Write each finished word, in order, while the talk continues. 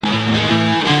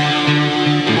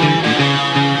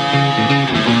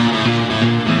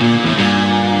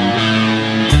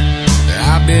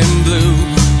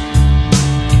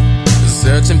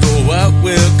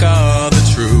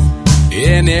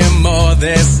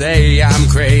say I'm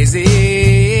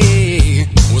crazy.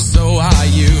 Well, so are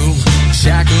you.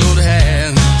 Shackled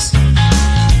hands,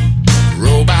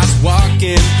 robots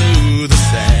walking through the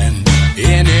sand.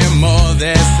 Anymore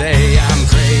they say I'm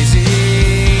crazy.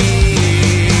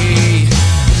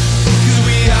 'Cause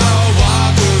we all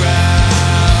walk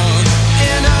around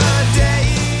in a day.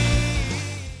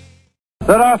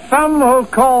 There are some who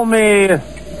call me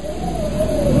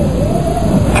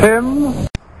Tim.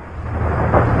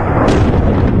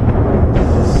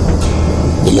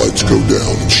 The lights go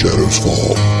down and shadows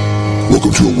fall.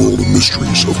 Welcome to a world of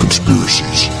mysteries, of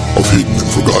conspiracies, of hidden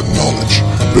and forgotten knowledge.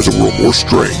 There's a world more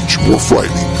strange, more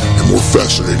frightening, and more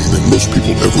fascinating than most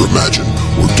people ever imagined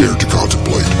or dared to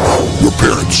contemplate. Your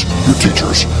parents, your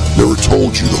teachers, never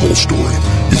told you the whole story,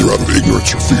 either out of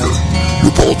ignorance or fear.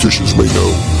 Your politicians may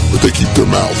know, but they keep their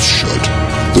mouths shut.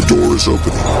 The door is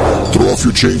opening. Throw off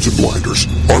your chains and blinders,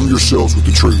 arm yourselves with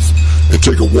the truth, and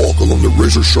take a walk along the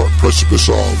razor-sharp precipice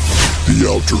of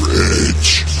the Outer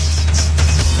Edge.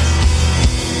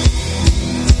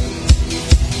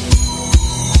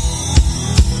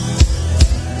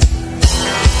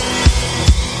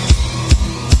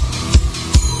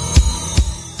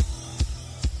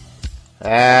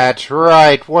 That's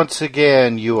right. Once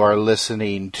again, you are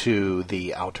listening to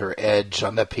the Outer Edge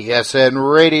on the PSN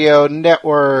Radio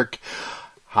Network.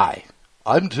 Hi,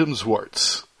 I'm Tim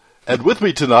Swartz, and with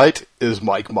me tonight is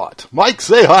Mike Mott. Mike,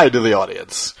 say hi to the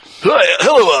audience. Hi,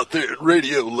 hello out there in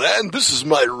Radio Land. This is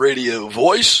my radio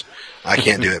voice. I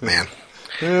can't do it, man.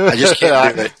 I just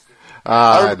can't do it.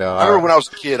 I know. I remember when I was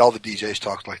a kid, all the DJs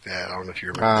talked like that. I don't know if you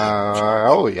remember that.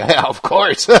 Oh, yeah, of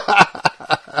course.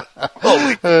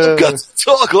 I've got to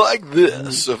talk like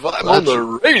this if I'm on the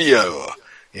radio.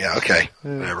 Yeah, okay,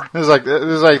 whatever. It was like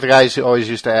the guys who always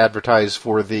used to advertise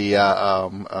for the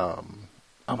oh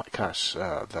my gosh,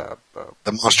 the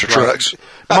monster trucks,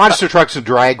 monster trucks and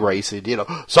drag racing. You know,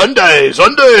 Sunday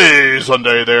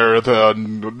there at the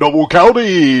Noble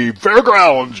County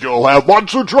Fairgrounds, you'll have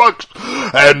monster trucks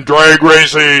and drag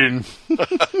racing.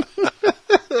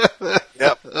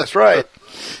 Yep, that's right.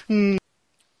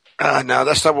 No,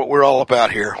 that's not what we're all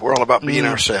about here. We're all about being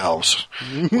ourselves,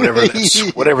 whatever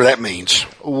that means.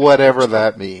 Whatever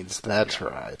that means. That's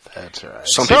right. That's right.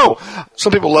 Some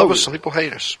people love us. Some people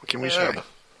hate us. What can we say?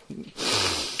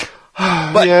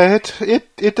 But, yeah,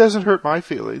 it doesn't hurt my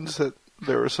feelings that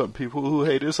there are some people who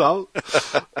hate us out.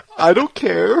 I don't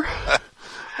care.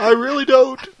 I really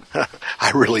don't.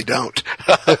 I really don't.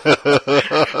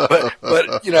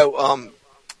 but you know,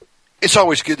 it's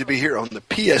always good to be here on the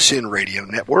PSN Radio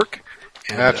Network.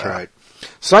 And, that's right.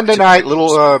 Sunday night,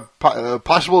 little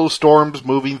possible storms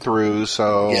moving through,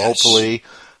 so yes. Hopefully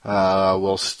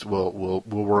we'll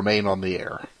remain on the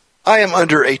air. I am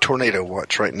under a tornado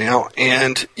watch right now,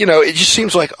 and you know it just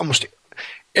seems like almost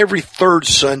every third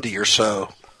Sunday or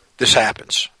so this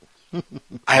happens.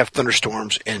 I have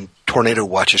thunderstorms and tornado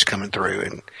watches coming through,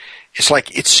 and it's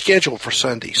like it's scheduled for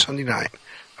Sunday night,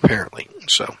 apparently.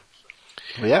 So.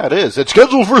 Yeah, it is. It's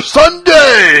scheduled for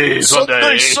Sunday.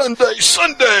 Sunday.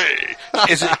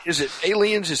 Is it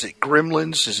aliens? Is it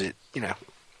gremlins? Is it, you know?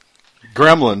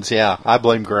 Gremlins, yeah. I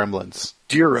blame gremlins.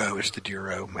 Duro is the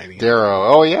Duro, maybe. Duro.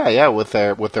 Oh, yeah, with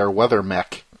their weather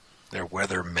mech. Their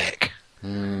weather mech.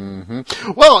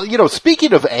 Mm-hmm. Well, you know,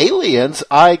 speaking of aliens,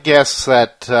 I guess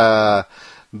that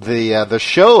the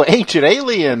show Ancient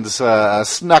Aliens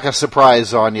snuck a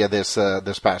surprise on you this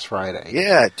past Friday.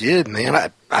 Yeah, it did,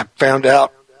 man. I found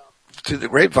out through the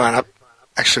grapevine,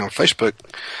 actually on Facebook,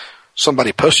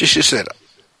 somebody posted, she said,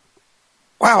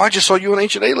 wow, I just saw you on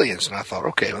Ancient Aliens. And I thought,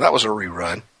 okay, well, that was a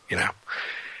rerun, you know.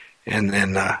 And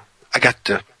then I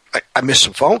missed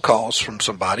some phone calls from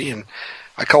somebody, and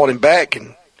I called him back,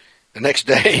 and the next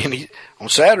day, on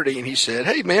Saturday, and he said,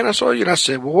 hey, man, I saw you. And I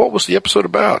said, well, what was the episode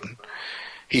about? And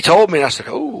he told me, and I said,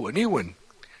 oh, a new one.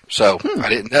 So I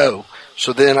didn't know.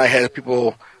 So then I had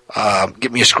people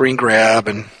give me a screen grab,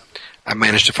 and I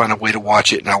managed to find a way to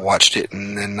watch it, and I watched it,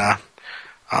 and then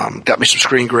got me some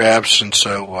screen grabs, and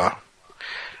so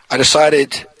I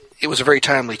decided it was a very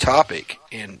timely topic,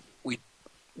 and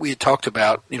we had talked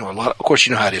about, you know, a lot. Of course,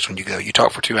 you know how it is when you go. You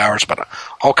talk for 2 hours about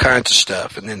all kinds of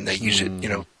stuff, and then they use it, you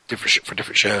know, for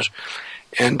different shows,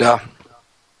 and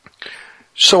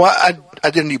so I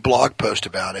did a new blog post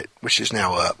about it, which is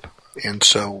now up, and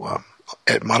so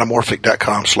at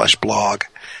monomorphic.com/blog,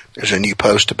 there's a new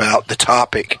post about the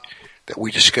topic that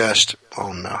we discussed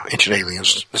on Ancient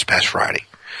Aliens this past Friday,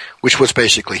 which was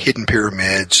basically hidden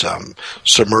pyramids,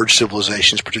 submerged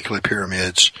civilizations, particularly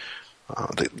pyramids,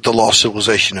 the lost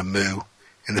civilization of Mu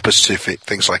in the Pacific,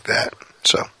 things like that.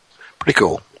 So, pretty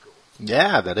cool.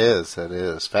 Yeah, that is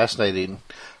fascinating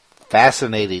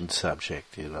fascinating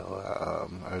subject.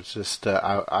 I was just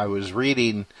I was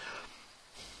reading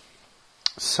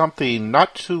something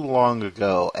not too long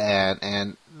ago,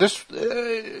 and this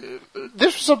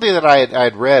was something that I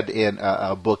had read in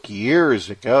a book years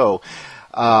ago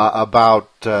about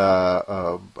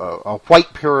a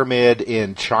white pyramid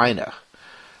in China.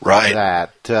 Right.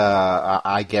 That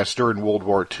I guess during World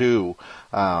War II,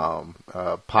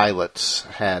 pilots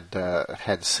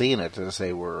had seen it as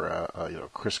they were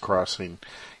crisscrossing,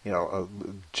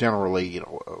 generally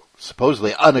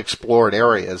supposedly unexplored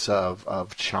areas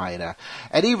of China.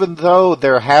 And even though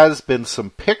there has been some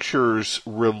pictures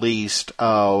released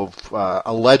of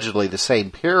allegedly the same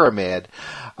pyramid,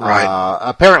 right.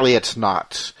 Apparently it's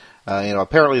not.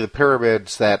 Apparently the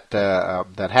pyramids that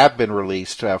have been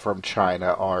released from China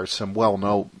are some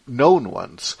known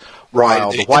ones. Right,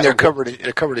 and they're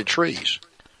covered in trees.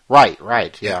 Right,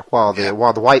 yeah. While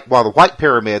the white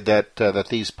pyramid that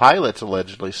these pilots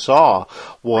allegedly saw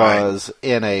was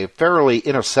in a fairly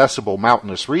inaccessible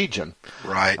mountainous region.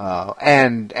 Right.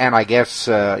 And I guess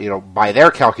by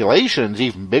their calculations,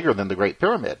 even bigger than the Great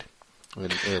Pyramid.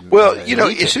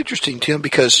 It's interesting, Tim,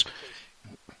 because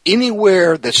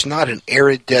anywhere that's not an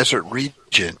arid desert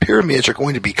region, pyramids are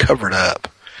going to be covered up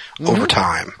over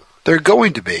time. They're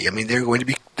going to be. I mean, they're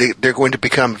going to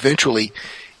become eventually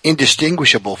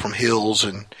indistinguishable from hills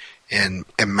and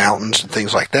mountains and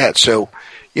things like that. So,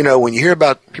 when you hear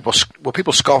about people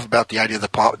scoff about the idea of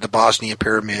the Bosnian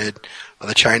pyramid or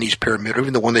the Chinese pyramid, or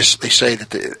even the one they say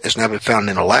that has now been found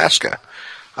in Alaska.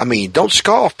 I mean, don't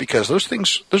scoff, because those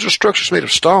are structures made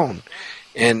of stone.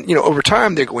 And, over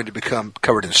time, they're going to become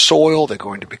covered in soil. They're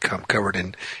going to become covered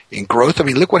in growth. I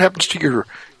mean, look what happens to your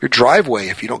driveway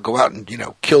if you don't go out and,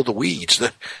 kill the weeds.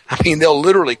 They'll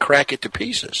literally crack it to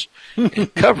pieces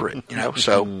and cover it,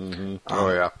 so. Oh,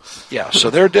 yeah. Yeah, so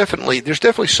there's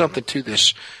definitely something to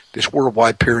this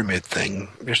worldwide pyramid thing.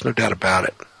 There's no doubt about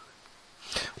it.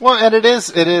 Well, and it is,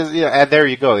 and there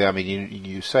you go. I mean,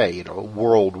 you say,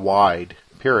 worldwide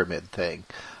pyramid thing.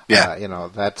 Yeah.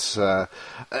 That's,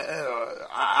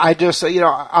 I just,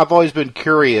 I've always been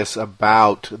curious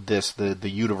about the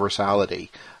universality,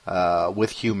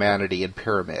 with humanity and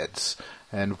pyramids,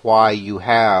 and why you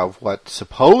have what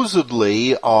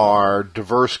supposedly are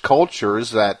diverse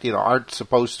cultures that, aren't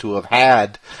supposed to have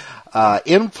had,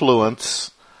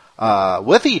 influence,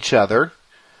 with each other,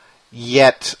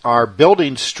 yet are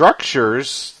building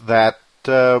structures that,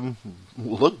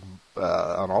 look,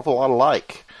 an awful lot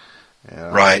alike.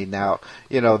 Right. I mean, now,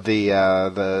 the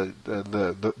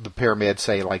pyramids,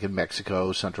 say, like in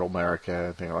Mexico, Central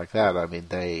America, things like that. I mean,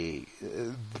 they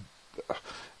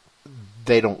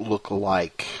don't look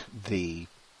like the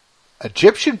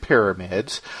Egyptian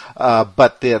pyramids,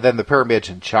 but then the pyramids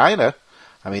in China,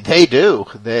 I mean, they do.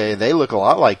 They look a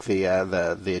lot like the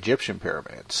Egyptian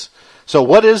pyramids. So,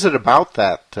 what is it about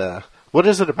that? What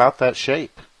is it about that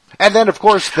shape? And then, of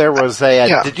course, there was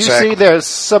did you see there's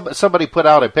somebody put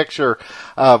out a picture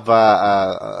of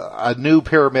a new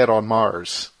pyramid on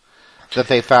Mars that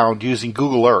they found using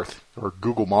Google Earth, or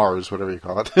Google Mars, whatever you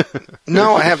call it.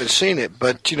 No, I haven't seen it,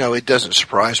 but, it doesn't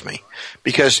surprise me.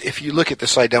 Because if you look at the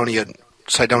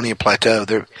Sidonian Plateau,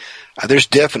 there's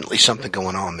definitely something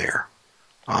going on there.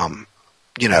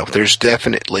 There's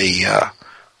definitely,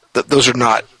 those are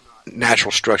not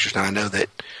natural structures. Now, I know that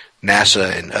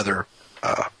NASA and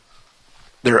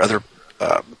there are other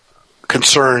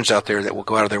concerns out there that will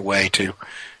go out of their way to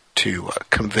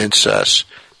convince us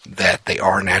that they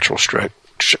are natural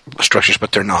structures,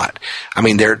 but they're not. I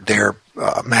mean, they're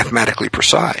mathematically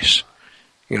precise,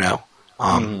 and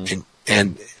on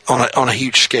a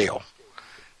huge scale.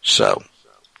 So,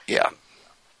 yeah,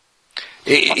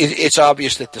 it's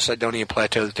obvious that the Sidonian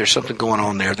Plateau, that there's something going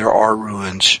on there. There are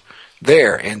ruins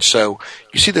there, and so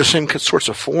you see those same sorts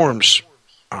of forms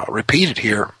repeated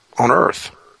here on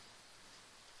Earth.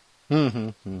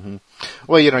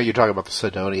 Well, you talk about the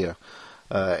Sidonia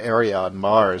area on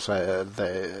Mars.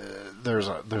 There's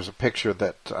a picture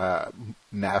that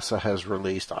NASA has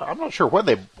released. I'm not sure when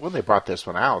they brought this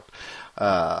one out.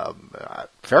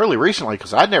 Fairly recently,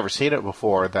 because I'd never seen it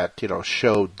before. That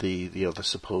showed the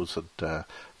supposed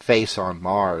face on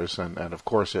Mars, and of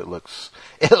course it looks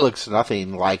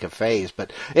nothing like a face,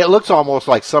 but it looks almost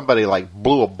like somebody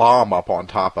blew a bomb up on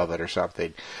top of it or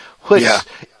something. Which,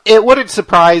 it wouldn't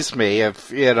surprise me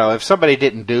if somebody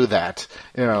didn't do that.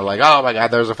 Oh my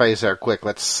God, there's a face there! Quick,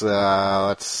 let's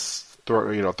throw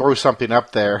something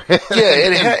up there.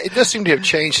 It does seem to have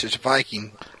changed since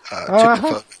Viking took the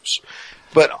photos.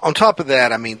 But on top of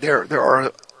that, I mean, there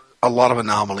are a lot of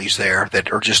anomalies there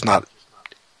that are just not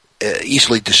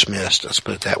easily dismissed. Let's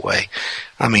put it that way.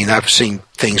 I mean, I've seen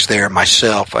things there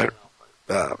myself.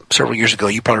 several years ago.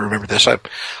 You probably remember this. I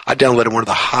downloaded one of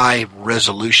the high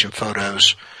resolution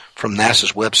photos from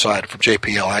NASA's website, from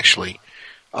JPL actually,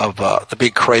 of the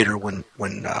big crater when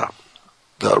the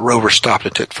rover stopped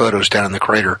and took photos down in the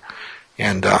crater,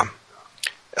 and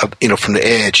from the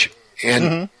edge.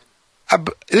 And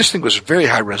this thing was very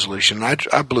high resolution. I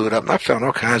blew it up, and I found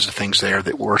all kinds of things there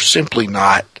that were simply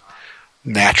not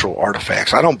natural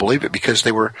artifacts. I don't believe it because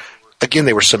they were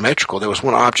symmetrical. There was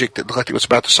one object that looked like it was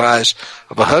about the size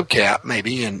of a hubcap,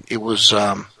 maybe, and it was,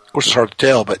 of course, it's hard to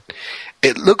tell, but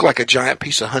it looked like a giant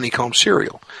piece of honeycomb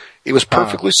cereal. It was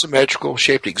perfectly symmetrical,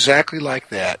 shaped exactly like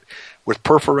that, with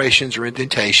perforations or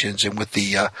indentations, and with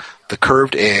the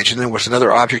curved edge. And then there was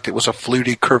another object that was a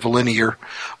fluted, curvilinear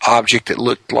object that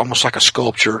looked almost like a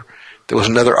sculpture. There was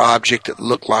another object that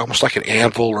looked like, almost like an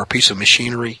anvil or a piece of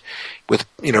machinery, with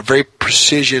very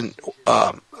precision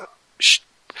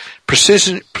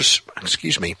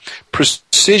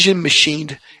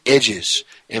machined edges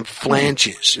and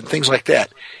flanges and things like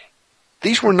that.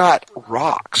 These were not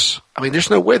rocks. I mean, there's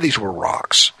no way these were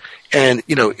rocks. And,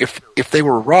 if they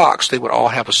were rocks, they would all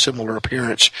have a similar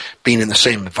appearance being in the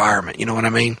same environment. You know what I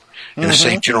mean? In the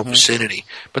same general vicinity.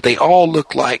 But they all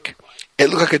looked like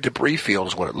a debris field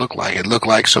is what it looked like. It looked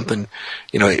like something,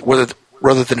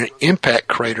 rather than an impact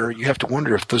crater, you have to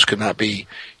wonder if those could not be,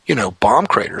 bomb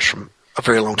craters from a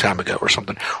very long time ago or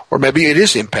something. Or maybe it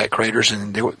is impact craters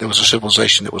and there was a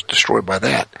civilization that was destroyed by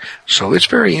that. So it's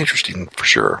very interesting for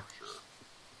sure.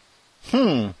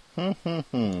 I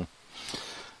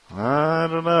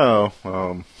don't know.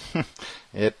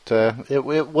 It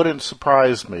wouldn't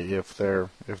surprise me if there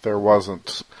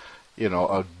wasn't,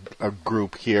 a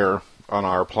group here on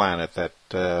our planet that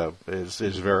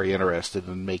is very interested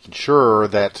in making sure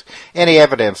that any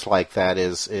evidence like that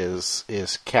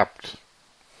is kept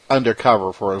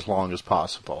undercover for as long as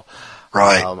possible.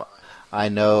 Right. I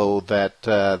know that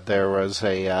there's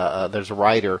a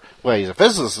writer. Well, he's a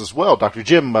physicist as well, Dr.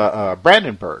 Jim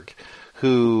Brandenburg,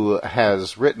 who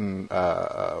has written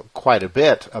quite a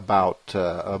bit about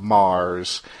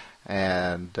Mars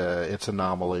and its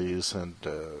anomalies and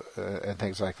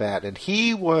things like that. And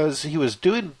he was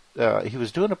doing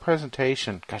a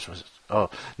presentation. Gosh, was it? Oh,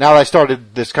 now that I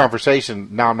started this conversation,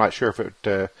 now I'm not sure if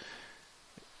it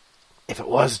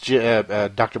was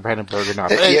Dr. Brandenburg or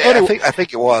not. Anyway, I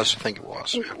think it was.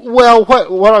 Well,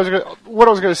 what I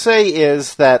was going to say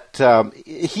is that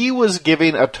he was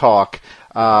giving a talk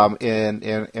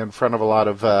in front of a lot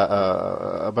of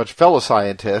a bunch of fellow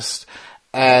scientists,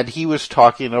 and he was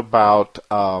talking about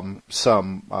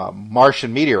some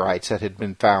Martian meteorites that had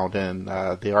been found in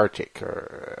the Arctic,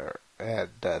 and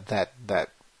that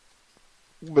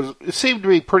it seemed to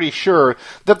be pretty sure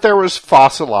that there was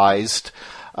fossilized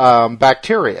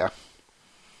bacteria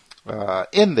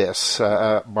in this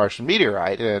Martian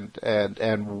meteorite,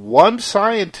 and one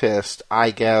scientist,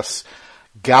 I guess,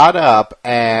 got up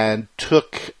and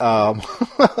took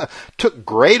took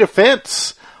great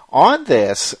offense on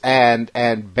this,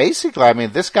 and basically, I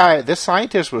mean, this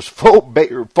scientist was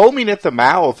foaming at the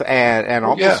mouth and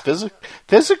almost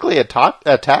physically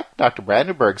attacked Dr.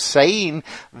 Brandenburg, saying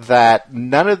that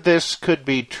none of this could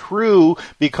be true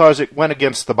because it went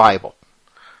against the Bible.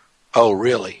 Oh,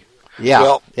 really? Yeah.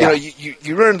 Well, yeah.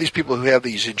 you run into these people who have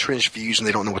these entrenched views and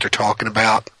they don't know what they're talking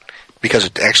about because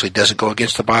it actually doesn't go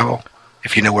against the Bible,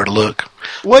 if you know where to look.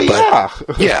 Well, yeah.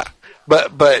 Yeah.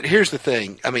 But here's the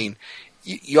thing. I mean,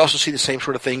 you also see the same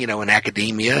sort of thing, in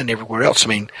academia and everywhere else. I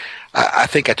mean, I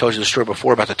think I told you the story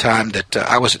before about the time that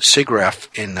I was at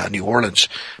SIGGRAPH in New Orleans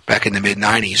back in the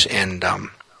mid-'90s, and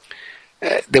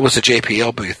there was a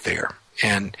JPL booth there.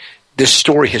 And this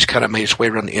story has kind of made its way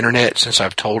around the internet since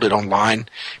I've told it online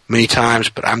many times,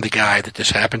 but I'm the guy that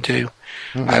this happened to.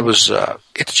 Mm-hmm. I was at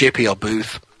the JPL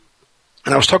booth,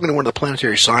 and I was talking to one of the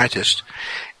planetary scientists,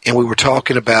 and we were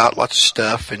talking about lots of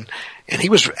stuff, and he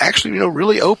was actually,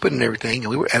 really open and everything.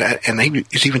 And he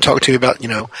was even talking to me about,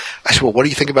 I said, well, what do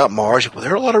you think about Mars? Well,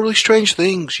 there are a lot of really strange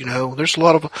things, there's a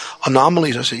lot of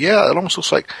anomalies. I said, yeah, it almost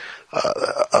looks like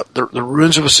the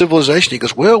ruins of a civilization. He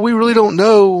goes, well, we really don't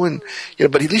know. And,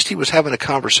 but at least he was having a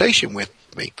conversation with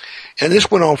me. And this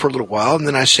went on for a little while. And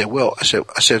then I said, well,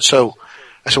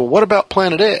 what about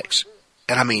Planet X?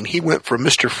 And I mean, he went from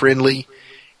Mr. Friendly,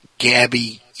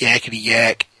 Gabby, yakety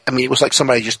yak. I mean, it was like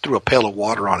somebody just threw a pail of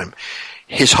water on him.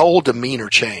 His whole demeanor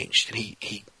changed, and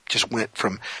he just went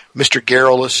from Mr.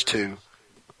 Garrulous to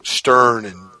stern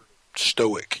and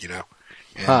stoic,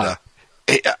 And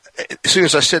as soon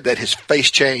as I said that, his face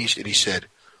changed, and he said,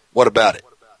 "What about it?"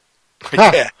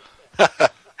 Yeah.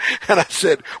 And I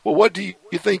said, "Well, what do you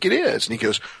think it is?" And he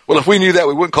goes, "Well, if we knew that,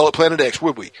 we wouldn't call it Planet X,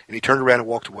 would we?" And he turned around and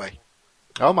walked away.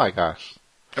 Oh my gosh!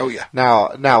 Oh yeah.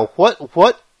 Now,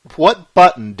 what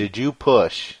button did you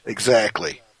push?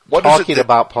 Exactly. What is it Talking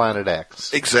about Planet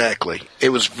X. Exactly. It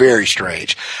was very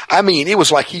strange. I mean, it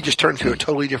was like he just turned into a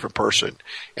totally different person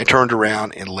and turned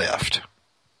around and left.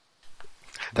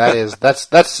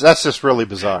 That's just really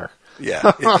bizarre.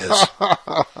 Yeah, it is.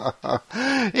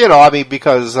 I mean,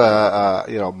 because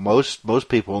most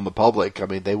people in the public, I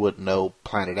mean, they wouldn't know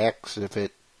Planet X if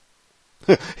it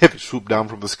if it swooped down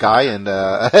from the sky and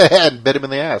and bit him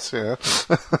in the ass. Yeah.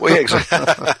 Well, yeah,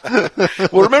 exactly.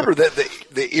 Well, remember that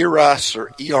the ERAS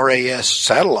or ERAS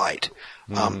satellite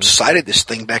sighted this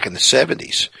thing back in the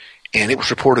 70s, and it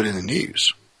was reported in the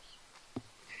news.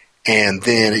 And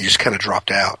then it just kind of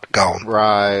dropped out, gone.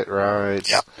 Right.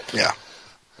 Yeah.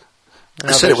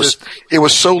 I said it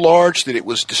was so large that it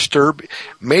was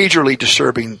majorly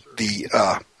disturbing the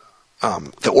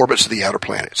orbits of the outer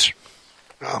planets.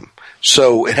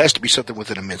 So it has to be something with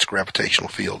an immense gravitational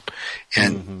field.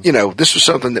 And, this was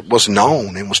something that was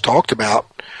known and was talked about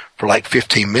for like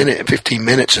 15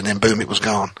 minutes, and then boom, it was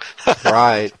gone.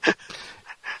 Right.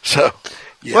 So,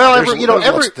 yeah. Well,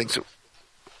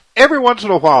 every once in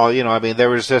a while, I mean,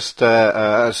 there was just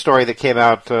a story that came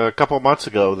out a couple of months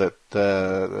ago that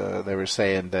they were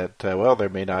saying that, there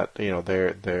may not,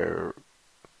 there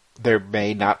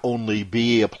may not only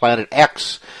be a Planet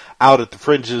X out at the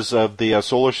fringes of the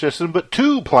solar system, but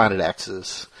 2 Planet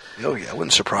X's. Oh yeah, it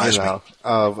wouldn't surprise me.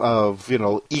 Of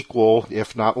equal,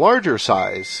 if not larger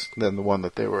size than the one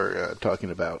that they were talking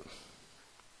about.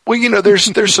 Well,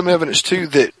 there's some evidence too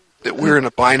that we're in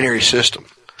a binary system.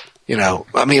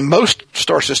 I mean, most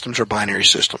star systems are binary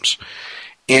systems,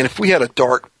 and if we had a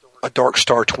dark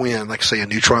star twin, like say a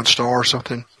neutron star or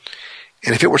something,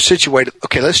 and if it were situated,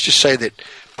 okay, let's just say that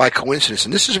by coincidence,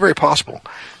 and this is very possible,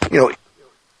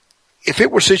 if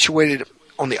it were situated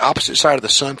on the opposite side of the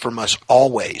sun from us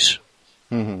always,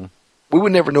 we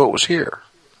would never know it was here.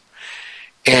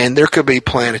 And there could be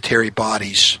planetary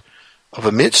bodies of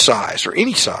immense size or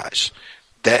any size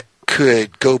that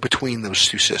could go between those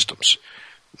 2 systems.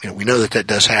 We know that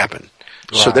does happen.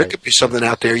 Right. So there could be something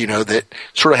out there, that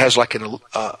sort of has like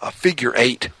a figure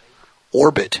 8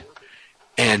 orbit,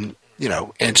 and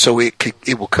so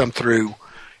it will come through.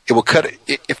 It will cut.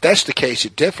 If that's the case,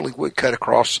 it definitely would cut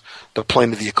across the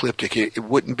plane of the ecliptic. It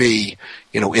wouldn't be,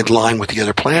 in line with the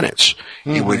other planets.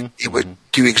 It would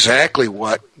do exactly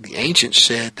what the ancients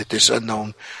said that this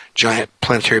unknown giant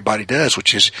planetary body does,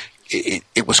 which is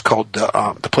it was called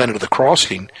the planet of the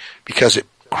crossing because it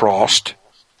crossed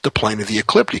the plane of the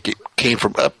ecliptic. It came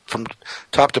from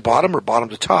top to bottom or bottom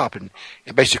to top, and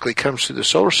it basically comes through the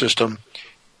solar system,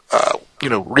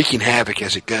 wreaking havoc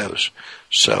as it goes.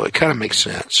 So it kind of makes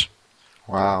sense.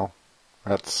 Wow,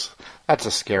 that's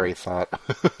a scary thought.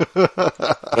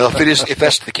 Well, if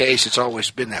that's the case, it's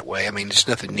always been that way. I mean, it's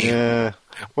nothing new. Yeah.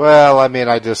 Well, I mean,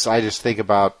 I just think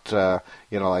about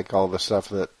like all the stuff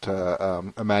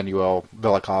that Immanuel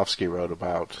Velikovsky wrote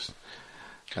about.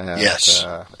 And, yes.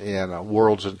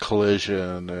 Worlds in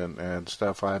collision and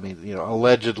stuff. I mean,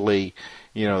 allegedly,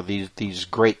 these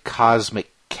great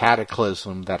cosmic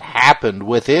cataclysm that happened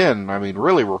within, I mean,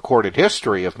 really recorded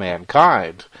history of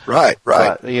mankind. Right.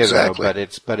 But, exactly.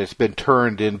 But it's been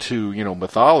turned into,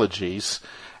 mythologies,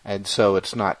 and so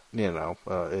it's not,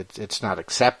 it's not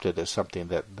accepted as something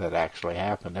that actually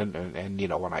happened. And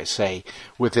when I say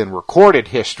within recorded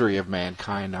history of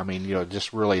mankind, I mean,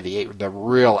 just really the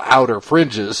real outer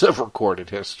fringes of recorded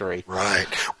history. Right.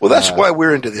 Well, that's why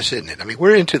we're into this, isn't it? I mean,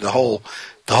 we're into the whole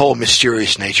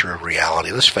mysterious nature of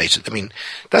reality. Let's face it. I mean,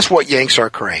 that's what yanks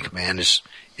our crank, man, is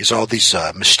all these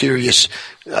mysterious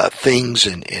things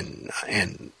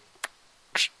and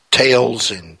tales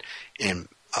and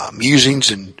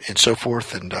musings and so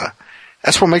forth, and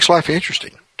that's what makes life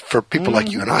interesting for people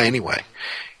like you and I, anyway,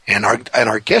 and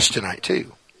our guest tonight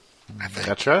too. I think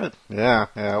that's right. Yeah.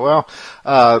 Well,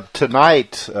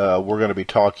 tonight we're going to be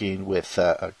talking with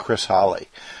Chris Holly,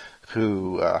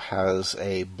 who has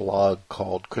a blog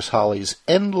called Chris Holly's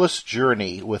Endless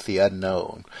Journey with the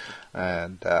Unknown,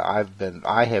 and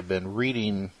I have been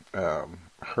reading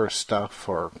her stuff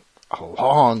for a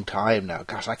long time now.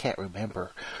 Gosh, I can't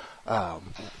remember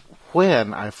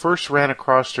when I first ran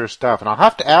across her stuff, and I'll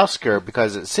have to ask her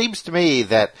because it seems to me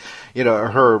that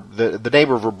the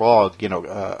name of her blog,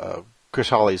 Chris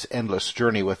Holly's Endless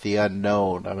Journey with the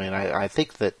Unknown. I mean, I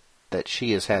think that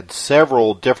she has had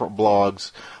several different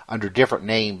blogs under different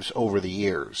names over the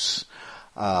years,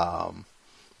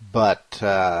 but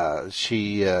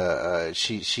she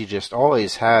just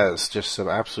always has just some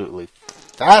absolutely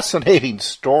fascinating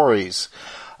stories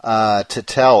to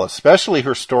tell, especially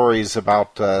her stories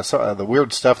about the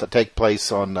weird stuff that take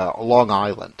place on Long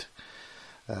Island.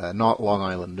 not Long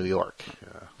Island, New York.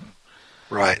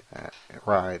 Right.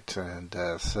 Right, and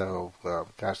gosh,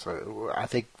 I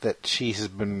think that she has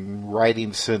been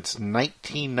writing since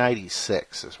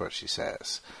 1996, is what she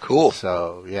says. Cool.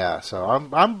 So yeah, so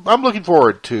I'm looking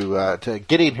forward to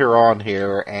getting her on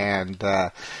here and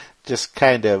just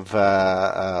kind of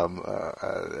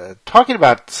talking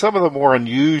about some of the more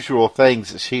unusual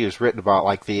things that she has written about,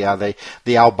 like the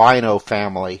albino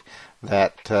family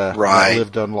that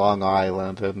lived on Long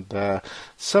Island, and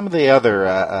some of the other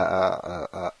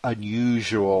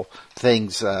unusual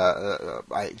things. Her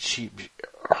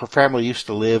family used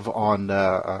to live on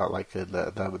like in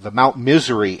the Mount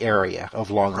Misery area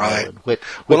of Long Island. Go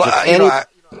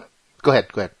ahead.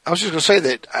 I was just going to say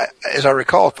that, as I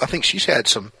recall, I think she's had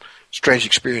some strange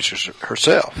experiences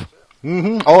herself.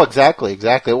 Mm-hmm. Oh, exactly.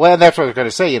 Well, and that's what I was going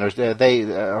to say.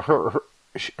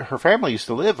 Her family used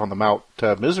to live on the Mount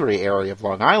Misery area of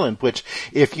Long Island, which,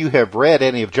 if you have read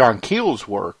any of John Keel's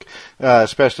work,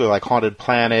 especially like Haunted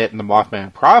Planet and the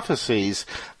Mothman Prophecies,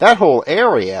 that whole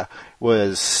area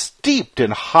was steeped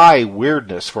in high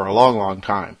weirdness for a long, long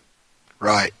time.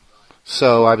 Right.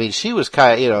 So, I mean, she was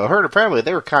kind of, her and her family,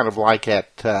 they were kind of like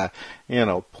at,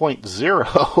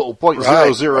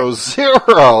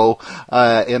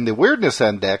 0.000 in the weirdness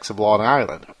index of Long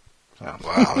Island. So.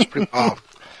 Wow, that's pretty wild.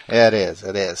 It is.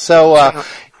 So,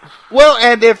 well,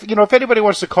 and if anybody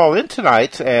wants to call in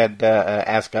tonight and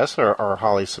ask us or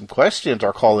Holly some questions,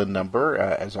 our call-in number,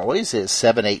 as always, is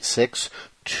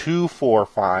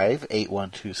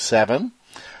 786-245-8127.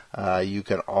 You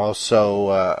can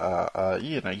also,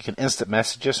 you can instant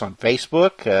message us on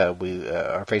Facebook.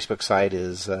 Our Facebook site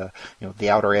is, the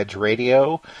OuterEdge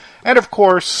Radio. And of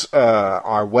course,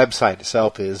 our website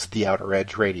itself is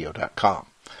theouteredgeradio.com.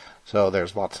 So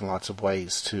there's lots and lots of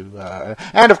ways to,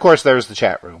 and of course there's the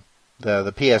chat room,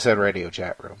 the PSN radio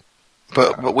chat room.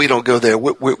 But we don't go there.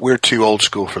 We're too old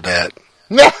school for that.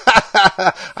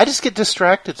 I just get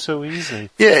distracted so easy.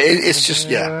 Yeah, it's just,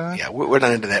 we're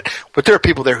not into that. But there are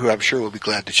people there who I'm sure will be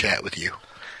glad to chat with you.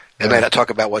 They may not talk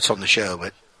about what's on the show,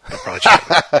 but they'll probably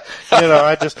chat.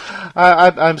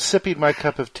 I'm sipping my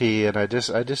cup of tea, and I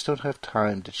just don't have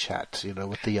time to chat,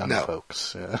 with the young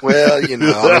folks. Well, I mean,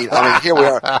 here we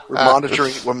are.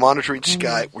 We're monitoring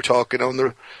Skype. We're talking on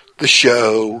the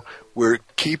show. We're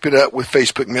keeping up with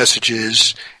Facebook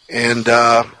messages, and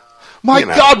my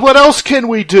God, what else can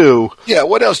we do? Yeah,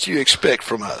 what else do you expect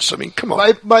from us? I mean, come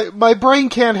on. My brain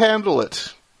can't handle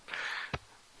it.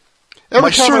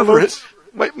 My server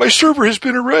has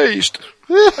been erased.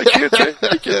 I can't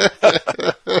take it.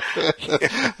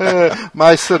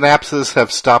 My synapses have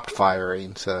stopped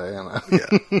firing, so Yeah.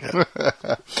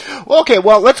 Well, okay,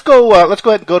 well let's go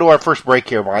ahead and go to our first break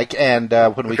here, Mike, and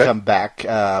when we come back,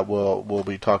 we'll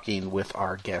be talking with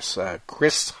our guest,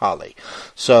 Chris Holly.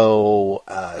 So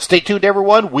stay tuned,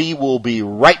 everyone. We will be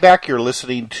right back. You're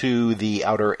listening to the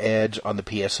Outer Edge on the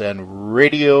PSN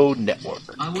Radio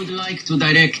Network. I would like to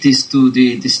direct this to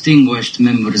the distinguished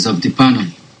members of the panel.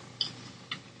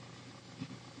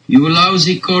 You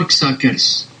lousy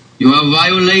corksuckers, you have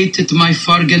violated my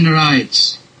Fargan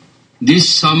rights.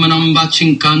 This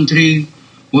Samanambachin country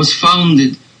was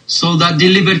founded so that the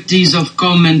liberties of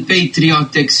common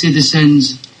patriotic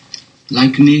citizens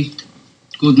like me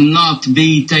could not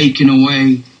be taken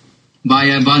away by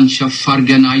a bunch of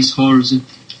Fargan iceholes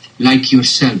like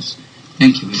yourselves.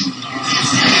 Thank you very much.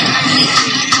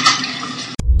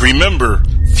 Remember,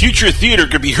 Future Theater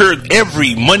can be heard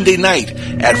every Monday night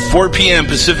at 4 p.m.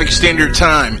 Pacific Standard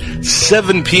Time,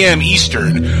 7 p.m.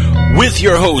 Eastern, with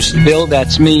your host, Bill,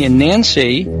 that's me, and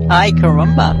Nancy. Hi,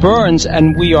 Carumba. Burns,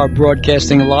 and we are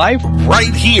broadcasting live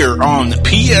right here on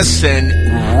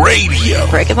PSN Radio.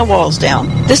 Breaking the walls down.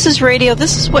 This is radio.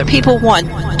 This is what people want.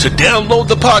 To download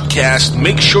the podcast,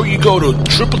 make sure you go to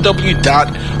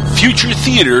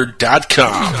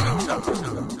www.futuretheater.com.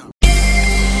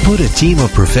 Put a team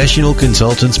of professional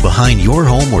consultants behind your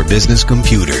home or business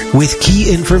computer with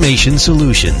Key Information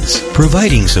Solutions,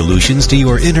 providing solutions to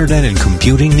your internet and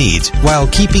computing needs while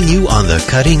keeping you on the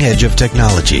cutting edge of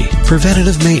technology.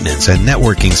 Preventative maintenance and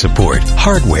networking support,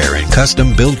 hardware and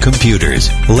custom-built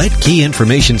computers. Let Key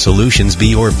Information Solutions be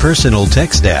your personal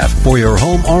tech staff for your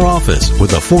home or office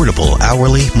with affordable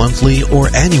hourly, monthly, or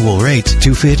annual rates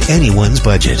to fit anyone's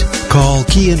budget. Call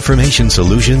Key Information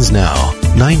Solutions now.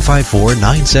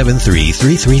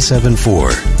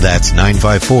 954-973-3374. That's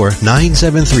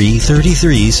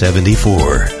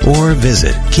 954-973-3374. Or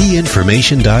visit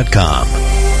keyinformation.com.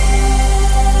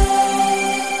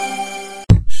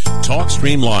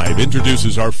 TalkStream Live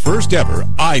introduces our first ever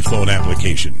iPhone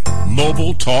application,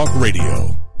 Mobile Talk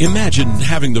Radio. Imagine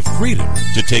having the freedom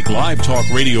to take live talk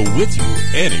radio with you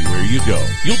anywhere you go.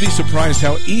 You'll be surprised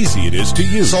how easy it is to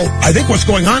use. So I think what's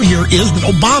going on here is that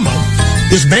Obama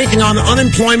is banking on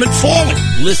unemployment falling.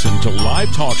 Listen to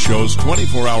live talk shows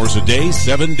 24 hours a day,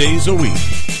 7 days a week.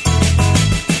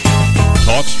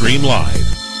 TalkStream Live.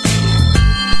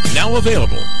 Now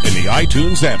available in the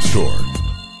iTunes App Store.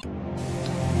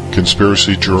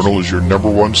 Conspiracy Journal is your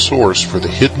 #1 source for the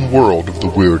hidden world of the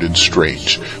weird and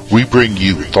strange. We bring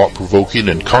you thought-provoking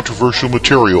and controversial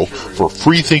material for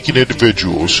free-thinking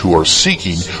individuals who are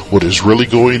seeking what is really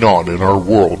going on in our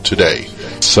world today.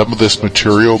 Some of this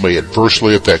material may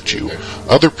adversely affect you.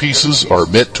 Other pieces are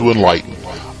meant to enlighten.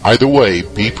 Either way,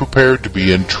 be prepared to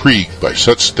be intrigued by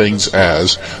such things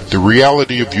as the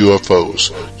reality of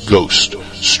UFOs, ghosts,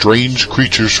 strange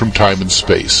creatures from time and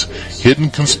space, hidden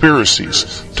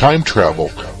conspiracies, time travel,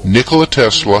 Nikola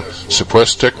Tesla,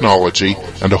 suppressed technology,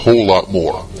 and a whole lot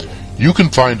more. You can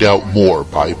find out more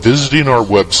by visiting our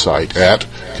website at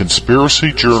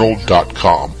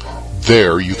conspiracyjournal.com.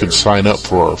 There you can sign up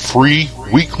for our free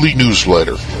weekly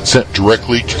newsletter sent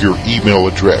directly to your email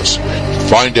address.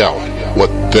 Find out what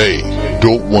they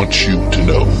don't want you to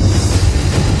know.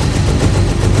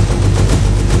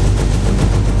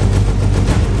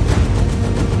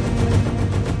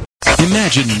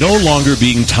 Imagine no longer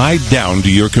being tied down to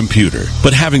your computer,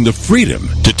 but having the freedom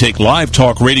to take live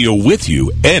talk radio with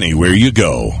you anywhere you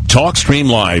go. TalkStream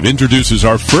Live introduces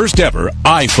our first ever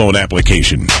iPhone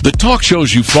application. The talk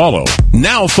shows you follow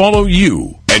now follow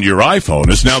you. And your iPhone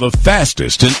is now the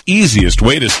fastest and easiest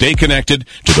way to stay connected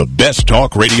to the best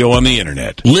talk radio on the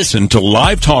internet. Listen to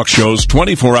live talk shows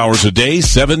 24 hours a day,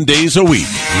 7 days a week.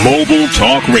 Mobile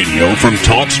talk radio from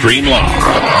TalkStream Live.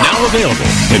 Now available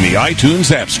in the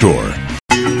iTunes App Store.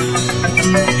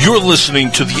 You're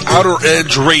listening to the Outer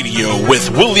Edge Radio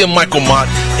with William Michael Mott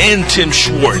and Tim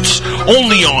Schwartz,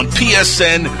 only on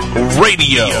PSN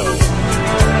Radio.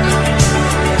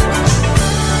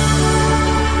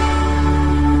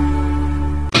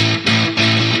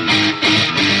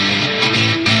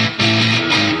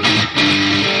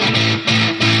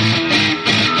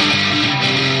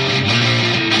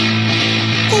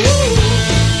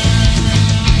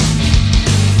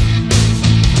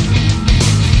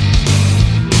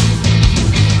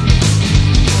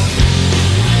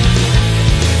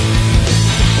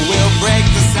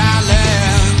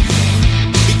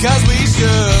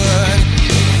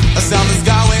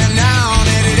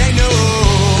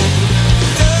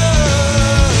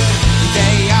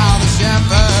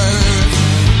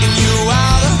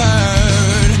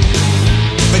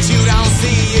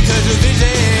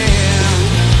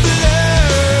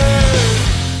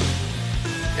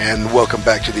 Welcome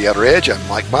back to the Outer Edge. I'm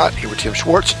Mike Mott here with Tim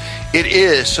Schwartz. It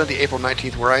is Sunday, April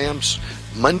 19th, where I am.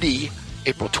 Monday,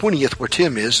 April 20th, where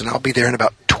Tim is, and I'll be there in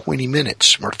about 20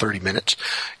 minutes or 30 minutes.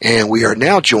 And we are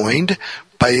now joined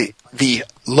by the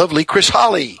lovely Chris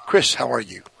Holly. Chris, how are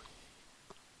you?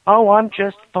 Oh, I'm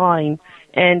just fine.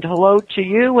 And hello to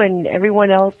you and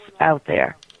everyone else out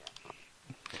there.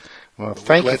 Well,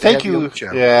 thank you.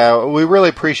 Yeah, we really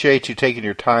appreciate you taking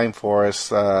your time for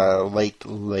us late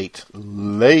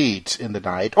in the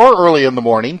night or early in the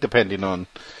morning, depending on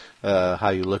how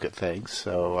you look at things.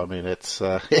 So, I mean,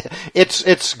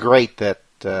 it's great that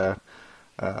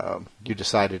you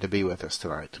decided to be with us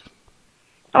tonight.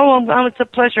 Oh, it's a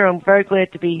pleasure. I'm very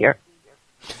glad to be here.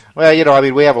 Well, I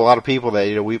mean, we have a lot of people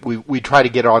that we try to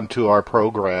get onto our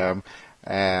program.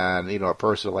 And, at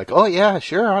first they're like, oh, yeah,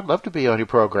 sure, I'd love to be on your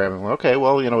program. And, okay,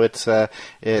 well, it's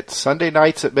Sunday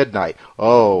nights at midnight.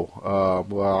 Oh,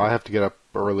 well, I have to get up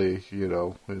early,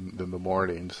 in the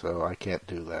morning, so I can't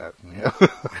do that.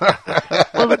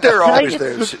 Well, but there are always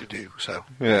those who do, so.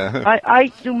 Yeah.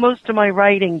 I do most of my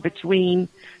writing between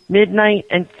midnight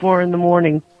and 4 in the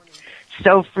morning.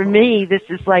 So for me, this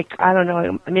is like, I don't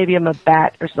know, maybe I'm a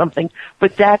bat or something,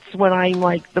 but that's when I'm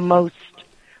like the most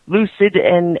lucid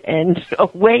and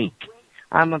awake.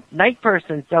 I'm a night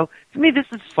person, so for me this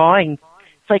is fine.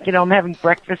 It's like, I'm having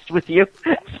breakfast with you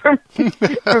for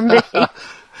me.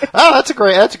 Oh, that's a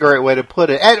great way to put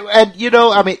it. And I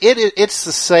mean, it's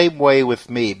the same way with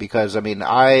me because, I mean,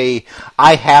 I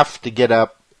have to get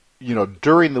up,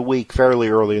 during the week fairly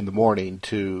early in the morning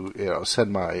to,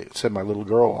 send my little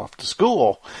girl off to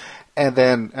school. And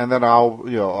then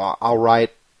I'll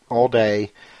write all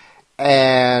day.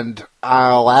 And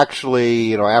I'll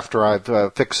actually, after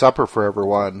I've fixed supper for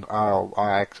everyone,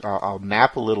 I'll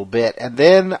nap a little bit, and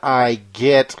then I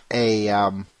get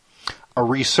a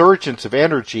resurgence of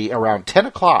energy around 10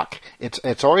 o'clock.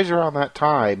 It's always around that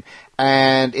time,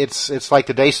 And it's like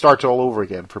the day starts all over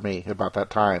again for me about that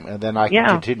time, and then I can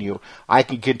continue. I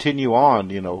can continue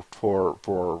on,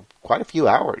 for quite a few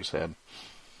hours. Then,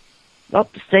 well,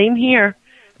 same here.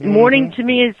 The morning to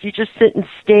me is you just sit and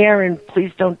stare and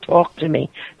please don't talk to me.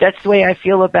 That's the way I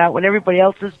feel about when everybody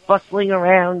else is bustling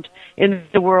around in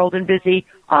the world and busy.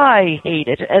 I hate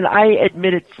it, and I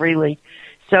admit it freely.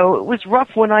 So it was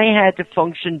rough when I had to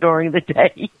function during the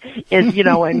day, and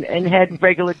had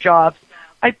regular jobs.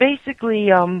 I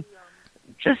basically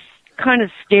just kind of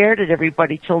stared at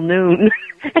everybody till noon,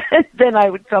 and then I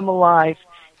would come alive.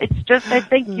 It's just, I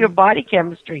think, your body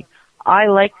chemistry. I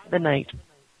like the night.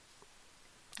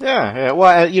 Yeah.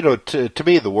 Well, to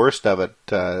me, the worst of it,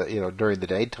 during the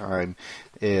daytime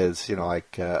is,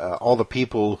 all the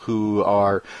people who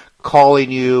are calling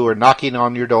you or knocking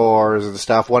on your doors and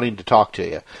stuff, wanting to talk to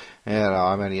you.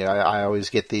 I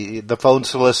always get the phone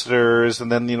solicitors,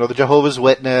 and then the Jehovah's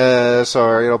Witness,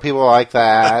 or people like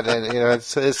that, and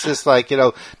it's just like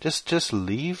just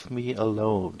leave me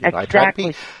alone.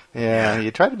 Exactly. You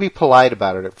try to be polite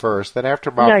about it at first, then after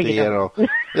about at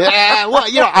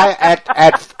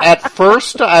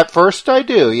first I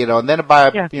do, and then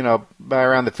by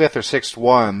around the fifth or sixth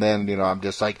one, then I'm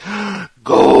just like,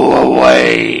 go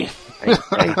away.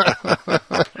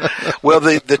 Well,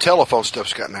 the telephone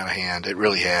stuff's gotten out of hand. It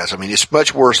really has. I mean, it's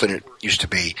much worse than it used to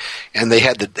be. And they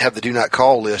had to have the do not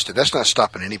call list, and that's not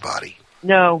stopping anybody.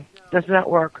 No, does not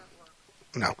work.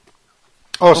 No.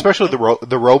 Oh, especially the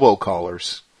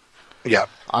robocallers. Yeah.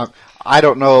 I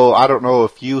don't know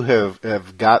if you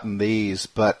have gotten these,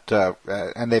 but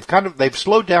and they've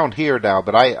slowed down here now.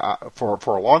 But I for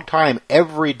a long time,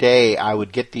 every day I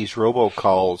would get these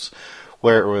robocalls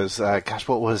where it was,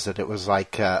 what was it? It was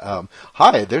like,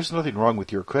 hi, there's nothing wrong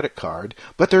with your credit card,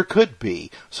 but there could be.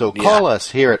 So call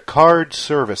us here at Card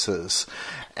Services.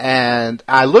 And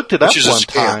I looked it up one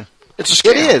time. It's a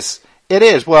scam. It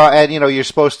is. Well, and you're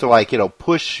supposed to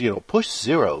push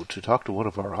 0 to talk to one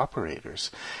of our operators.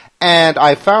 And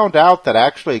I found out that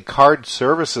actually Card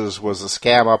Services was a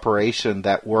scam operation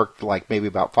that worked like maybe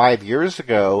about 5 years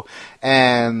ago,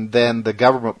 and then the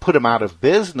government put them out of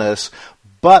business.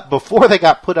 But before they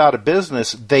got put out of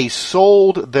business, they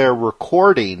sold their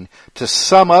recording to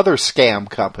some other scam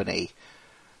company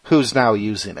who's now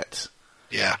using it.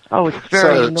 Yeah. Oh, it's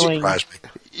very annoying. Surprised me.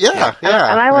 Yeah. And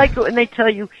I like it when they tell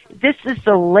you, this is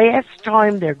the last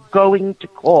time they're going to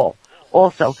call.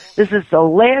 Also, this is the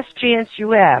last chance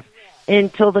you have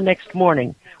until the next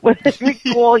morning. When they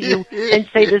call you and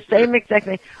say the same exact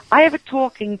thing. I have a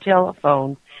talking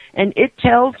telephone, and it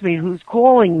tells me who's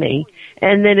calling me,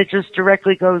 and then it just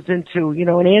directly goes into,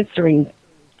 an answering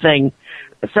thing.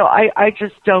 So I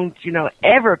just don't,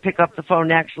 ever pick up the phone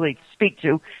and actually speak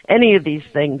to any of these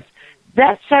things.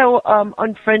 That's how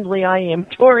unfriendly I am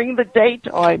during the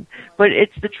daytime, but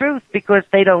it's the truth because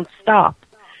they don't stop.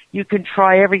 You can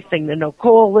try everything, the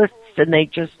no-call lists, and they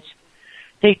just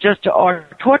are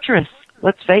torturous.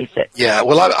 Let's face it. Yeah,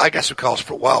 well, I got some calls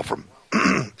for a while from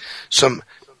some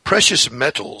precious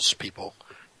metals people,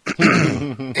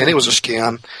 and it was a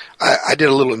scam. I did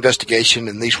a little investigation,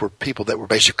 and these were people that were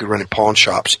basically running pawn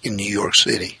shops in New York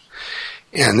City.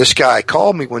 And this guy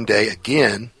called me one day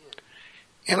again,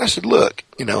 and I said, look,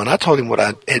 and I told him what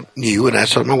I knew, and I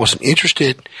told him I wasn't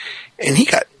interested, and he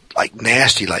got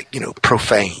nasty,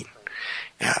 profane,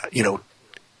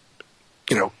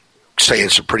 saying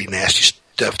some pretty nasty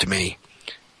stuff to me.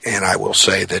 And I will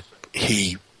say that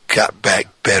he got back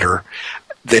better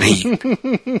than he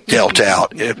dealt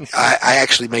out. I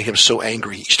actually made him so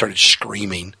angry he started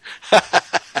screaming.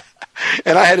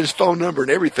 And I had his phone number and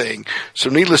everything.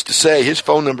 So needless to say, his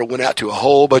phone number went out to a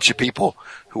whole bunch of people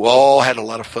who all had a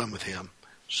lot of fun with him.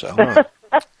 So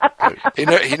he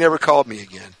never called me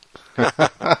again.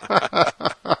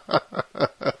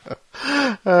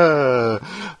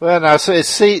 Well, now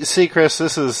see, Chris,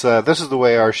 this is the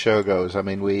way our show goes. I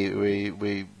mean,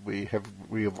 we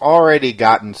have already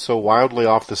gotten so wildly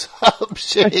off the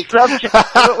subject.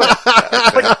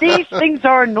 But these things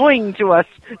are annoying to us,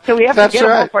 so we have to get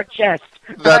them off our chest.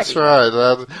 That's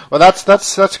right. Well,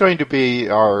 that's going to be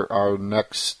our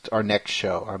next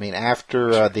show. I mean,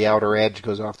 after the Outer Edge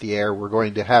goes off the air, we're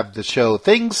going to have the show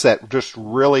things that just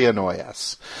really annoy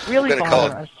us, really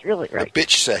bother us, really. Right. The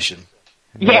bitch session.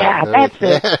 Yeah, that's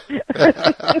it.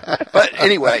 But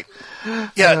anyway,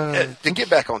 to get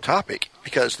back on topic,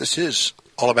 because this is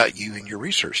all about you and your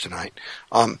research tonight.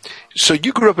 So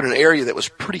you grew up in an area that was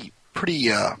pretty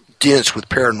dense with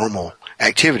paranormal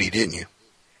activity, didn't you?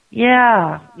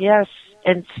 Yeah, yes,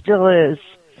 and still is.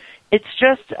 It's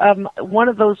just one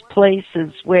of those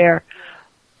places where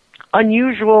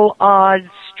unusual, odd,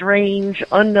 strange,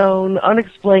 unknown,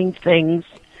 unexplained things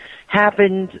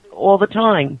happened all the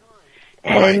time.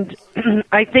 And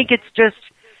I think it's just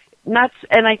nuts,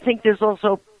 and I think there's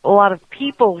also a lot of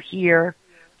people here,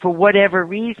 for whatever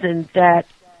reason, that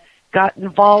got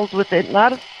involved with it,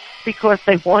 not because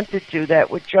they wanted to, that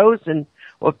were chosen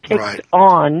or picked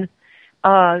on,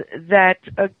 that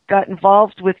got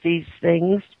involved with these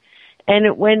things, and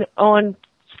it went on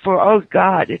for, oh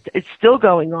God, it's still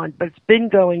going on, but it's been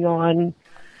going on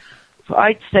for,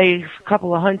 I'd say, a couple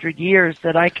of 100 years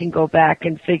that I can go back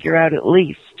and figure out at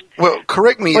least. Well,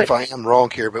 correct me if I am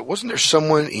wrong here, but wasn't there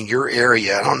someone in your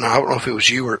area, I don't know if it was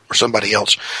you or somebody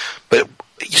else, but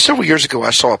several years ago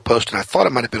I saw a post, and I thought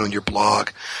it might have been on your blog,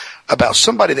 about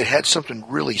somebody that had something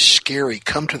really scary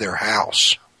come to their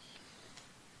house.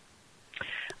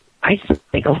 I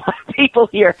think a lot of people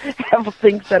here have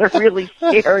things that are really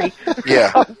scary.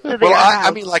 Yeah. Well,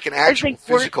 I mean like an actual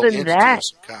physical entity of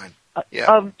some kind.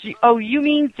 Yeah. You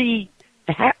mean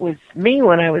that was me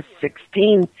when I was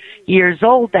 16 years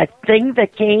old, that thing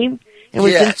that came and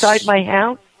was inside my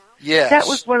house? Yes. That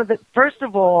was first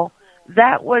of all,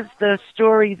 that was the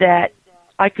story that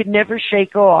I could never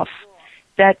shake off.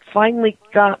 That finally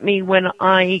got me when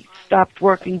I stopped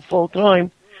working full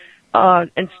time, and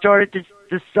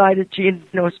decided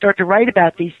to, start to write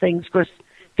about these things, because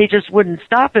they just wouldn't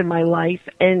stop in my life.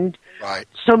 And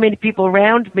so many people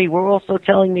around me were also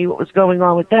telling me what was going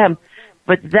on with them.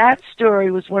 But that story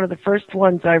was one of the first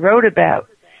ones I wrote about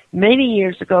many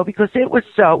years ago, because it was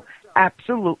so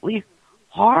absolutely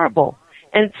horrible.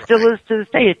 And it still is to this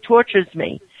day. It tortures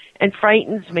me and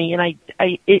frightens me. And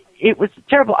it was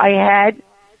terrible. I had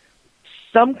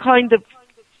some kind of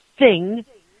thing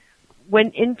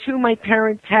went into my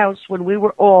parents' house when we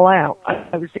were all out.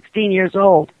 I was 16 years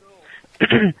old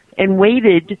and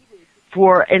waited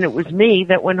and it was me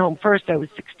that went home first. I was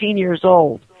 16 years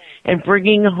old. And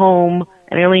bringing home,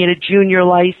 and I only had a junior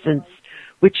license,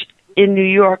 which in New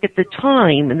York at the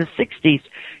time, in the 60s,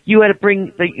 you had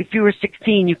to if you were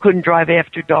 16, you couldn't drive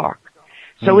after dark.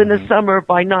 So in the summer,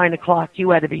 by 9 o'clock, you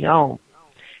had to be home.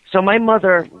 So my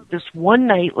mother, this one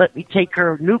night, let me take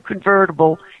her new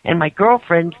convertible and my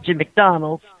girlfriend to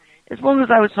McDonald's, as long as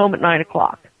I was home at 9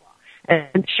 o'clock.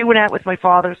 And she went out with my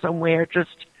father somewhere,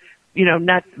 just,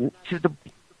 not to the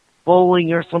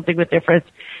bowling or something with their friends,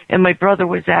 and my brother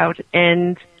was out,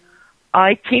 and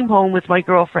I came home with my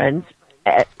girlfriend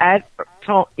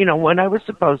when I was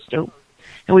supposed to,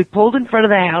 and we pulled in front of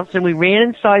the house, and we ran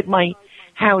inside my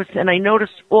house, and I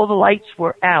noticed all the lights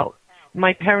were out.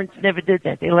 My parents never did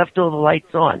that. They left all the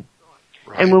lights on.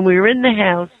 And when we were in the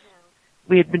house,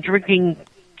 we had been drinking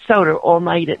soda all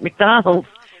night at McDonald's.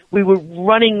 We were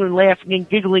running and laughing and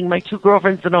giggling, my two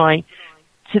girlfriends and I,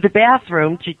 to the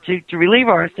bathroom to relieve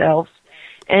ourselves.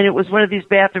 And it was one of these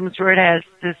bathrooms where it has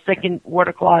the second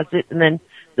water closet and then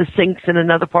the sinks in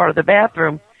another part of the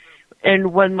bathroom.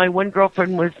 And when my one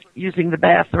girlfriend was using the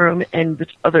bathroom and the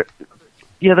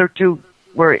other two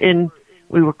were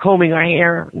we were combing our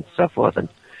hair and so forth, and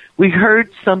we heard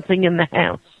something in the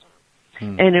house.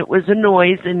 And it was a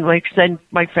noise, and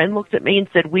my friend looked at me and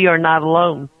said, "We are not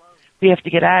alone. We have to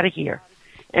get out of here."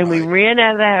 And we ran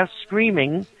out of the house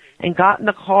screaming and got in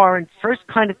the car, and first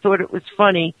kind of thought it was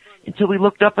funny until we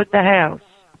looked up at the house.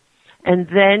 And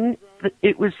then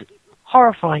it was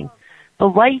horrifying. The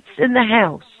lights in the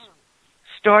house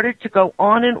started to go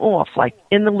on and off, like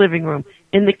in the living room,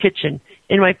 in the kitchen,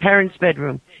 in my parents'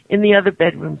 bedroom, in the other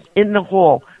bedrooms, in the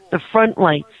hall, the front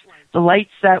lights, the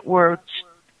lights that were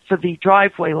for the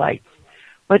driveway lights.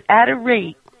 But at a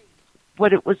rate,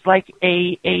 what it was like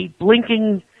a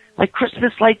blinking, like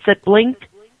Christmas lights that blink,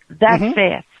 that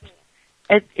fast.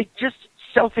 It just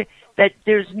so fast that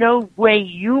there's no way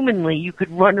humanly you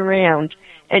could run around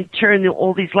and turn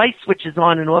all these light switches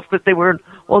on and off, because they were in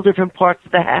all different parts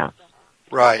of the house.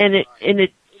 Right. And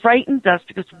it frightened us,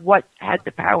 because what had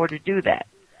the power to do that?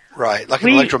 Right, like an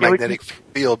electromagnetic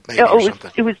field maybe or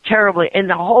something. It was terribly, and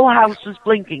the whole house was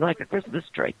blinking like a Christmas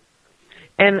tree.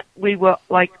 And we were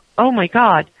like, oh my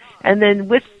God. And then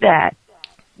with that,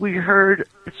 we heard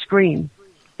a scream,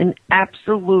 an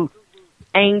absolute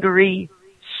angry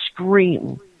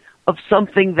scream of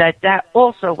something that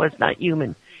also was not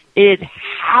human. It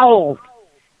howled,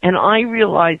 and I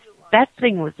realized that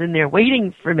thing was in there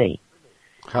waiting for me.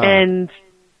 And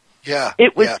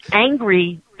it was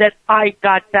angry that I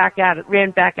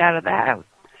ran back out of the house.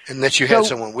 And that you had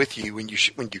someone with you when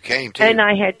you came too. And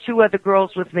I had two other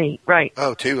girls with me, right.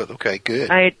 Oh, two. Okay,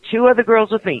 good. I had two other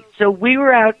girls with me. So we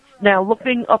were out now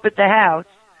looking up at the house,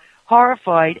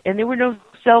 horrified, and there were no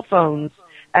cell phones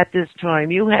at this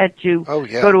time. You had to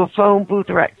go to a phone booth,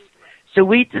 right. So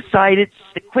we decided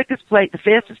the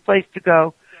fastest place to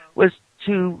go was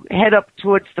to head up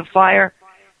towards the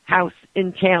firehouse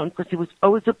in town because there was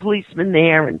always a policeman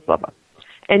there and blah, blah.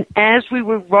 And as we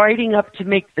were riding up to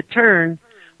make the turn,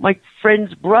 my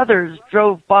friend's brothers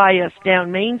drove by us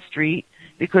down Main Street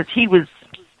because he was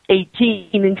 18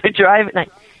 and could drive at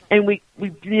night. And we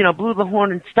blew the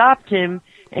horn and stopped him,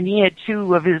 and he had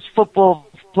two of his football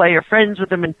player friends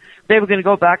with him, and they were going to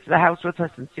go back to the house with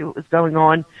us and see what was going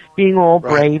on, being all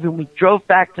brave. And we drove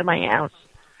back to my house,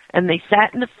 and they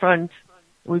sat in the front,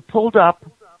 and we pulled up,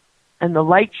 and the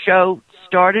light show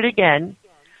started again,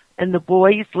 and the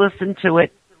boys listened to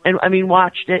it,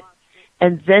 watched it,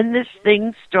 and then this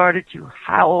thing started to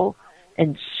howl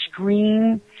and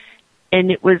scream, and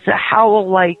it was a howl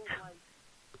like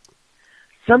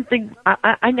something,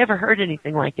 I never heard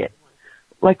anything like it.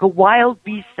 Like a wild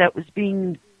beast that was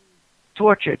being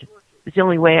tortured is the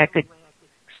only way I could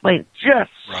explain it.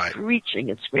 Just screeching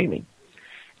and screaming.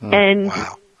 And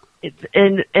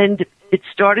it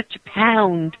started to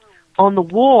pound on the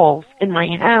walls in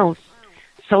my house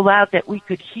so loud that we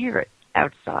could hear it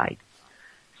outside.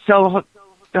 So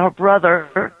her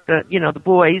brother, the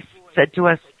boys said to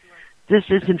us, "This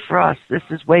isn't for us. This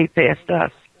is way past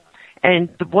us." And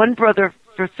the one brother,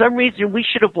 for some reason, we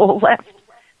should have all left.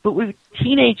 But we were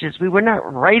teenagers. We were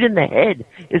not right in the head,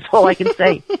 is all I can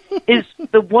say. Is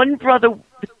the one brother,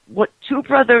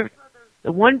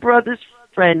 the one brother's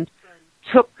friend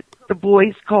took the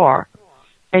boy's car,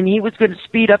 and he was going to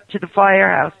speed up to the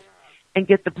firehouse and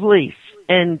get the police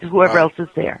and whoever else is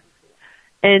there.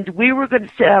 And we were going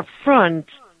to sit out front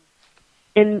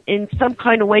in some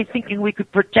kind of way, thinking we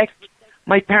could protect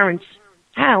my parents'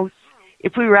 house.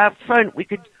 If we were out front, we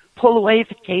could pull away if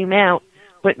it came out,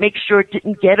 but make sure it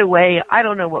didn't get away. I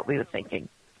don't know what we were thinking.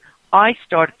 I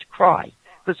started to cry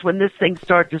because when this thing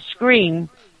started to scream,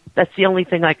 that's the only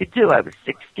thing I could do. I was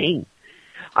 16.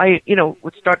 I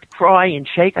would start to cry and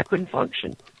shake. I couldn't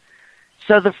function.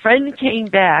 So the friend came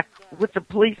back with the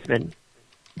policeman,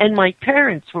 and my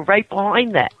parents were right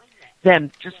behind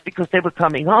them just because they were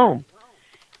coming home.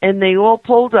 And they all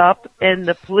pulled up, and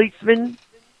the policeman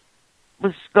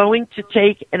was going to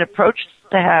take and approach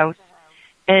the house,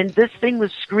 and this thing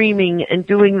was screaming and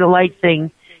doing the light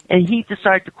thing, and he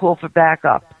decided to call for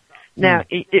backup. Now,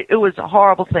 it was a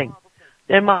horrible thing.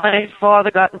 Then my father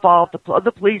got involved.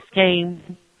 The police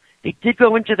came. They did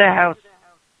go into the house,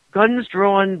 guns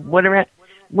drawn, whatever.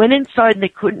 Went inside, and they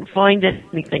couldn't find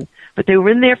anything. But they were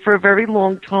in there for a very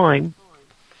long time,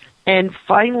 and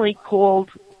finally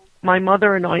called my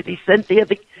mother and I. They sent the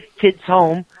other kids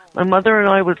home. My mother and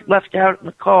I was left out in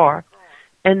the car,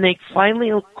 and they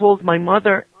finally called my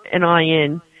mother and I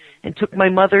in and took my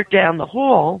mother down the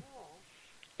hall,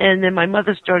 and then my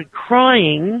mother started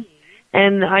crying,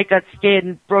 and I got scared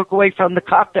and broke away from the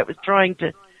cop that was trying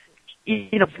to,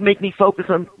 make me focus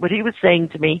on what he was saying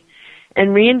to me,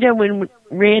 and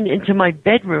ran into my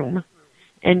bedroom,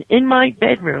 and in my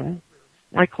bedroom,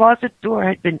 my closet door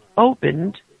had been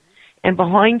opened, and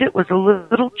behind it was a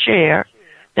little chair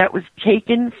that was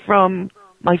taken from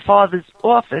my father's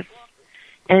office,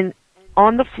 and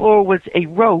on the floor was a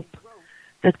rope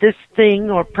that this thing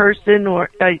or person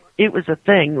it was a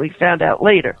thing, we found out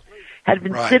later, had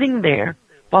been sitting there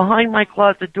behind my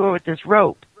closet door with this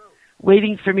rope,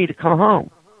 waiting for me to come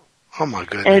home. Oh, my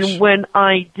goodness. And when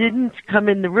I didn't come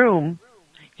in the room,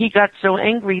 he got so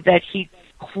angry that he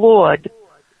clawed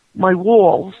my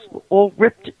walls, all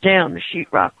ripped down. The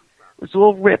sheetrock was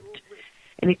all ripped.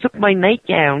 And he took my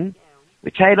nightgown,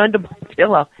 which I had under my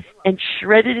pillow, and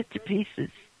shredded it to pieces.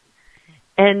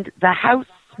 And the house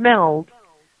smelled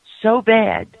so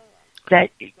bad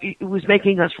that it was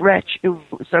making us retch. It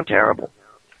was so terrible.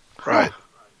 Right.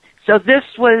 So this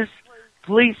was,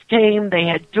 police came, they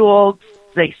had dogs,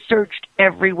 they searched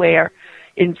everywhere.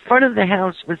 In front of the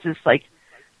house was this,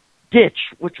 ditch,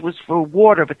 which was for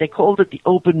water, but they called it the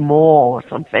open mall or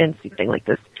some fancy thing like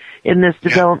this in this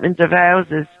development of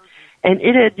houses. And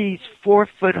it had these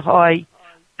 4-foot-high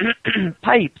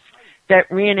pipes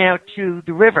that ran out to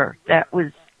the river that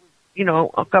was,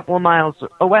 a couple of miles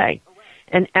away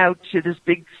and out to this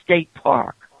big state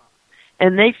park.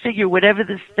 And they figure whatever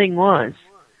this thing was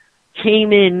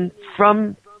came in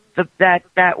from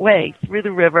that way, through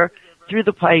the river, through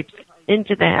the pipes,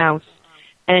 into the house,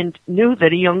 and knew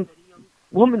that a young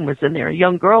woman was in there, a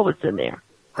young girl was in there.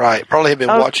 Right. Probably had been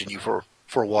watching you for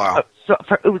a while.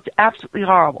 It was absolutely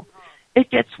horrible. It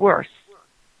gets worse.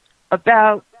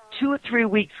 About 2 or 3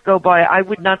 weeks go by. I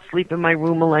would not sleep in my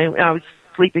room alone. I was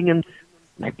sleeping in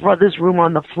my brother's room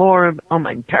on the floor, on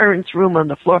my parents' room on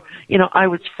the floor. I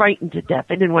was frightened to death.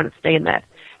 I didn't want to stay in that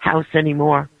house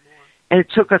anymore. And it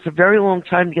took us a very long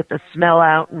time to get the smell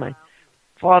out, and my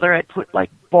father had put like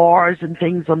bars and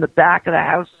things on the back of the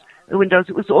house, the windows.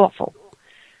 It was awful.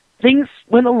 Things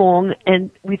went along, and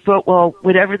we thought, well,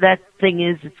 whatever that thing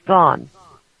is, it's gone.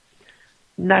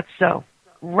 Not so.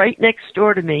 Right next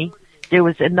door to me, there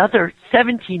was another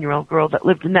 17-year-old girl that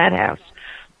lived in that house.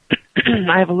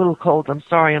 I have a little cold. I'm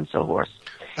sorry. I'm so hoarse.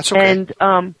 That's okay.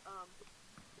 And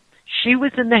she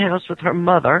was in the house with her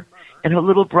mother and her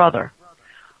little brother.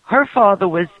 Her father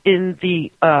was in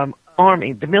the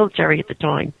army, the military at the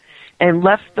time, and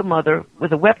left the mother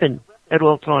with a weapon at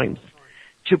all times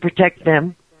to protect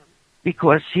them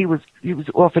because he was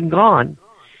often gone.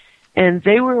 And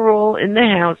they were all in the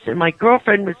house, and my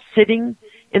girlfriend was sitting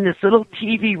in this little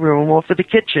TV room off of the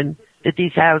kitchen that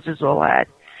these houses all had.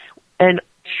 And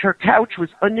her couch was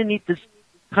underneath this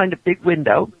kind of big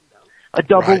window, a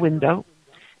double window,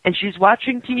 and she's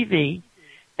watching TV,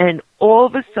 and all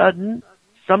of a sudden,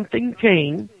 something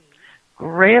came,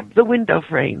 grabbed the window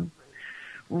frame,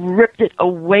 ripped it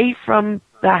away from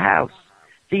the house,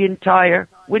 the entire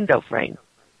window frame.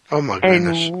 Oh, my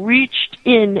goodness. And reached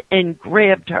in and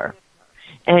grabbed her.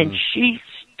 And she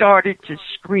started to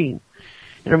scream.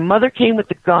 And her mother came with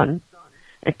the gun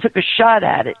and took a shot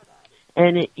at it.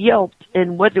 And it yelped.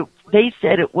 And they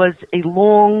said it was a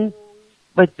long,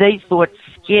 but they thought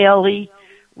scaly,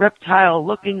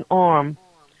 reptile-looking arm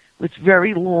with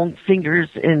very long fingers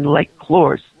and like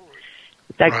claws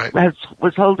that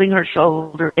was holding her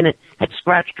shoulder, and it had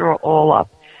scratched her all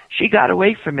up. She got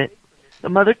away from it. The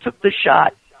mother took the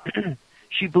shot.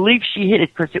 She believed she hit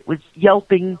it because it was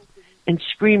yelping and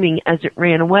screaming as it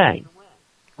ran away.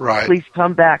 Right. Police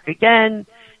come back again.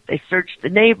 They searched the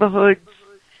neighborhoods.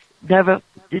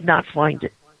 Did not find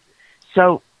it.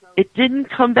 So it didn't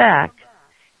come back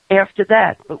after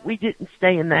that, but we didn't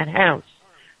stay in that house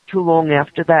too long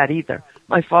after that either.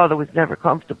 My father was never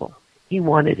comfortable. He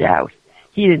wanted out.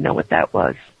 He didn't know what that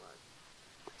was.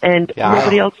 And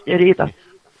nobody else did either.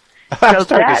 I was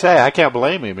starting to say, I can't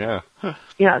blame him, yeah.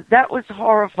 Yeah, that was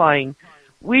horrifying.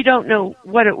 We don't know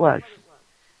what it was.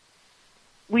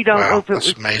 We don't know if it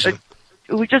was amazing.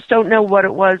 We just don't know what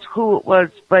it was, who it was,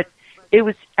 but it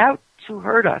was out to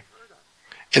hurt us.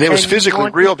 And it was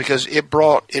physically real because it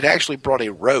actually brought a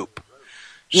rope.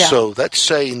 Yeah. So that's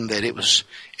saying that it was,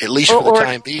 at least for the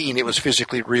time being, it was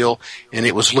physically real, and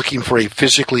it was looking for a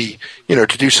physically, to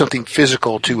do something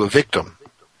physical to a victim.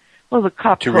 Well, the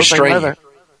cop to told my restrain mother,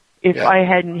 if I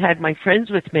hadn't had my friends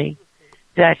with me,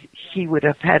 that he would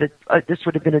have had this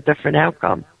would have been a different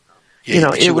outcome.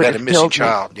 Yeah, it would have have had a missing killed me.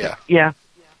 child. Yeah. Yeah.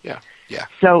 Yeah. Yeah.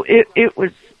 So it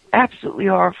was absolutely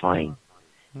horrifying.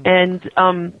 And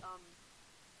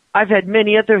I've had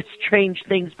many other strange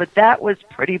things, but that was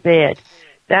pretty bad.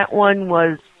 That one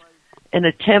was an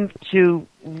attempt to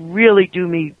really do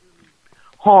me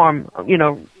harm,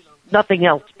 nothing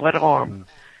else but harm.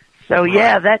 So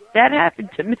yeah, that happened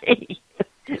to me.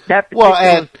 That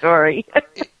particular story.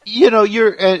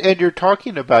 you're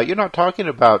talking about, you're not talking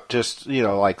about just,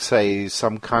 like say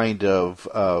some kind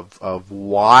of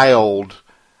wild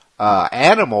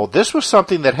animal. This was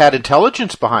something that had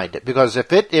intelligence behind it, because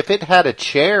if it had a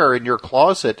chair in your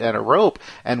closet and a rope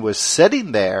and was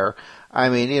sitting there, I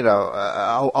mean,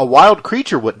 a wild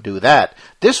creature wouldn't do that.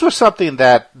 This was something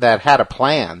that had a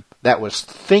plan, that was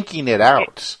thinking it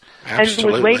out.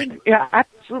 Absolutely. And was waiting,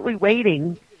 absolutely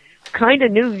waiting. Kind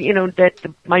of knew, that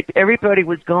everybody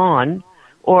was gone,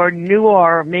 or knew,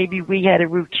 or maybe we had a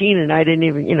routine and I didn't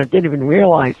even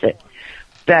realize it.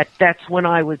 That's when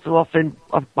I was often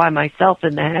by myself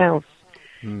in the house.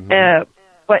 Mm-hmm.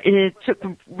 But it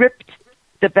ripped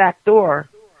the back door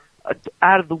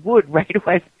out of the wood right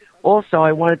away. Also,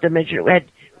 I wanted to mention it had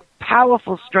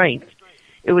powerful strength.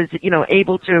 It was,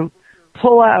 able to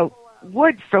pull out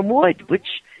wood from wood, which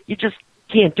you just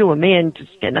can't do. A man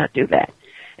just cannot do that.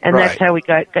 And that's how we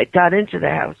got into the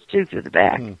house, too, through the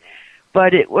back.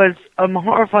 But it was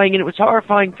horrifying, and it was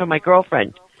horrifying for my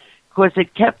girlfriend, because it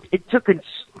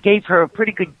gave her a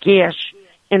pretty good gash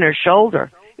in her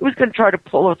shoulder. It was going to try to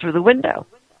pull her through the window.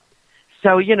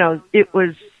 So, it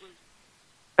was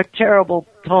a terrible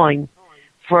time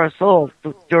for us all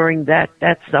during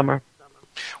that summer.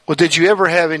 Well, did you ever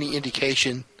have any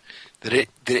indication that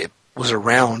it was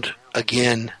around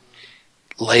again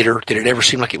later? Did it ever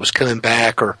seem like it was coming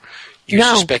back, or you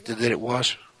suspected that it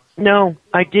was? No,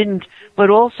 I didn't. But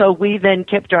also, we then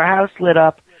kept our house lit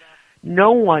up.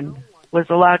 No one was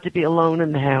allowed to be alone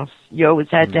in the house. You always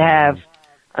had to have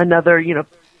another,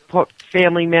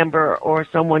 family member or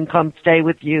someone come stay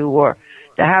with you, or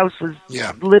the house was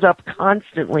lit up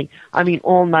constantly. I mean,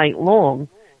 all night long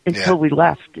until we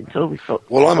left, until we felt.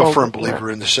 Well, I'm a firm believer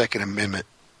in the Second Amendment.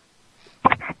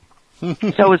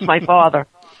 So was my father.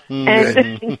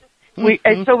 And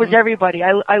and so was everybody.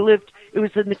 I lived, it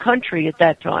was in the country at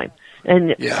that time.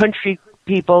 And country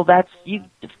people, that's, you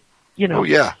know. Oh,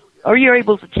 yeah. Or you're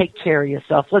able to take care of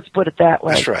yourself. Let's put it that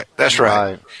way. That's right.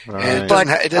 Right. And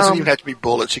it doesn't even have to be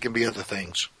bullets. It can be other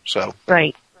things. So.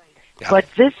 Right. Yeah. But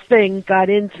this thing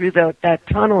got in through that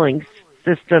tunneling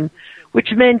system,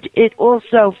 which meant it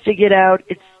also figured out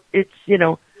its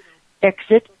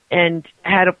exit and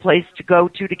had a place to go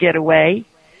to get away.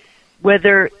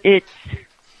 Whether it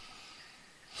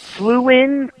flew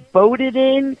in, boated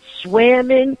in,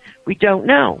 swam in, we don't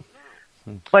know.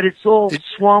 But it's all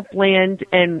swampland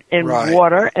and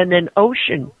water, and then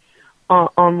ocean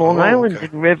on Long Island,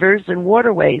 and rivers and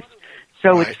waterways.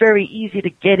 So it's very easy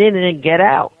to get in and then get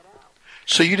out.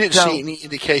 So you didn't see any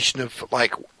indication of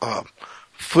like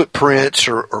footprints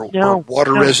or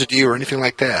water residue or anything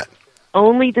like that?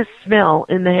 Only the smell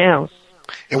in the house.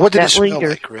 And what did it smell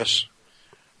like, Chris?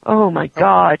 Oh, my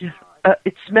God.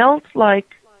 It smelled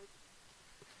like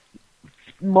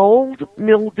mold,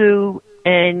 mildew,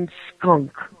 and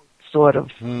skunk, sort of.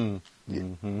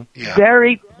 Mm-hmm. Yeah.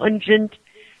 Very pungent,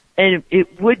 and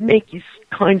it would make you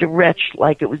kind of retch,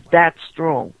 like it was that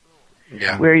strong.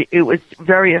 Yeah. Where it was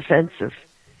very offensive.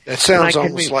 That sounds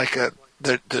almost like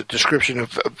the description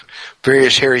of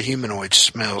various hairy humanoid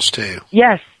smells, too.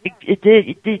 Yes, it did.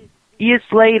 It did. Years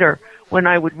later, when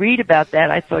I would read about that,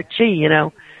 I thought, gee,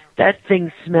 that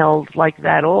thing smelled like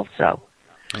that also.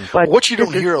 But what you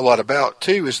don't hear a lot about,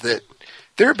 too, is that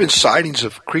there have been sightings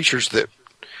of creatures that,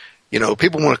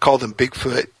 people want to call them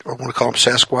Bigfoot or want to call them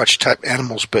Sasquatch-type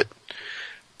animals, but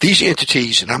these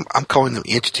entities, and I'm calling them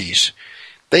entities,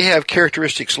 they have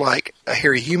characteristics like a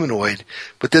hairy humanoid,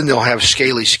 but then they'll have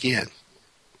scaly skin.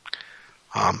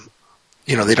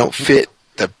 They don't fit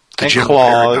the general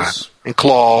paradigm. And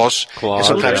claws, and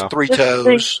sometimes three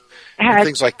toes, and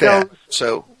things like that.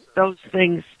 Those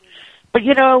things. But,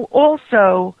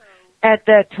 also at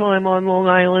that time on Long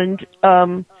Island,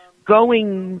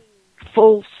 going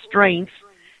full strength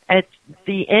at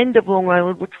the end of Long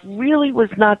Island, which really was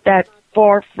not that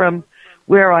far from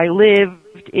where I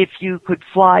lived, if you could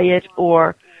fly it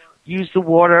or use the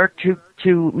water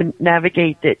to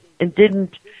navigate it and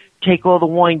didn't take all the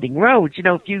winding roads.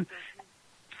 If you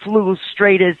flew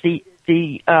straight as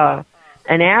an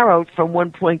arrow from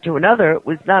one point to another, it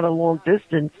was not a long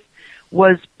distance,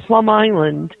 was Plum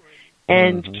Island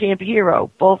and Camp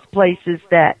Hero, both places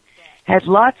that had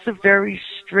lots of very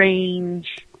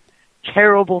strange,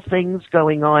 terrible things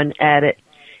going on at it.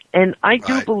 And I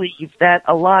do believe that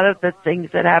a lot of the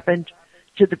things that happened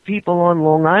to the people on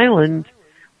Long Island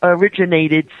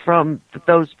originated from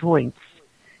those points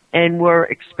and were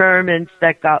experiments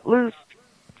that got loose,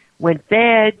 went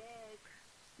bad,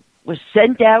 was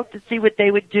sent out to see what they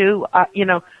would do,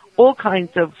 all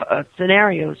kinds of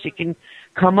scenarios you can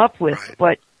come up with.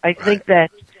 But I think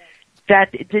that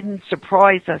it didn't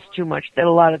surprise us too much that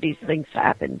a lot of these things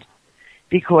happened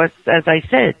because, as I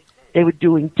said, they were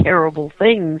doing terrible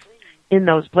things in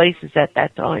those places at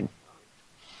that time.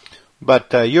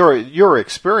 But your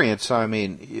experience, I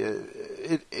mean,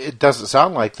 it doesn't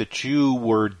sound like that you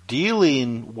were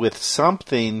dealing with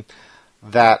something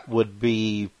that would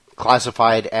be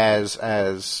classified as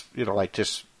like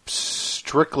just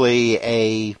strictly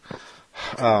a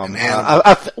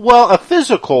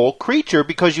physical creature,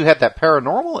 because you had that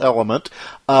paranormal element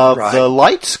of the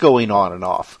lights going on and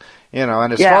off. And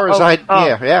as far as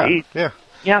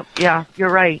you're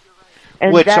right.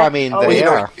 And Which I mean,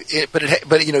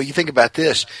 but you think about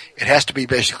this. It has to be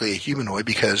basically a humanoid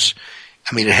because,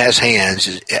 I mean, it has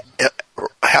hands.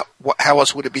 How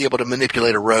else would it be able to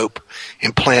manipulate a rope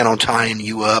and plan on tying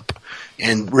you up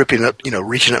and reaching up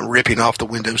and ripping off the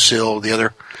windowsill of the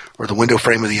other, or the window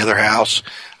frame of the other house?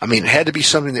 I mean, it had to be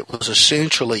something that was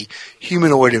essentially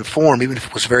humanoid in form, even if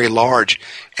it was very large.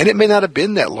 And it may not have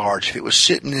been that large. If it was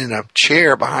sitting in a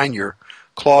chair behind your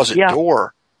closet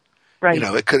door,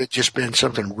 it could have just been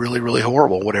something really, really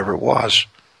horrible, whatever it was.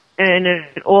 And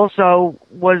it also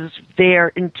was there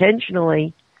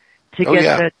intentionally to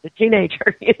get the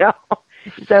teenager,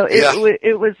 So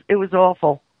it was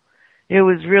awful. It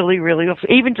was really, really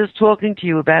awful. Even just talking to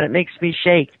you about it makes me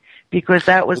shake, because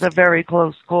that was a very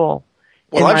close call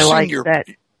in my life.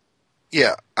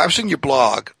 I've seen your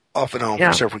blog off and on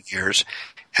for several years,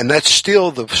 and that's still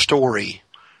the story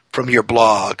from your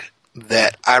blog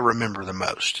that I remember the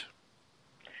most.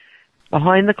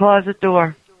 Behind the closet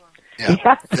door.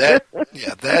 That's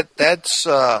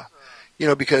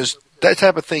because that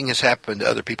type of thing has happened to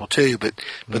other people too, but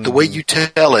the way you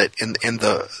tell it and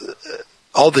the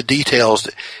all the details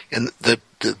and the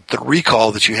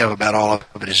recall that you have about all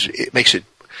of it it makes it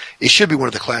it should be one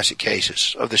of the classic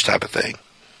cases of this type of thing.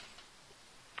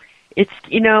 It's,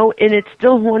 and it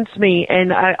still haunts me,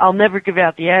 and I'll never give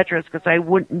out the address because I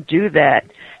wouldn't do that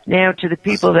now to the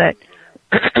people that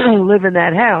live in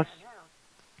that house.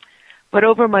 But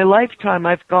over my lifetime,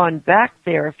 I've gone back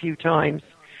there a few times,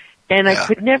 and I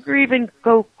could never even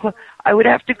go. I would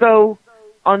have to go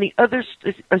on the other.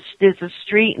 There's a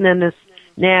street, and then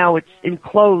now it's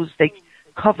enclosed. They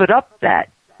covered up that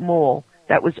mall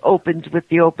that was opened with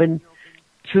the open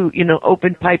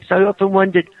pipes. I often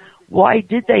wondered, why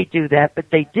did they do that? But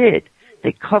they did.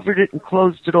 They covered it and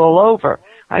closed it all over.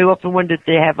 I often wondered if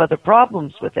they have other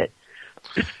problems with it.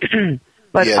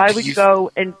 But I would go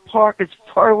and park as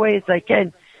far away as I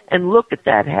can and look at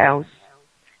that house,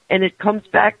 and it comes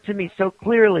back to me so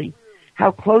clearly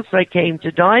how close I came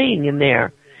to dying in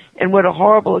there and what a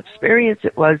horrible experience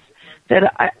it was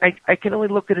that I can only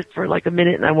look at it for like a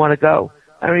minute and I want to go.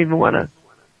 I don't even want to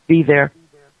be there.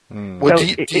 Well, so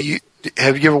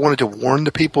have you ever wanted to warn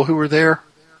the people who were there?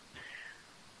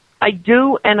 I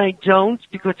do and I don't,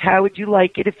 because how would you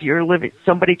like it if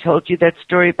somebody told you that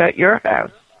story about your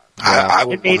house? I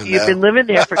would and maybe you've been living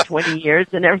there for 20 years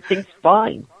and everything's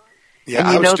fine. Yeah,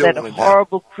 and you know that a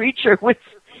horrible creature was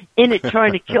in it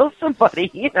trying to kill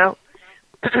somebody,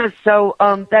 So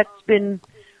that's been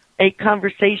a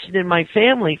conversation in my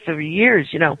family for years,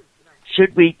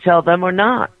 should we tell them or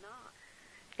not?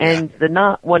 And the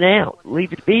not won out.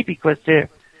 Leave it be, because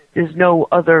there's no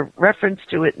other reference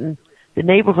to it in the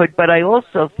neighborhood. But I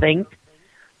also think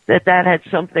that had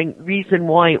reason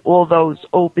why all those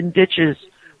open ditches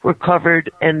were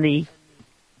covered and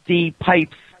the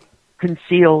pipes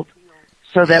concealed,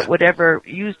 so that whatever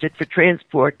used it for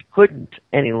transport couldn't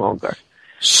any longer.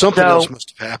 Something else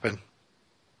must have happened.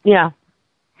 Yeah,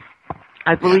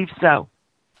 I believe so.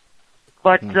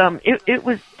 But it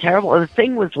was terrible. The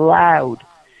thing was loud,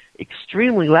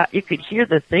 extremely loud. You could hear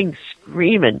the thing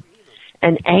screaming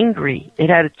and angry.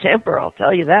 It had a temper, I'll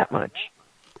tell you that much.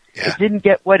 Yeah. It didn't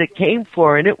get what it came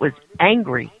for, and it was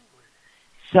angry.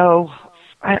 So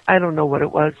I don't know what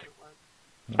it was.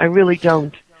 I really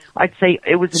don't. I'd say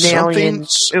it was an alien.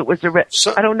 It was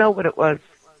I don't know what it was.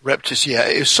 Reptus, yeah.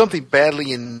 It was something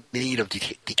badly in need of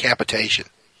decapitation.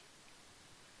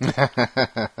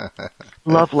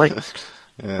 Lovely.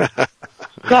 Yeah.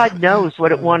 God knows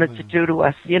what it wanted to do to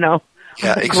us, Yeah,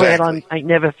 I'm exactly. glad I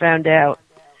never found out.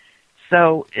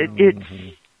 So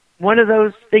it's one of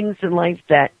those things in life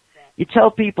that you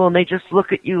tell people and they just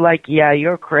look at you like, yeah,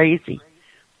 you're crazy.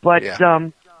 But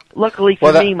luckily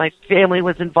for me, my family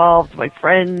was involved, my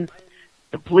friends,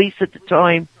 the police at the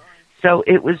time. So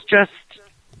it was just,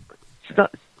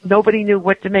 nobody knew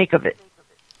what to make of it.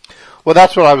 Well,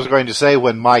 that's what I was going to say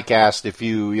when Mike asked if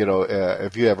you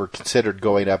ever considered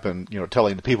going up and,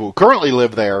 telling the people who currently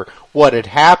live there what had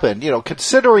happened.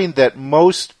 Considering that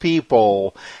most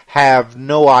people have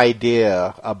no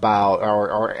idea about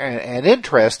or an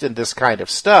interest in this kind of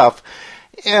stuff.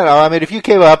 If you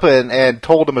came up and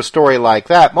told them a story like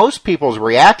that, most people's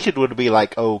reaction would be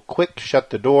like, oh, quick,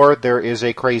 shut the door. There is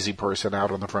a crazy person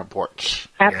out on the front porch.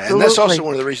 Absolutely. Yeah, and that's also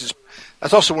one of the reasons.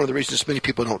 That's also one of the reasons many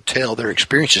people don't tell their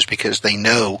experiences, because they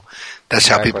know that's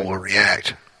how people will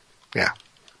react. Yeah.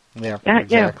 Yeah,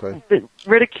 exactly. Yeah.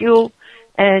 Ridicule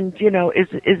and,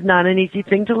 is not an easy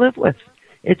thing to live with.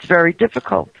 It's very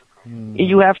difficult.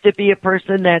 You have to be a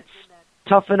person that's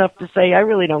tough enough to say, I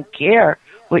really don't care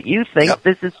what you think. Yep.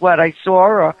 This is what I saw,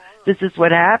 or this is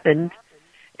what happened.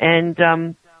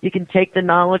 And you can take the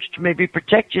knowledge to maybe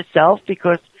protect yourself,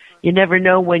 because you never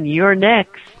know when you're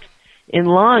next in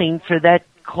line for that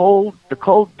the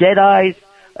cold dead eyes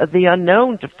of the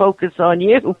unknown to focus on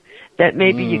you, that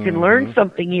maybe you can learn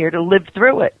something here to live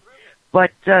through it.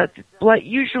 But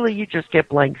usually you just get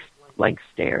blank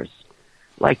stares.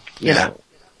 Like,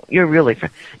 you're really...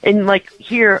 And like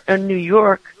here in New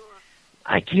York,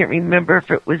 I can't remember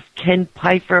if it was Ken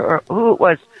Pfeiffer or who it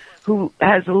was, who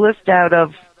has a list out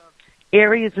of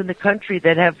areas in the country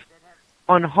that have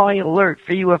on high alert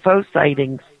for UFO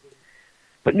sightings.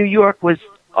 But New York was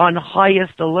on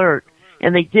highest alert,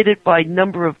 and they did it by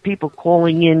number of people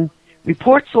calling in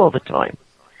reports all the time.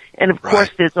 And of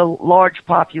course, there's a large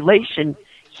population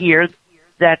here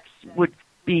that would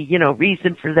be,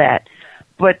 reason for that.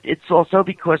 But it's also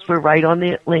because we're right on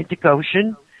the Atlantic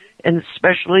Ocean, and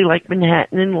especially like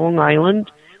Manhattan and Long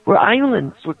Island, we're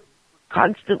islands. We're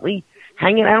constantly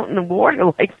hanging out in the water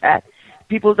like that.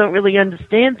 People don't really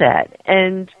understand that.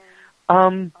 And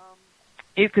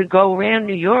you could go around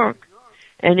New York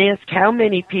and ask how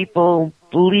many people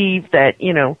believe that,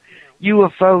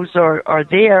 UFOs are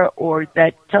there, or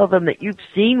that tell them that you've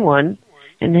seen one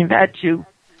and have had to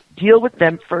deal with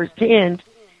them firsthand.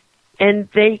 and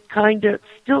they kind of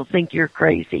still think you're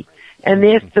crazy. And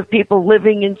there's the people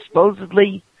living in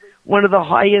supposedly one of the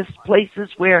highest places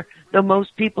where the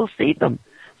most people see them.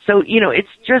 So, it's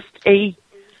just a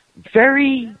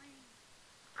very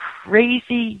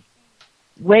crazy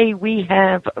way we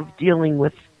have of dealing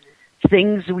with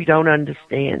things we don't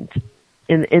understand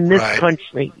in this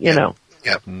country, know.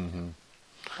 Yep. Mm-hmm.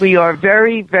 We are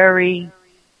very, very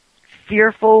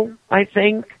fearful, I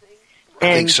think,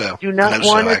 and I think so. do not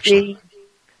want to be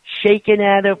shaken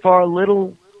out of our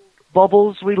little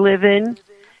bubbles we live in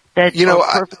that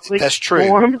are perfectly that's true.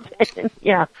 formed.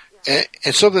 Yeah.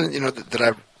 And something, that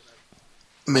I've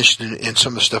mentioned in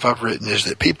some of the stuff I've written is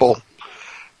that people,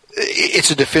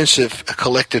 it's a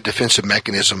collective defensive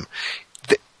mechanism.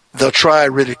 They'll try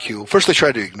ridicule. First, they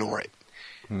try to ignore it.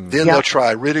 Then they'll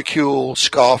try ridicule,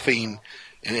 scoffing,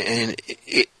 and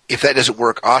if that doesn't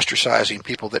work, ostracizing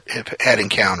people that have had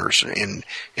encounters and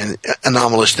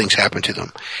anomalous things happen to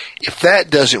them. If that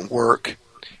doesn't work,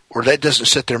 or that doesn't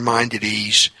set their mind at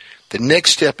ease, the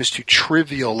next step is to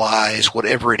trivialize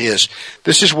whatever it is.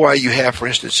 This is why you have, for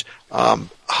instance, ha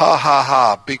ha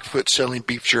ha, Bigfoot selling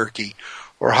beef jerky,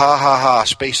 or ha ha ha,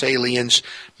 space aliens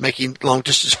making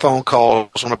long-distance phone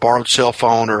calls on a borrowed cell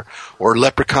phone, or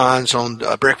leprechauns on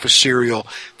breakfast cereal,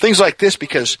 things like this,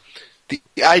 because the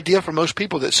idea for most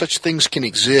people that such things can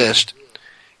exist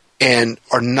and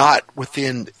are not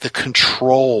within the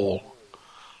control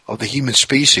of the human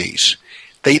species,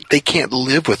 they can't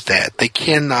live with that. They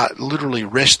cannot literally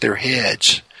rest their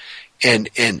heads and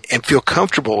feel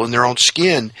comfortable in their own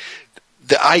skin.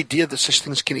 The idea that such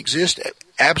things can exist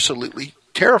absolutely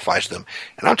terrifies them.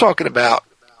 And I'm talking about,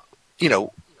 I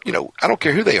don't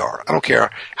care who they are. I don't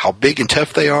care how big and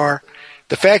tough they are.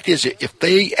 The fact is, if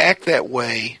they act that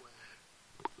way,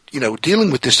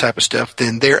 dealing with this type of stuff,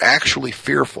 then they're actually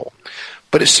fearful.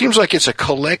 But it seems like it's a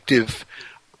collective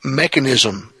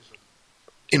mechanism,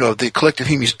 the collective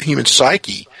human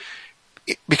psyche,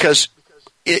 because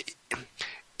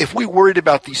if we worried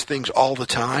about these things all the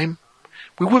time,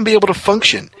 we wouldn't be able to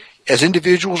function as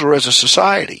individuals or as a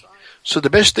society. So the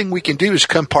best thing we can do is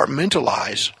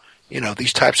compartmentalize,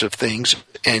 these types of things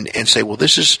and say, well,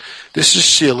 this is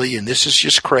silly, and this is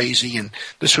just crazy, and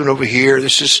this one over here,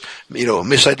 this is,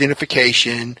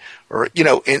 misidentification, or,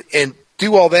 and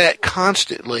do all that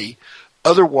constantly.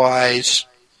 Otherwise,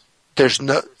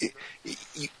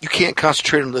 you can't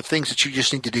concentrate on the things that you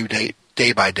just need to do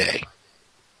day by day.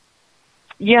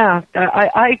 Yeah,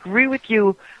 I agree with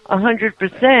you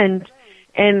 100%.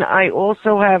 And I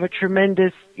also have a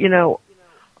tremendous,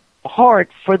 heart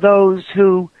for those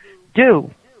who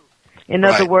do. In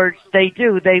other words, they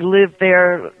do. They live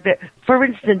there. For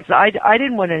instance, I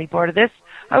didn't want any part of this.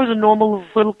 I was a normal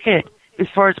little kid as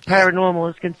far as paranormal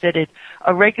is considered.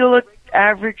 A regular,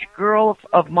 average girl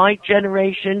of my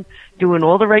generation doing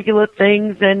all the regular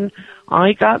things, and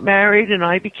I got married, and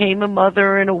I became a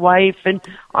mother and a wife, and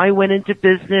I went into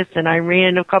business, and I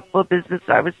ran a couple of businesses.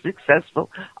 I was successful.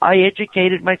 I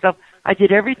educated myself. I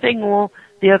did everything all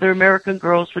the other American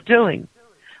girls were doing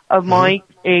of my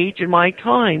age and my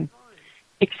time,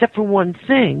 except for one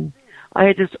thing. I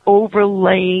had this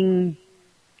overlaying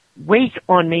weight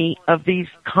on me of these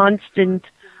constant,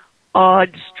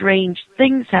 odd, strange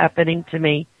things happening to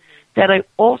me that I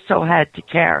also had to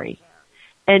carry.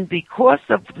 And because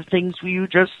of the things you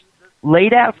just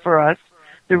laid out for us,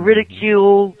 the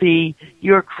ridicule, the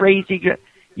you're crazy,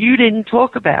 you didn't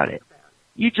talk about it.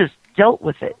 You just dealt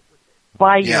with it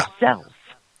by yourself.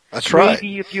 That's right.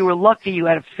 Maybe if you were lucky, you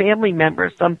had a family member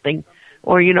or something,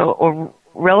 or, or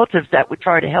relatives that would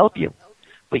try to help you.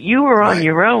 But you were on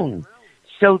your own.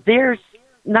 So there's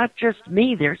not just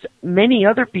me, there's many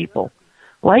other people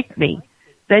like me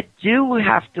that do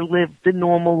have to live the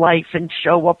normal life and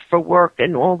show up for work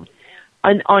and all,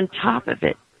 and on top of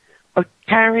it, of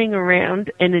carrying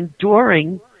around and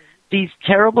enduring these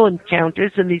terrible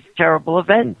encounters and these terrible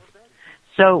events.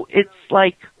 So it's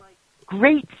like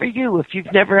great for you if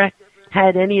you've never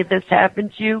had any of this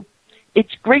happen to you.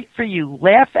 It's great for you.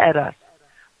 Laugh at us.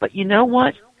 But you know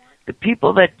what? The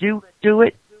people that do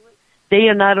it, they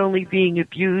are not only being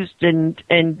abused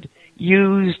and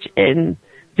used and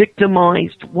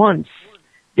victimized once,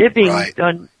 they're being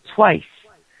done twice.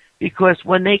 Because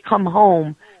when they come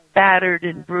home battered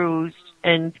and bruised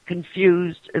and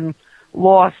confused and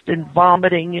lost and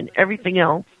vomiting and everything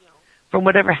else from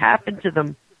whatever happened to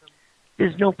them,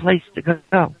 there's no place to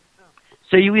go.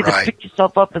 So you either pick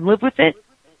yourself up and live with it,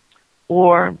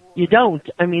 or you don't.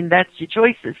 I mean, that's your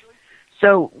choices.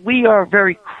 So we are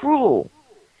very cruel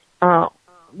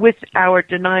with our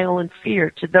denial and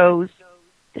fear to those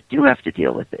that do have to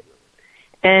deal with it.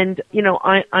 And,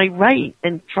 I write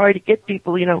and try to get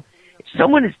people,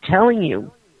 someone is telling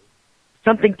you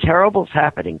something terrible is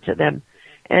happening to them,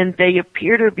 and they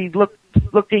appear to be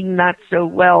looking not so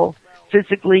well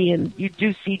physically, and you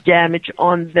do see damage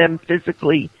on them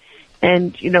physically,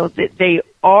 and that they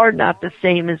are not the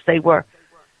same as they were.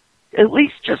 At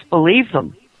least just believe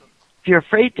them. If you're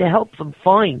afraid to help them,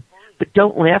 fine, but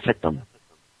don't laugh at them,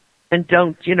 and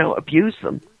don't abuse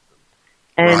them.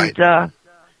 And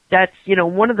that's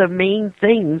one of the main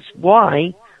things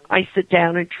why I sit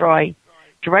down and try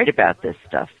to write about this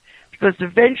stuff. Because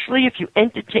eventually, if you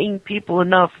entertain people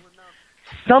enough,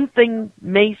 something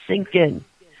may sink in.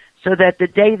 So that the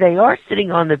day they are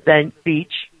sitting on the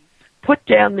beach, put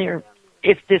down their,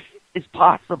 if this is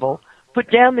possible, put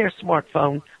down their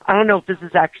smartphone. I don't know if this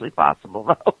is actually possible,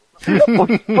 though.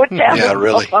 Put down their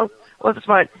smartphone or the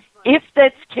smart. If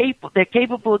they're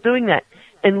capable of doing that,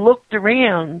 and looked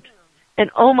around,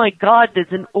 and oh my God,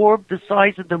 there's an orb the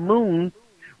size of the moon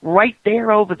right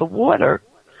there over the water,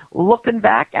 looking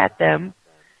back at them,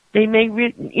 they may,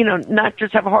 not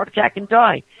just have a heart attack and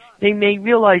die. They may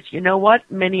realize, what?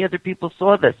 Many other people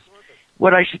saw this.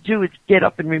 What I should do is get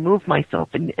up and remove myself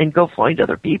and go find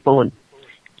other people and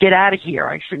get out of here.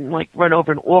 I shouldn't run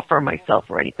over and offer myself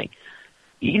or anything.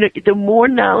 The more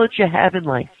knowledge you have in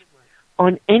life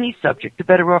on any subject, the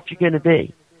better off you're going to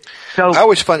be. So I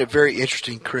always find it very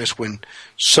interesting, Chris, when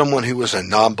someone who was a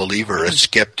non-believer, a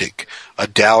skeptic, a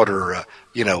doubter,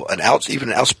 even an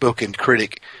outspoken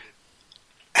critic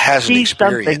has an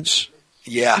experience.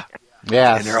 Something. Yeah.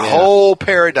 Yeah. And their whole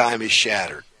paradigm is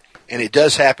shattered. And it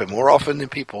does happen more often than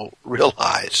people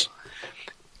realize.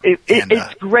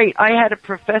 It's great. I had a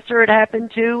professor it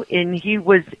happened to, and he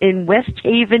was in West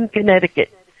Haven,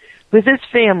 Connecticut with his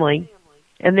family,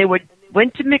 and they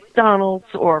went to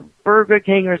McDonald's or Burger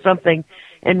King or something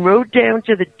and rode down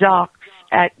to the docks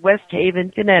at West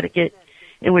Haven, Connecticut,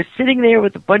 and was sitting there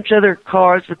with a bunch of other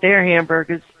cars with their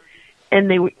hamburgers, and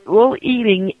they were all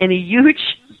eating, and a huge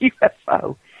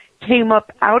UFO came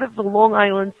up out of the Long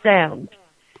Island Sound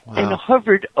and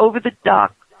hovered over the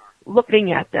dock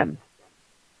looking at them.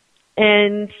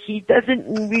 And he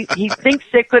thinks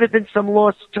there could have been some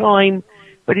lost time,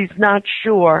 but he's not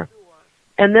sure.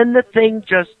 And then the thing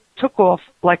just took off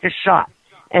like a shot,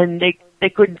 and they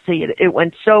couldn't see it. It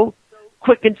went so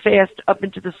quick and fast up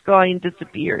into the sky and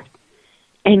disappeared.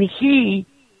 And he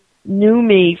knew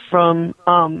me from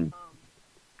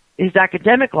his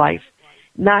academic life,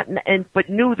 but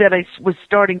knew that I was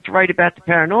starting to write about the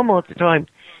paranormal at the time.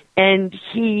 And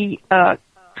he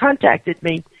contacted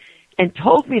me and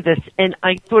told me this, and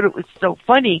I thought it was so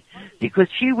funny because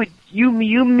he would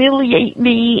humiliate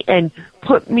me and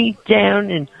put me down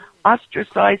and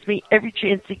ostracize me every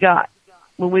chance he got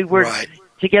when we were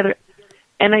together.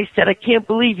 And I said, I can't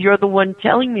believe you're the one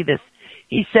telling me this.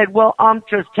 He said, well, I'm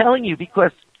just telling you,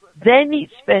 because then he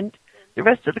spent the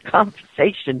rest of the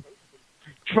conversation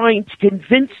trying to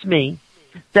convince me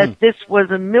that this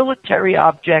was a military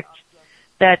object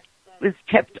that was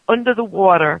kept under the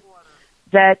water,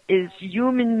 that is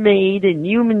human-made and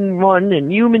human-run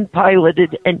and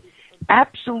human-piloted, and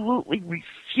absolutely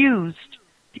refused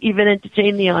to even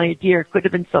entertain the idea it could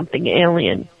have been something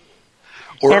alien.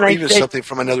 Or even something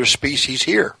from another species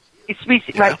here.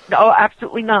 Right? No,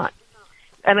 absolutely not.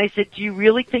 And I said, do you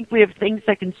really think we have things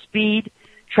that can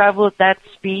travel at that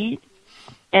speed,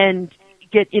 and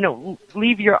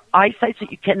leave your eyesight so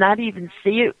you cannot even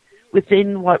see it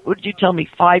within, what did you tell me,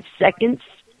 5 seconds?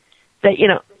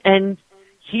 And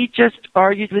he just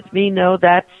argued with me, no,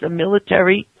 that's a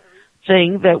military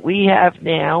thing that we have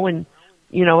now, and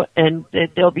that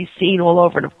they'll be seen all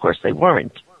over, and of course they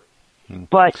weren't.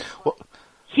 But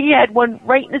he had one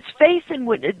right in his face and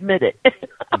wouldn't admit it.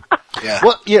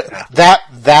 Well,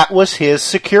 that was his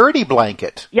security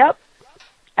blanket. Yep.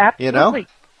 Absolutely.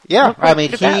 Yeah, I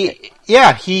mean,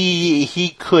 he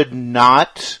could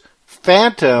not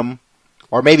phantom,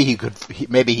 or maybe he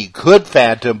could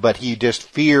phantom, but he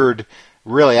just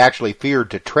actually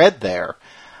feared to tread there.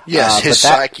 Yes, his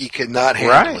psyche could not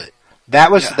handle it.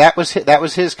 That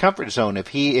was his comfort zone. If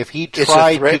he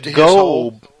tried to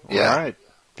go, if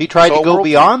he tried to go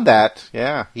beyond that,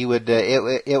 he would.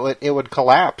 It would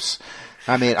collapse.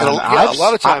 I mean, a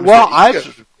lot of times,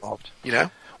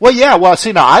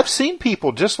 I've seen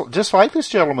people just like this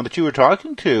gentleman that you were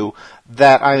talking to,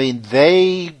 that, I mean,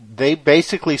 they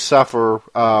basically suffer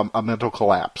a mental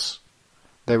collapse.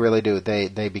 They really do.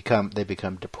 They become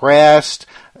depressed.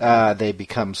 They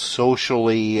become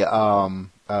socially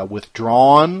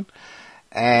withdrawn,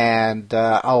 and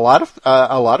a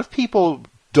lot of people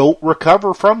don't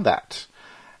recover from that.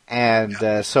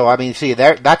 And so, I mean, see,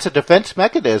 that's a defense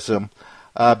mechanism,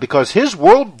 because his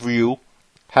worldview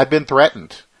had been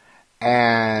threatened.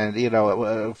 And,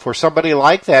 for somebody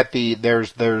like that,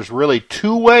 there's really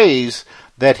two ways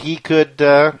that he could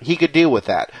deal with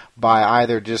that, by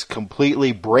either just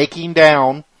completely breaking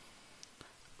down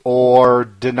or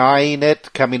denying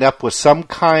it, coming up with some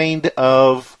kind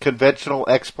of conventional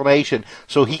explanation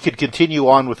so he could continue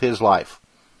on with his life.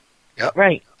 Yep.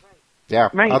 Right. Yeah.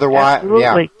 Right. Otherwise,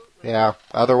 Absolutely. yeah.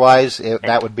 Otherwise,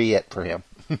 that would be it for him.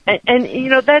 and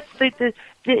that's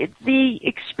the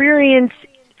experience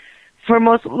for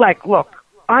most. Like, look,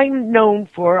 I'm known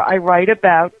for, I write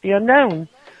about the unknown,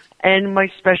 and my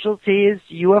specialty is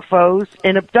UFOs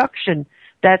and abduction.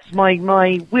 That's my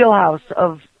wheelhouse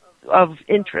of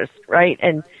interest, right?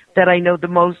 And that I know the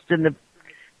most and the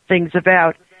things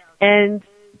about. And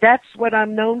that's what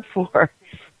I'm known for.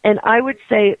 And I would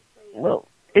say, well,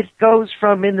 it goes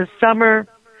from in the summer,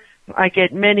 I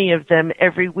get many of them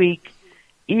every week.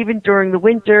 Even during the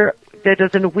winter, there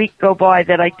doesn't a week go by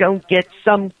that I don't get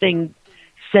something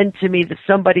sent to me that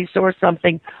somebody saw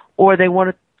something, or they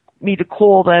wanted me to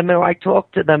call them, or I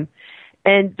talk to them,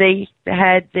 and they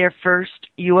had their first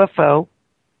UFO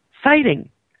sighting.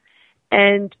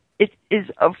 And it is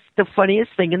the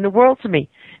funniest thing in the world to me.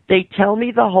 They tell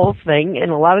me the whole thing,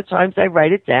 and a lot of times I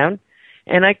write it down,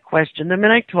 and I question them,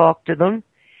 and I talk to them,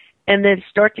 and they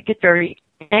start to get very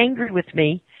angry with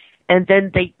me, and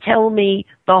then they tell me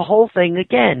the whole thing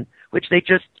again, which they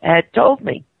just had told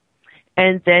me.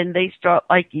 And then they start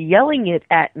yelling it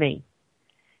at me.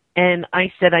 And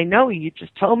I said, I know, you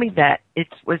just told me that. It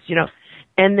was,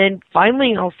 and then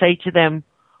finally I'll say to them,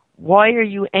 why are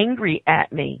you angry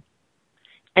at me?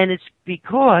 And it's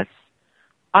because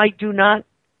I do not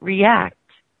react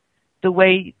the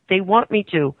way they want me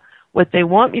to. What they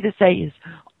want me to say is,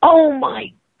 oh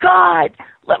my God,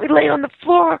 let me lay on the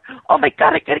floor. Oh my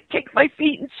God, I gotta kick my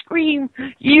feet and scream,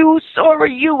 you saw a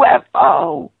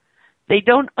UFO. They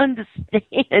don't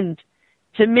understand.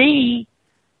 To me,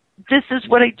 this is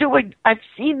what I do. I've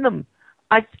seen them.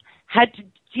 I've had to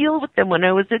deal with them when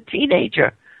I was a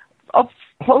teenager, up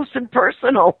close and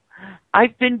personal.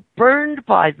 I've been burned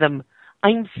by them.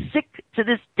 I'm sick to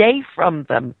this day from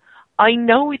them. I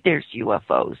know there's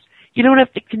UFOs. You don't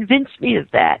have to convince me of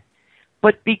that.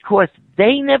 But because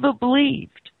they never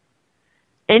believed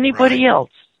anybody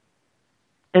else,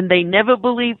 and they never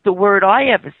believed the word I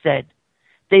ever said,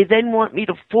 they then want me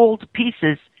to fall to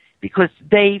pieces because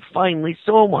they finally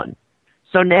saw one.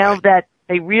 So now that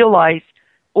they realize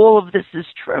all of this is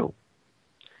true,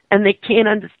 and they can't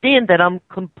understand that I'm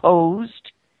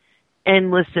composed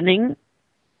and listening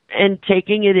and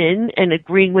taking it in and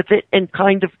agreeing with it and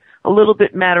kind of a little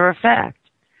bit matter of fact.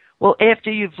 Well,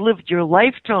 after you've lived your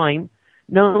lifetime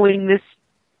knowing this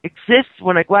exists,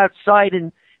 when I go outside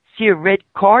and see a red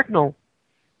cardinal,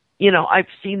 I've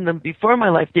seen them before in my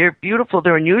life. They're beautiful.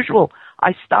 They're unusual.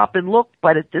 I stop and look,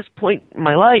 but at this point in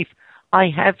my life, I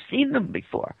have seen them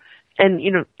before and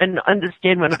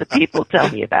understand when other people tell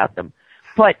me about them.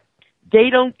 But they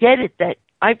don't get it that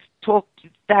I've talked to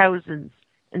thousands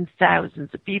and thousands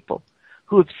of people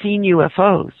who have seen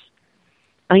UFOs.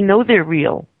 I know they're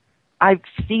real. I've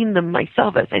seen them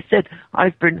myself. As I said,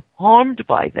 I've been harmed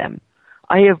by them.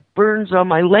 I have burns on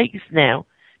my legs now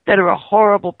that are a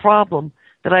horrible problem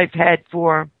that I've had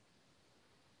for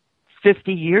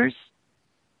 50 years,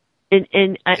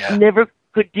 and I never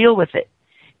could deal with it.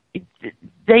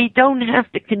 They don't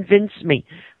have to convince me.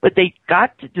 What they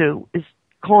got to do is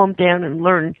calm down and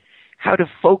learn how to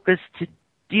focus to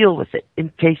deal with it in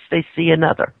case they see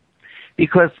another.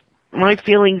 Because my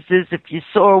feelings is if you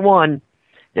saw one,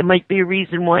 there might be a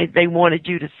reason why they wanted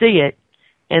you to see it,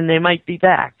 and they might be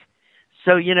back.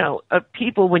 So,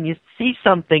 people, when you see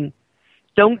something,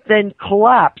 don't then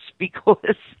collapse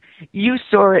because you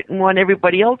saw it and want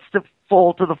everybody else to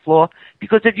fall to the floor,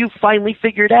 because if you finally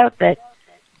figured out that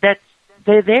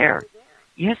they're there.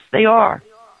 Yes, they are.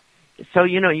 So,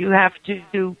 you have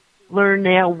to learn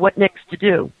now what next to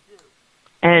do.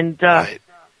 And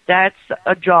that's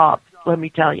a job, let me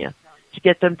tell you, to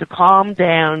get them to calm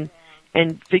down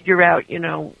and figure out,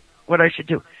 what I should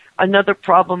do. Another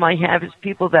problem I have is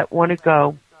people that want to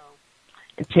go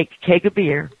and take a keg of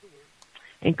beer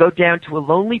and go down to a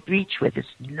lonely beach where there's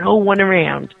no one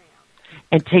around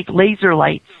and take laser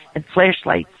lights and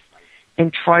flashlights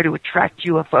and try to attract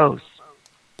UFOs.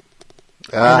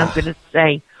 And I'm going to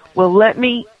say, well, let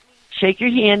me shake your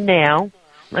hand now.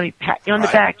 Let me pat you on the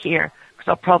back here, because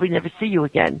I'll probably never see you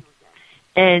again.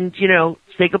 And,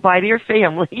 say goodbye to your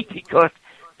family, because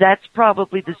that's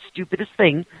probably the stupidest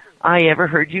thing I ever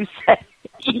heard you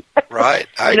say. Right,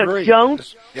 I agree.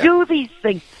 Don't do these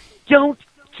things. Don't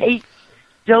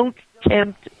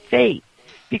tempt fate,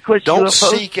 because don't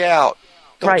UFOs,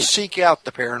 seek out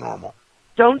the paranormal.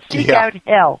 Don't seek out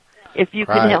hell if you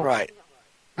can help. Right.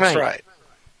 That's right.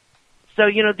 So,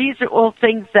 these are all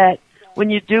things that when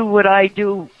you do what I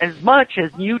do as much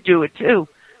as you do it too,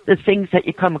 the things that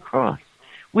you come across.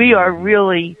 We are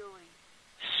really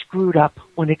screwed up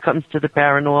when it comes to the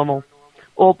paranormal,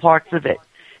 all parts of it.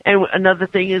 And another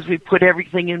thing is we put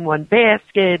everything in one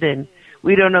basket, and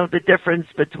we don't know the difference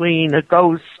between a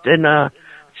ghost and a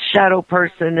shadow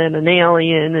person and an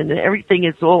alien, and everything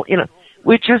is all,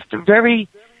 we're just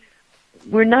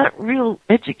we're not real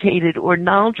educated or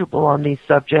knowledgeable on these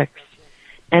subjects.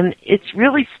 And it's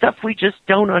really stuff we just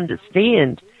don't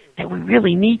understand that we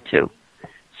really need to.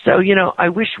 So, I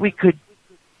wish we could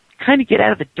kind of get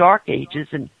out of the dark ages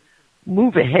and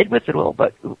move ahead with it all,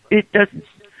 but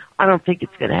I don't think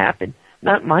it's going to happen.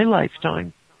 Not in my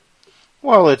lifetime.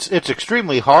 Well, it's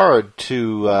extremely hard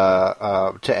to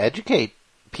educate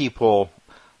people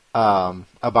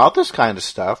about this kind of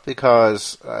stuff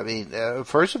because,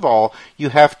 first of all, you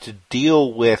have to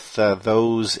deal with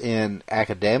those in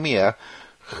academia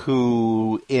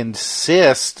who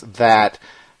insist that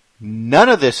none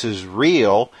of this is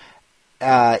real.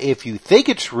 If you think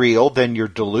it's real, then you're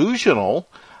delusional.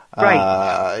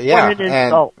 Right.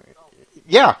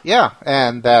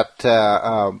 And that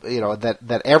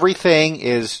that everything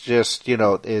is just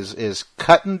is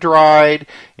cut and dried.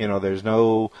 There's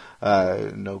no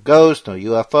ghosts, no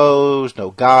UFOs,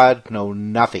 no God, no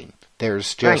nothing.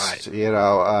 There's just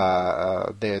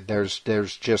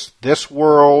there's just this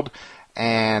world,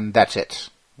 and that's it.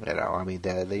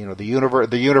 The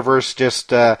universe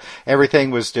just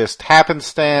everything was just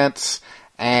happenstance,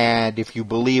 and if you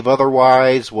believe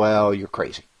otherwise, well, you're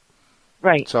crazy.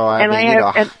 Right. So And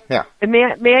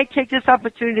may I take this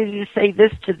opportunity to say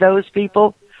this to those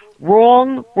people?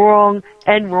 Wrong,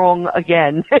 and wrong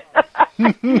again.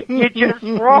 You're just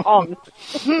wrong.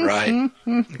 Right.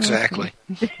 Exactly.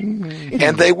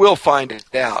 And they will find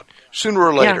it out sooner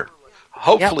or later. Yeah.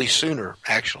 Hopefully sooner,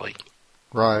 actually.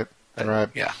 Right. Right.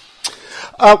 Yeah.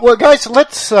 Well, guys,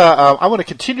 let's. I want to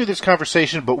continue this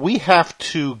conversation, but we have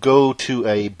to go to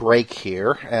a break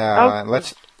here.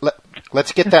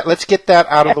 Let's get that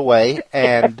out of the way,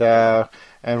 and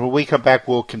when we come back,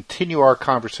 we'll continue our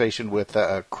conversation with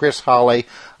Chris Holly.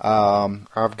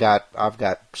 I've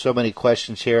got so many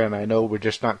questions here, and I know we're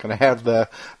just not going to have the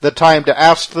time to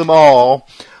ask them all.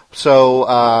 So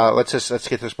let's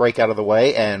get this break out of the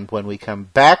way, and when we come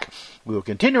back, we will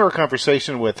continue our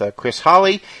conversation with Chris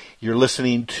Holly. You're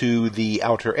listening to The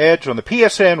Outer Edge on the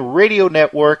PSN Radio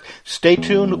Network. Stay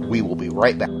tuned. We will be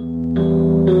right back.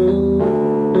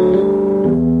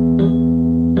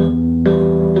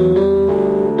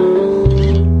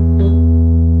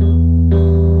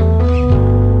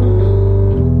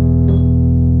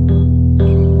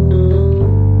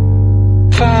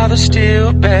 Father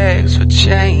still begs for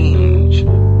change.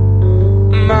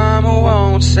 Mama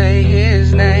won't say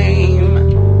his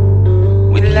name.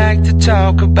 We like to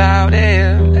talk about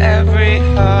it every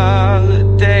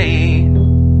holiday.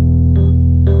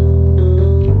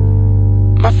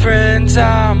 My friends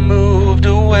are moved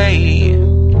away.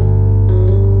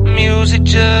 Music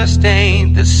just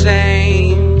ain't the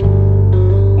same.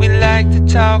 We like to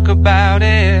talk about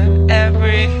it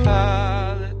every holiday.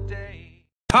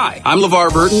 Hi, I'm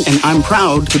LeVar Burton, and I'm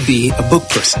proud to be a book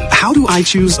person. How do I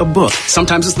choose a book?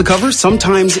 Sometimes it's the cover,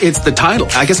 sometimes it's the title.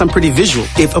 I guess I'm pretty visual.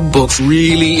 If a book's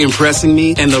really impressing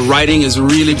me and the writing is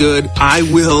really good, I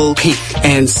will peek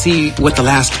and see what the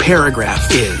last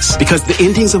paragraph is, because the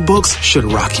endings of books should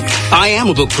rock you. I am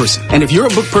a book person, and if you're a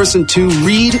book person too,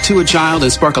 read to a child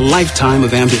and spark a lifetime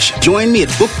of ambition. Join me at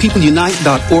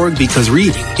bookpeopleunite.org, because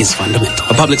reading is fundamental.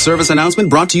 A public service announcement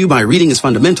brought to you by Reading is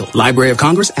Fundamental, Library of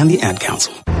Congress, and the Ad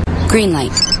Council. Green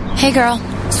light. Hey girl,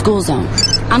 school zone.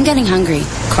 I'm getting hungry.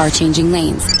 Car changing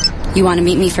lanes. You want to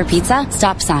meet me for pizza?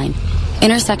 Stop sign.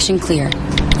 Intersection clear.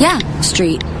 Yeah,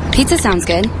 street. Pizza sounds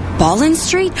good. Ballin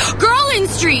Street? Girlin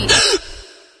Street!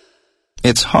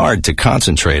 It's hard to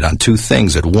concentrate on two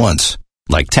things at once,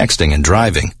 like texting and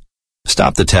driving.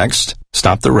 Stop the text,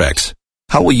 stop the wrecks.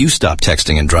 How will you stop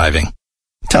texting and driving?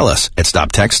 Tell us at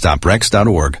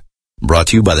stoptextstopwrecks.org. Brought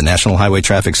to you by the National Highway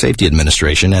Traffic Safety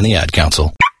Administration and the Ad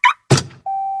Council.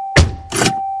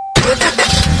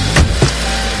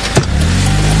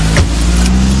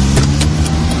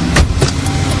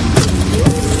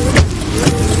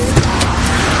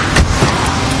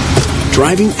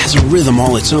 Driving has a rhythm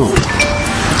all its own.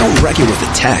 Don't wreck it with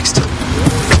a text.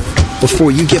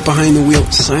 Before you get behind the wheel,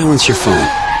 silence your phone.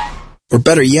 Or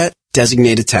better yet,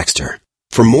 designate a texter.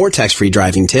 For more text-free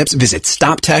driving tips, visit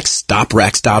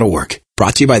stoptextstopwrecks.org.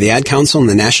 Brought to you by the Ad Council and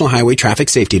the National Highway Traffic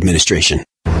Safety Administration.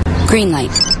 Green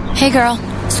light. Hey girl,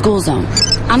 school zone.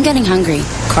 I'm getting hungry.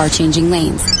 Car changing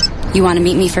lanes. You want to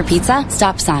meet me for pizza?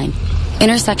 Stop sign.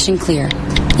 Intersection clear.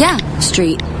 Yeah,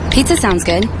 street. Pizza sounds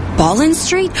good. Ballin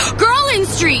Street? Girlin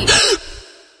Street!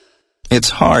 It's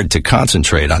hard to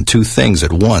concentrate on two things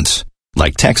at once,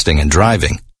 like texting and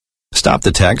driving. Stop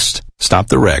the text, stop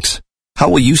the wrecks. How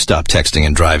will you stop texting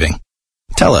and driving?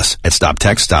 Tell us at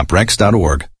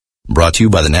stoptextstopwrecks.org. Brought to you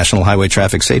by the National Highway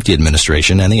Traffic Safety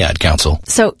Administration and the Ad Council.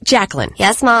 So, Jacqueline.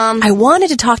 Yes, Mom? I wanted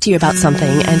to talk to you about something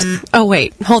and... Oh,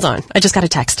 wait. Hold on. I just got a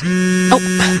text.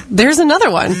 Oh, there's another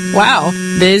one. Wow.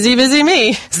 Busy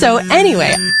me. So,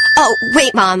 anyway... Oh,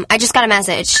 wait, Mom. I just got a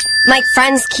message. My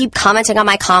friends keep commenting on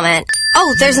my comment.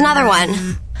 Oh, there's another one.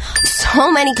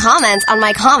 So many comments on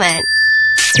my comment.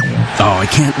 Oh, I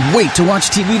can't wait to watch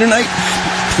TV tonight.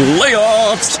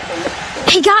 Playoffs!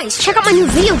 Hey, guys, check out my new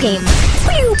video game.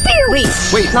 Pew, pew.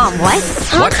 Wait. Mom, what?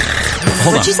 Huh? What?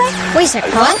 Hold What'd on. you say? Wait a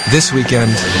second, what? This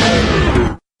weekend,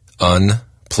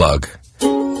 unplug.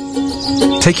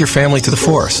 Take your family to the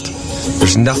forest.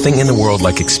 There's nothing in the world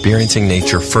like experiencing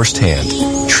nature firsthand.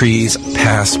 Trees,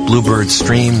 paths, bluebirds,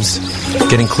 streams.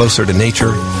 Getting closer to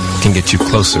nature can get you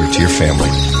closer to your family.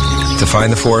 To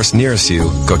find the forest nearest you,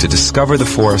 go to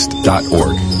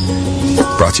discovertheforest.org.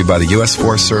 Brought to you by the U.S.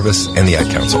 Forest Service and the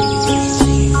Ad Council.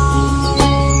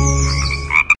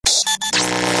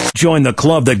 Join the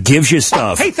club that gives you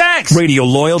stuff. Hey, thanks! Radio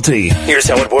Loyalty. Here's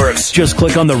how it works. Just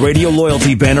click on the Radio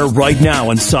Loyalty banner right now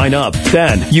and sign up.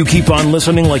 Then, you keep on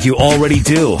listening like you already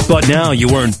do. But now you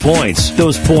earn points.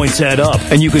 Those points add up,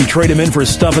 and you can trade them in for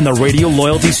stuff in the Radio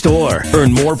Loyalty store.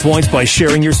 Earn more points by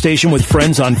sharing your station with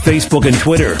friends on Facebook and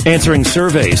Twitter, answering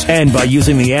surveys, and by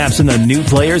using the apps in the New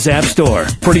Players App Store.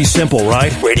 Pretty simple,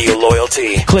 right? Radio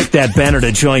Loyalty. Click that banner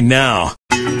to join now.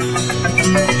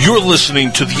 You're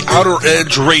listening to the Outer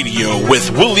Edge Radio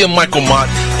with William Michael Mott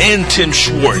and Tim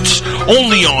Schwartz,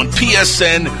 only on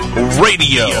PSN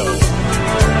Radio.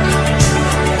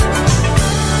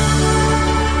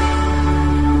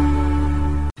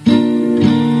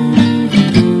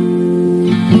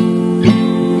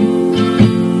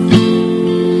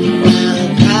 Well,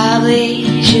 it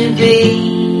probably should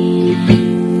be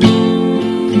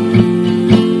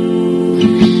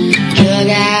drug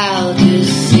out to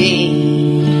sea.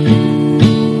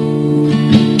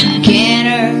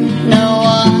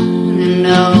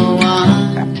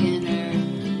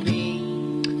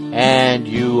 And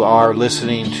you are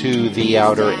listening to The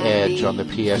Outer Edge on the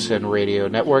PSN Radio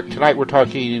Network. Tonight we're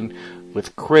talking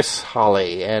with Chris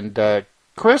Holly. And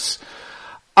Chris,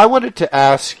 I wanted to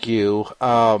ask you,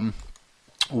 one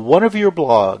of your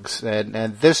blogs,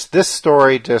 and this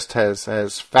story just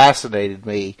has fascinated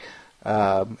me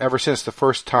ever since the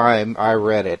first time I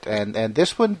read it. And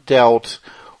this one dealt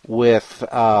with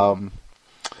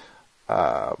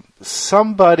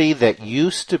somebody that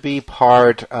used to be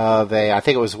part of I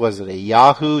think it was it a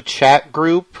Yahoo chat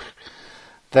group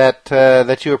that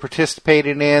you were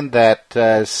participating in that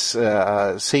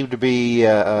seemed to be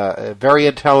very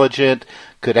intelligent,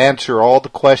 could answer all the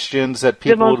questions that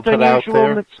people would put out there. The most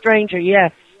unusual stranger,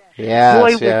 yes. Yes, Boy,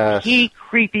 yes. was he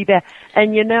creepy bad.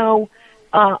 And you know,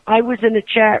 I was in a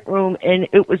chat room and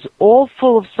it was all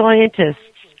full of scientists,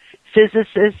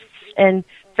 physicists, and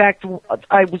in fact,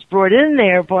 I was brought in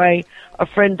there by a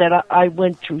friend that I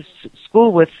went to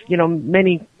school with,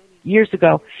 many years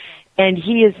ago. And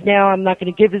he is now, I'm not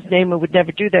going to give his name, I would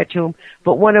never do that to him,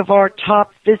 but one of our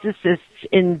top physicists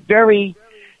in very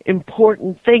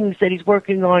important things that he's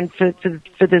working on for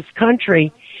this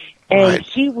country. And Right.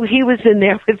 he was in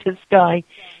there with this guy,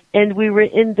 and we were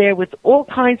in there with all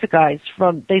kinds of guys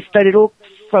they studied all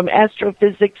from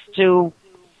astrophysics to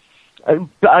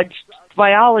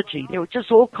biology. There were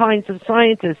just all kinds of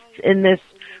scientists in this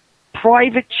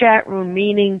private chat room,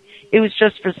 meaning it was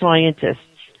just for scientists.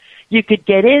 You could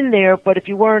get in there, but if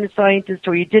you weren't a scientist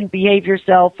or you didn't behave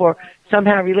yourself or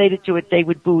somehow related to it, they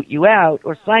would boot you out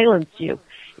or silence you.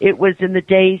 It was in the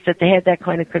days that they had that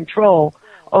kind of control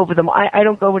over them. I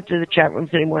don't go into the chat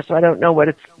rooms anymore, so I don't know what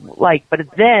it's like.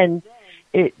 But then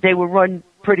they were run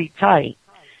pretty tightly.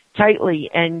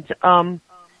 And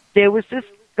there was this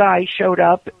guy showed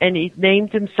up, and he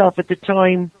named himself at the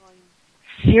time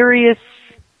Serious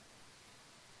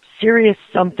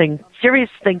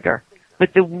Thinker.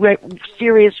 But the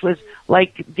Sirius was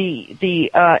like the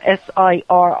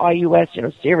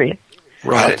SIRIUS, Sirius.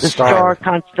 Right. The star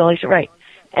constellation, right.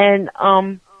 And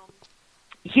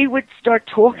he would start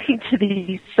talking to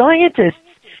these scientists,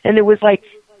 and it was like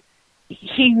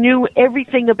he knew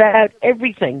everything about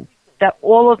everything, that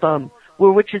all of them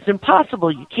were, which is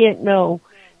impossible. You can't know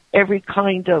every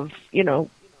kind of,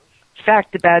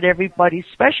 fact about everybody's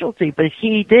specialty, but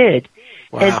he did.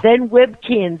 And then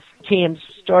webcams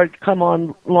started to come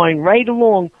online right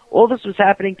along. All this was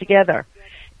happening together.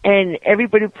 And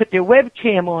everybody would put their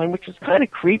webcam on, which was kind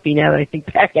of creepy now that I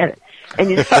think back at it. And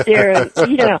you sit there and,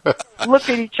 look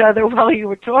at each other while you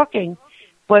were talking.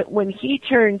 But when he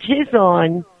turned his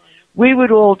on, we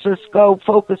would all just go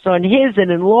focus on his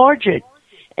and enlarge it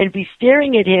and be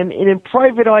staring at him and in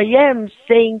private IMs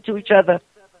saying to each other,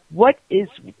 what is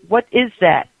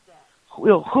that?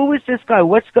 Who is this guy?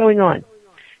 What's going on?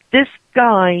 This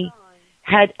guy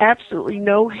had absolutely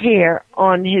no hair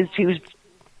on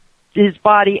his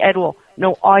body at all.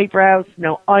 No eyebrows,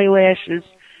 no eyelashes,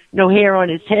 no hair on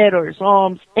his head or his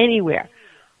arms, anywhere.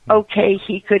 Okay,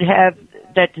 he could have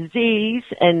that disease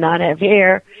and not have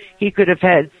hair. He could have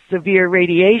had severe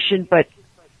radiation, but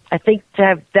I think to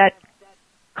have that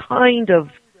kind of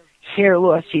hair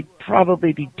loss, he'd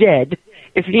probably be dead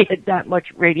if he had that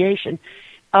much radiation.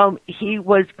 He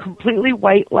was completely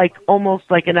white, almost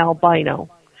like an albino,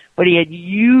 but he had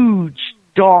huge,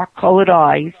 dark-colored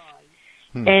eyes,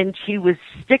 and he was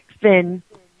stick-thin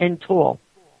and tall.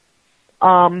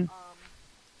 And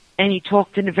he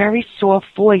talked in a very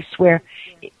soft voice where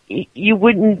you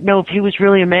wouldn't know if he was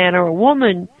really a man or a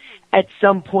woman. At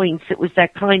some points, it was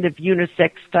that kind of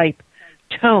unisex-type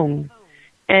tone.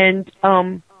 And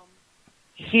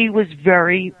he was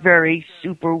very, very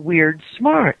super weird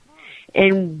smart.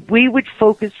 And we would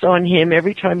focus on him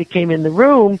every time he came in the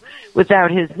room. Without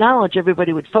his knowledge,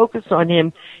 everybody would focus on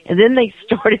him. And then they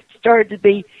started to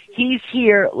be, he's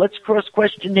here, let's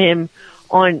cross-question him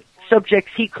on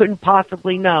subjects he couldn't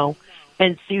possibly know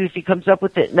and see if he comes up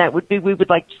with it. And that would be, we would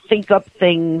think up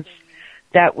things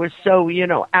that were so,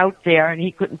 out there and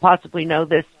he couldn't possibly know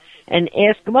this and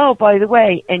ask him, oh, by the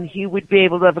way, and he would be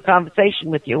able to have a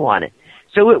conversation with you on it.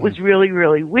 So it was really,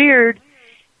 really weird.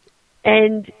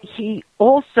 And he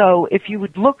also, if you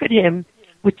would look at him,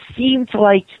 would seem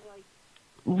to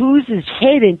lose his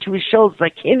head into his shoulders. I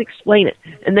can't explain it.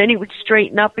 And then he would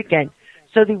straighten up again.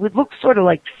 So they would look sort of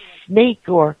like snake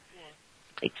or,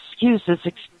 excuse this,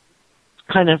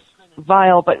 kind of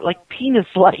vile, but like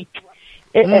penis-like.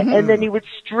 And then he would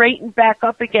straighten back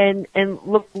up again and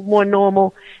look more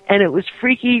normal. And it was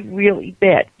freaky, really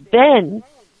bad. Then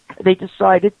they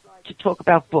decided to talk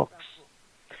about books.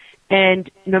 And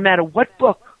no matter what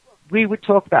book we would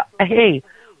talk about, hey,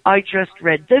 I just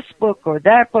read this book or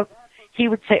that book, he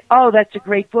would say, oh, that's a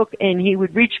great book. And he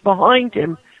would reach behind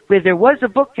him where there was a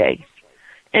bookcase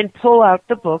and pull out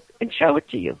the book and show it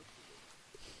to you.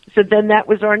 So then that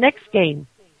was our next game.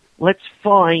 Let's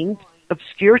find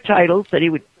obscure titles that he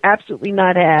would absolutely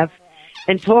not have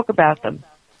and talk about them.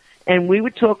 And we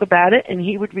would talk about it and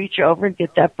he would reach over and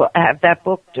get that book, have that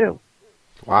book too.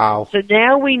 Wow. So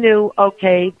now we knew,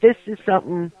 okay, this is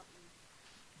something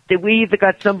that we either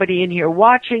got somebody in here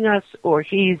watching us or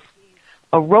he's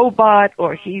a robot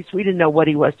or we didn't know what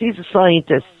he was. He's a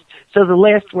scientist. So the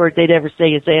last word they'd ever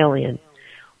say is alien.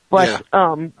 But,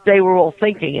 they were all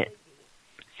thinking it.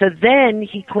 So then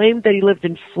he claimed that he lived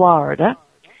in Florida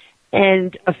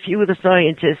and a few of the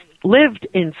scientists lived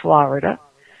in Florida.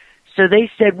 So they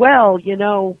said, well,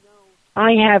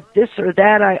 I have this or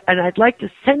that and I'd like to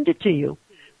send it to you.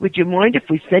 Would you mind if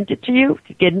we sent it to you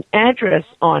to get an address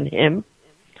on him?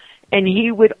 And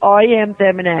he would IM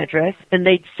them an address, and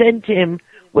they'd send him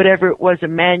whatever it was, a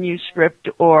manuscript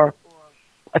or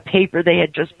a paper they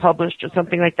had just published or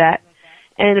something like that.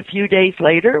 And a few days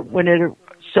later, when it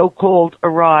so-called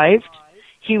arrived,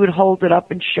 he would hold it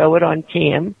up and show it on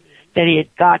cam that he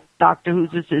had got Dr.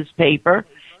 Who's' paper,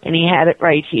 and he had it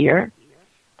right here.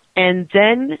 And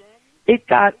then it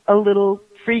got a little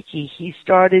freaky. He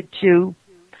started to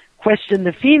question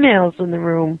the females in the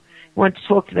room, wanted to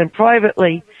talk to them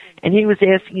privately, and he was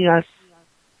asking us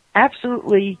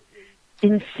absolutely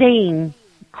insane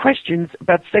questions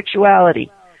about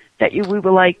sexuality that we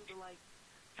were like,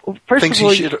 first things of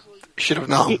all, he should have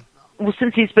known.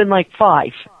 Since he's been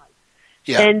 5.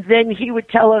 Yeah. And then he would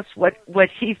tell us what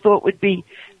he thought would be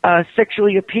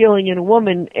sexually appealing in a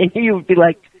woman, and he would be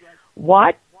like,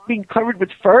 what? Being covered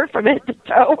with fur from head to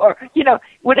toe? Or,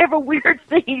 whatever weird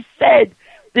thing he said,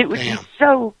 it would be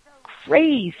so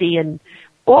crazy and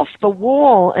off the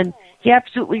wall, and he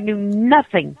absolutely knew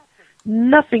nothing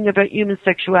about human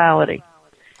sexuality.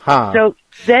 Huh. So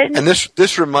then... And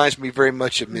this reminds me very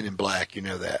much of Men in Black, you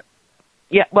know that.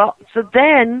 Yeah, well, so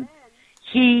then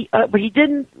he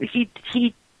didn't, he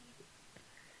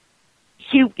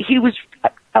was,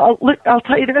 I'll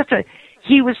tell you the rest of it.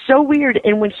 He was so weird,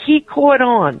 and when he caught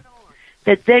on,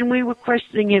 that then we were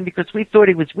questioning him because we thought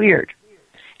he was weird.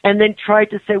 And then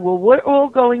tried to say, well, we're all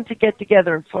going to get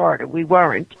together in Florida. We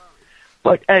weren't.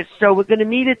 But, so we're going to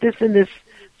meet at this and this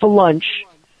for lunch.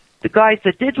 the guys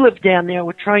that did live down there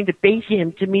were trying to bait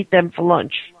him to meet them for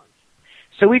lunch.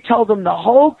 So we told him the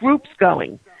whole group's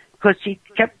going, because he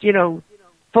kept,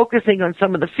 focusing on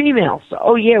some of the females. So,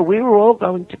 oh yeah, we were all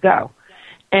going to go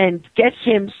and get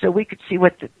him so we could see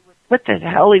what the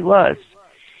hell he was.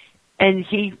 And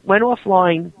he went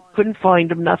offline, couldn't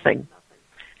find him, nothing.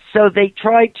 So they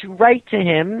tried to write to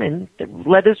him, and the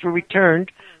letters were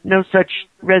returned. No such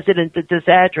resident at this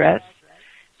address.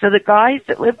 So the guys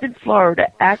that lived in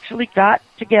Florida actually got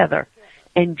together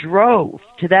and drove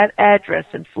to that address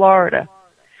in Florida,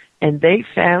 and they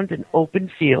found an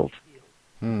open field.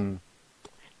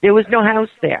 There was no house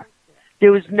there.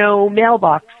 There was no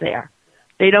mailbox there.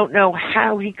 They don't know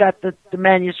how he got the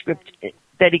manuscript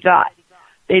that he got.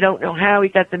 They don't know how he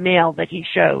got the mail that he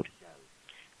showed.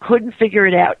 Couldn't figure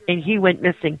it out, and he went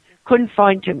missing. Couldn't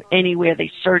find him anywhere.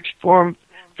 They searched for him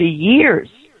for years.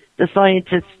 The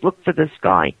scientists looked for this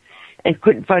guy and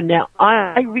couldn't find him. Now,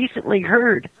 I recently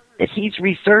heard that he's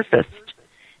resurfaced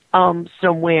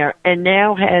somewhere and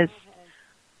now has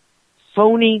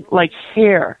phony,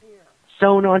 hair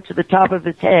sewn onto the top of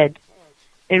his head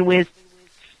and wears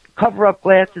cover-up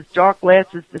glasses, dark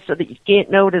glasses, so that you can't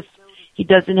notice he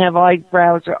doesn't have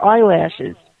eyebrows or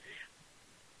eyelashes.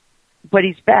 But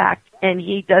he's back, and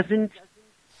he doesn't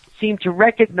seem to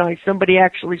recognize somebody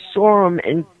actually saw him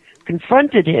and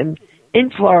confronted him in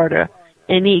Florida,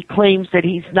 and he claims that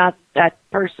he's not that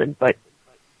person, but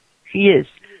he is.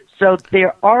 So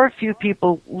there are a few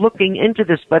people looking into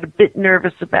this, but a bit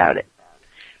nervous about it,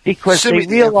 because they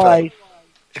realize...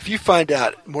 If you find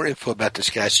out more info about this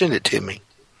guy, send it to me.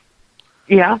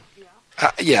 Yeah?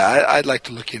 I'd like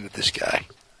to look into this guy.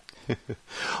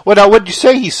 Well, now, when you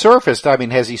say he surfaced, I mean,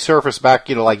 has he surfaced back,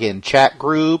 in chat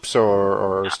groups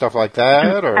or stuff like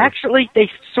that? Or? Actually, they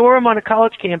saw him on a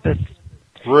college campus.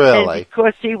 Really? And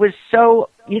because he was so,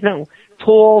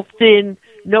 tall, thin,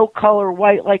 no color,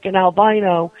 white like an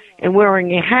albino, and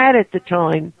wearing a hat at the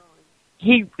time,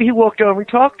 he walked over and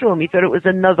talked to him. He thought it was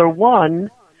another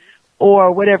one,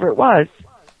 or whatever it was.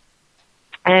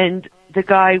 And the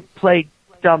guy played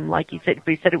dumb, like he said,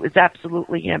 but he said it was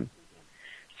absolutely him.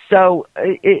 So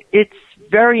it's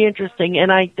very interesting,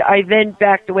 and I then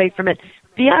backed away from it.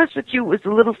 To be honest with you, it was a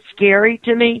little scary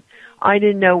to me. I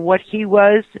didn't know what he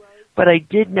was, but I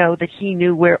did know that he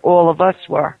knew where all of us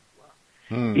were,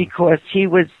 because he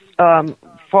was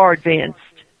far advanced.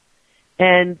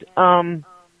 And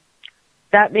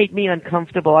that made me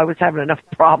uncomfortable. I was having enough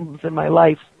problems in my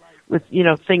life with,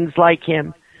 things like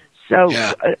him. So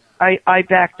I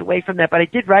backed away from that, but I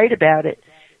did write about it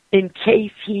in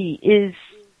case he is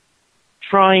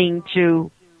trying to,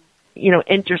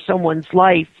 enter someone's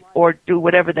life or do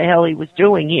whatever the hell he was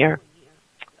doing here.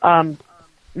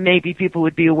 Maybe people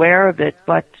would be aware of it,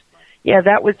 but yeah,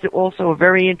 that was also a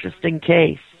very interesting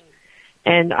case.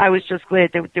 And I was just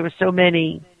glad there were so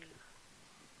many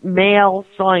male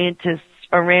scientists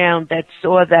around that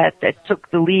saw that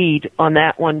took the lead on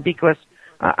that one, because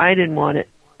I didn't want it.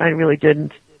 I really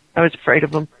didn't. I was afraid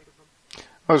of him.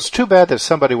 Well, it's too bad that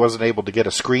somebody wasn't able to get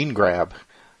a screen grab,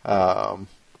 when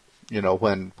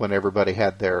everybody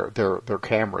had their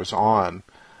cameras on.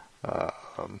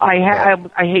 I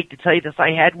hate to tell you this.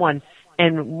 I had one,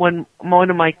 and when one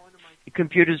of my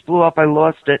computers blew up, I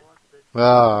lost it.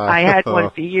 I had one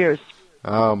for years.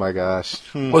 Oh my gosh!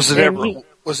 Was it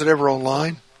ever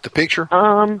online? The picture?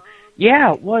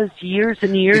 Yeah, it was years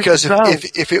and years because ago.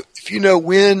 Because if you know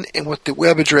when and what the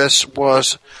web address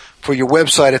was for your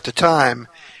website at the time.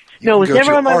 No, it was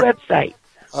never on my website.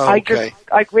 Oh, okay.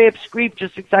 I grabbed Screep,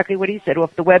 just exactly what he said,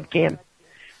 off the webcam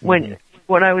when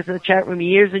I was in the chat room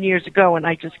years and years ago, and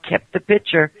I just kept the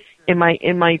picture in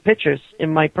my pictures,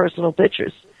 in my personal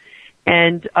pictures.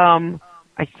 And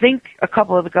I think a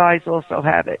couple of the guys also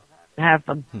have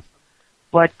them.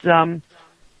 But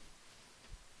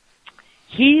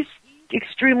he's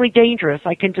extremely dangerous.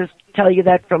 I can just tell you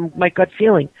that from my gut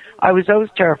feeling. I was always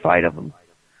terrified of him.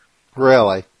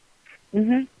 Really?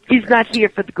 Mm-hmm. He's not here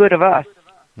for the good of us.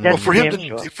 Well, for him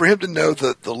to know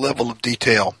the level of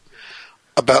detail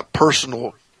about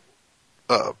personal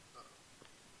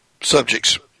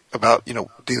subjects, about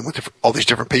dealing with all these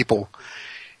different people,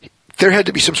 there had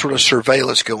to be some sort of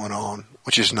surveillance going on,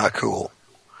 which is not cool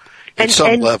at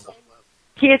some level.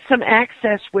 He had some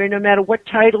access where no matter what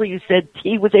title you said,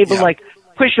 he was able to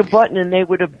push a button and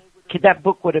that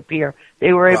book would appear.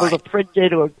 They were able to print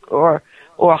it or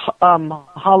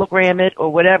hologram it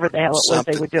or whatever the hell it was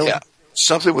they were doing. Yeah.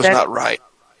 Something was not right.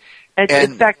 And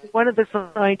in fact, one of the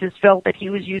scientists felt that he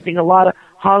was using a lot of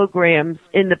holograms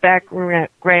in the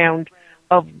background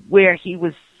of where he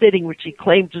was sitting, which he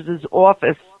claimed was his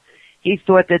office, he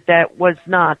thought that was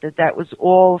not, that was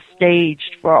all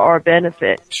staged for our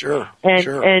benefit. Sure.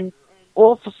 And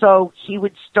also he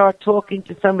would start talking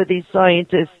to some of these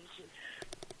scientists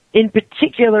in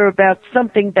particular about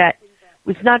something that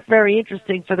was not very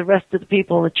interesting for the rest of the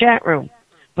people in the chat room.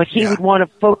 But he would want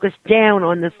to focus down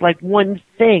on this like one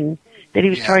thing that he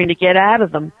was trying to get out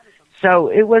of them. So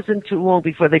it wasn't too long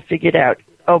before they figured out,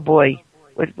 oh boy,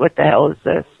 what the hell is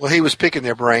this? Well, he was picking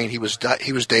their brain. He was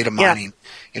data mining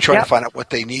and trying to find out what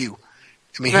they knew.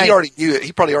 I mean, he already knew it.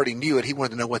 He probably already knew it. He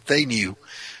wanted to know what they knew,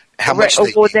 how much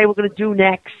they what they were going to do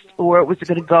next, or it was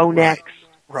going to go next.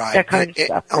 Right. That kind of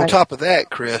stuff. On top of that,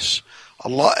 Chris, a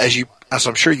lot, as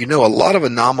I'm sure you know, a lot of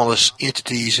anomalous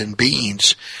entities and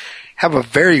beings have a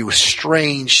very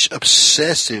strange,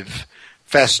 obsessive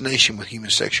fascination with human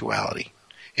sexuality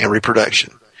and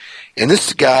reproduction. And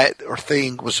this guy or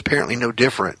thing was apparently no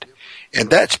different. And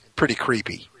that's pretty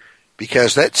creepy,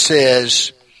 because that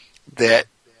says that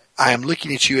I am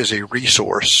looking at you as a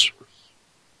resource.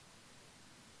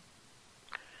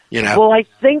 You know? Well, I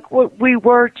think what we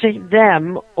were to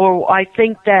them, or I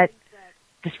think that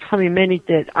there's probably many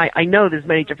that I know there's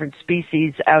many different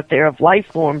species out there of life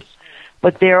forms,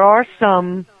 but there are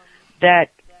some that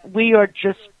we are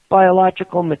just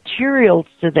biological materials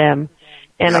to them.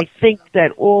 And I think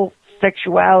that all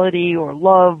sexuality or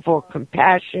love or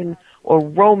compassion or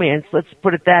romance, let's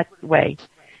put it that way,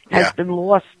 has been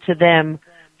lost to them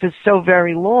for so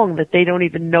very long that they don't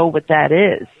even know what that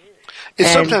is. It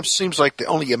sometimes seems like the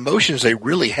only emotions they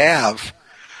really have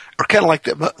are kind of like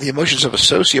the emotions of a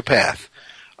sociopath.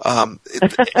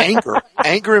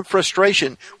 Anger and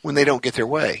frustration when they don't get their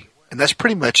way. And that's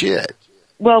pretty much it.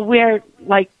 Well, we're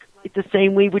like the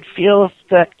same we would feel if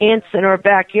the ants in our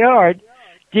backyard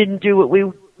didn't do what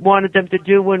we wanted them to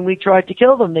do when we tried to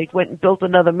kill them. They went and built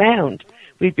another mound.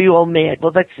 We'd be all mad.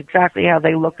 Well, that's exactly how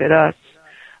they look at us.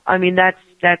 I mean,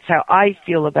 that's how I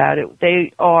feel about it.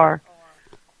 They are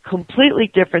completely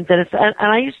different than us. And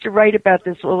I used to write about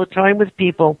this all the time with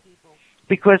people,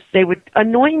 because they would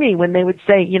annoy me when they would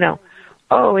say, you know,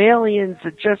 oh, aliens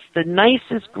are just the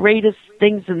nicest, greatest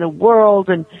things in the world,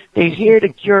 and they're here to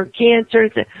cure cancer.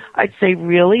 I'd say,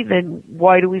 really? Then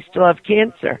why do we still have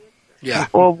cancer? Yeah.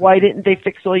 Or why didn't they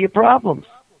fix all your problems?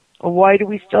 Or why do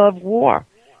we still have war?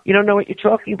 You don't know what you're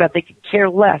talking about. They could care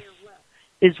less,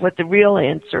 is what the real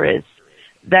answer is.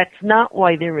 That's not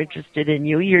why they're interested in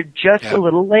you. You're just a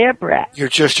little lab rat. You're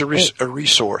just a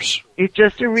resource. You're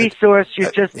just a resource.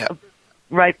 You're just a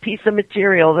piece of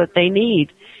material that they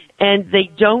need. And they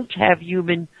don't have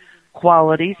human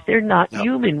qualities. They're not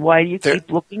human. Why do you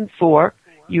keep looking for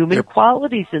human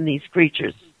qualities in these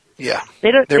creatures? Yeah.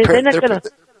 They're not going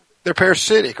to... They're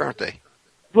parasitic, aren't they?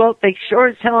 Well, they sure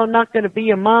as hell are not going to be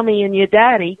your mommy and your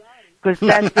daddy, because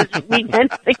that doesn't mean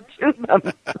anything to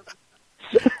them.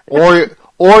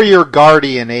 Or your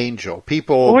guardian angel.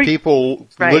 People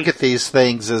look at these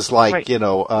things as like, you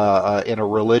know, in a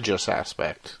religious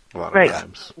aspect a lot of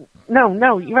times.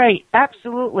 No, you're right.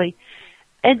 Absolutely.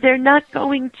 And they're not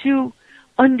going to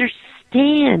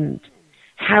understand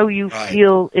how you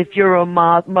feel if you're a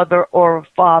mother or a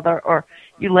father, or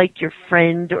you like your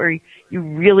friend, or you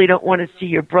really don't want to see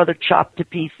your brother chopped to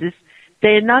pieces.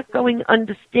 They're not going to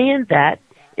understand that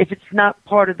if it's not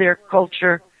part of their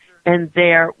culture and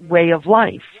their way of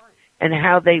life and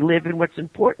how they live and what's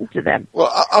important to them.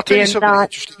 Well, I'll tell you something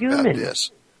interesting human. about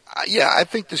this. I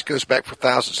think this goes back for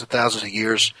thousands and thousands of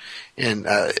years, and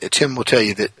Tim will tell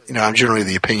you that, you know, I'm generally of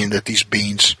the opinion that these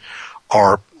beings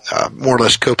are more or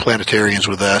less co-planetarians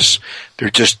with us. They're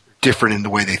just different in the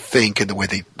way they think and the way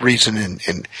they reason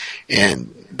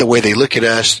and the way they look at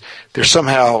us. They're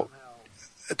somehow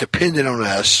dependent on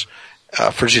us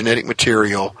for genetic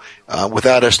material.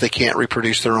 Without us, they can't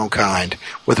reproduce their own kind,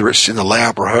 whether it's in the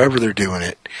lab or however they're doing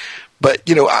it. But,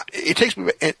 you know, it takes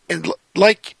me, and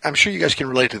like, I'm sure you guys can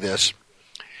relate to this,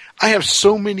 I have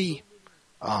so many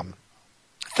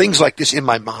things like this in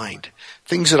my mind,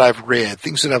 things that I've read,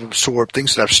 things that I've absorbed,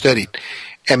 things that I've studied,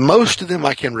 and most of them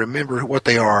I can remember what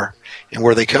they are and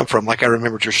where they come from, like I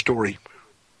remembered your story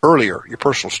earlier, your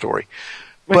personal story.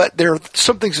 But there are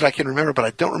some things that I can remember, but I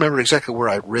don't remember exactly where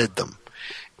I read them.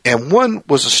 And one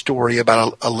was a story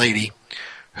about a lady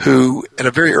who, at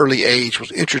a very early age,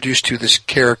 was introduced to this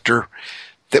character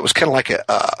that was kind of like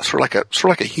sort of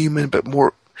like a human, but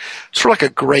more sort of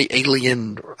like a gray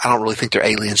alien. I don't really think they're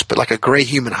aliens, but like a gray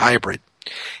human hybrid.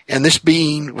 And this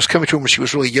being was coming to her when she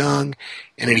was really young,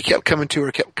 and then he kept coming to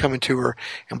her.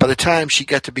 And by the time she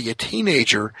got to be a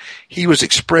teenager, he was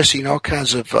expressing all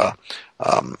kinds of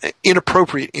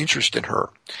inappropriate interest in her.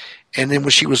 And then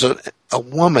when she was a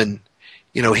woman,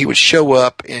 you know, he would show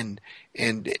up and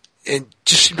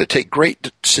just seem to take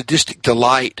great sadistic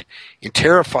delight in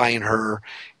terrifying her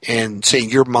and saying,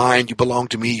 "You're mine, you belong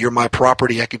to me, you're my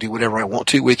property, I can do whatever I want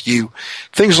to with you,"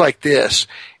 things like this.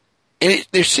 And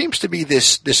there seems to be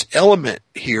this element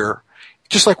here,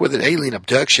 just like with an alien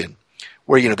abduction,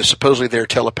 where, supposedly they're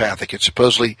telepathic and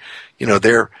supposedly,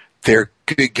 they're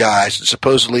good guys and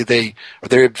supposedly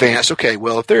they're advanced. Okay,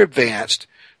 well, if they're advanced,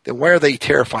 then why are they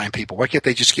terrifying people? Why can't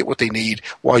they just get what they need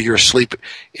while you're asleep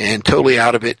and totally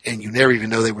out of it and you never even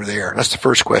know they were there? That's the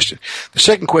first question. The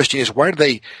second question is, why do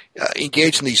they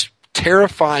engage in these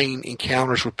terrifying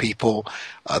encounters with people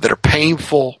that are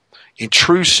painful,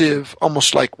 intrusive,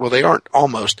 almost like, well, they aren't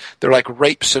almost, they're like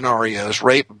rape scenarios,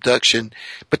 rape, abduction,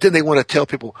 but then they want to tell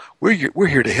people, we're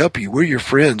here to help you, we're your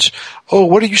friends. Oh,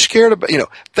 what are you scared about?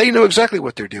 They know exactly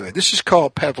what they're doing. This is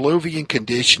called Pavlovian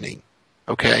conditioning,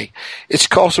 okay? It's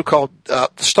also called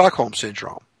the Stockholm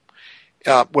Syndrome,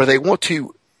 where they want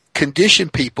to condition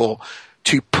people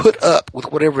to put up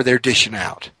with whatever they're dishing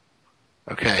out,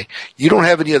 okay? You don't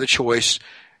have any other choice.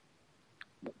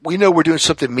 We know we're doing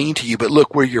something mean to you, but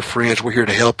look, we're your friends. We're here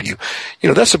to help you.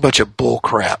 That's a bunch of bull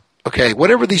crap. Okay.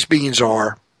 Whatever these beings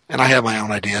are, and I have my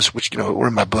own ideas, which, were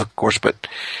in my book, of course, but,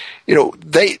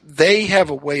 they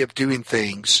have a way of doing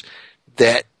things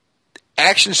that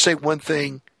actions say one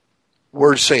thing,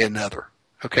 words say another.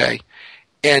 Okay.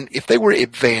 And if they were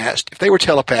advanced, if they were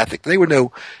telepathic, they would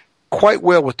know quite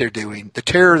well what they're doing, the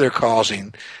terror they're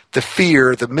causing, the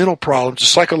fear, the mental problems, the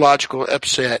psychological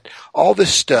upset, all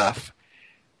this stuff.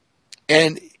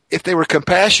 And if they were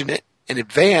compassionate and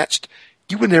advanced,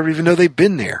 you would never even know they've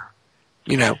been there,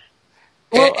 Well,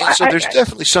 and so there's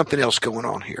definitely something else going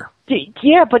on here.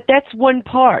 Yeah, but that's one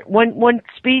part, one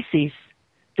species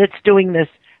that's doing this.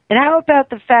 And how about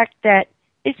the fact that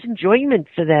it's enjoyment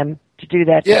for them to do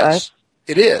that to us?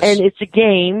 It is. And it's a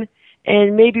game.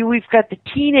 And maybe we've got the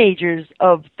teenagers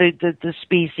of the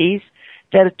species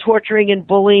that are torturing and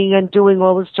bullying and doing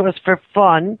all this to us for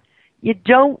fun. You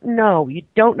don't know. You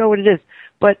don't know what it is.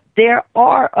 But there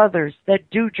are others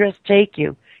that do just take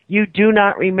you. You do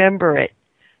not remember it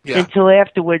until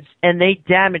afterwards, and they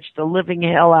damage the living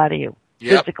hell out of you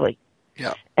physically.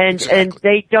 Yeah. And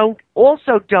they don't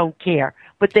care,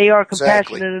 but they are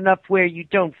compassionate enough where you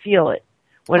don't feel it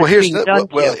when it's being done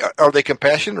to you. Are they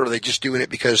compassionate, or are they just doing it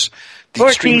because the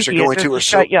extremes are going to, or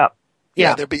so?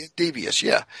 Yeah, they're being devious.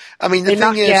 Yeah. I mean, the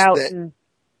thing is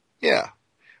that,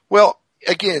 well,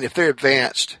 again, if they're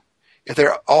advanced, if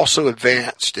they're also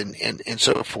advanced and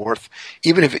so forth,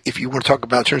 even if you want to talk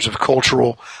about in terms of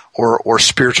cultural or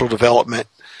spiritual development,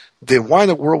 then why in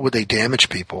the world would they damage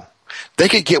people? They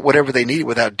could get whatever they needed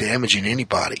without damaging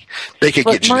anybody. They could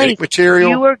get genetic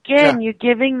material. You're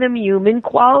giving them human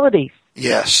qualities.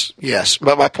 Yes.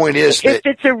 But my point is if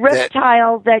it's a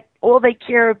reptile that all they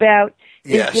care about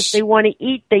is if they want to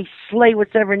eat, they slay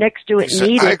whatever next to it and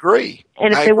eat it. I agree.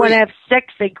 And if they want to have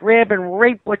sex, they grab and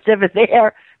rape whatever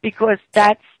there because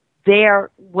that's their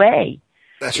way.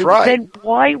 That's right. Then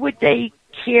why would they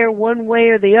care one way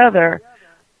or the other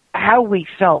how we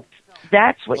felt?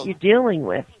 That's what you're dealing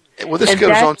with. Well, this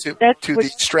goes on to the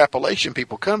extrapolation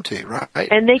people come to, right?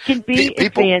 And they can be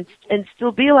advanced and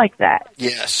still be like that.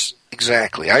 Yes,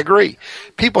 exactly. I agree.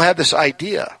 People have this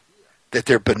idea that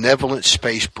they're benevolent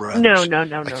space brothers. No.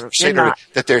 They're not.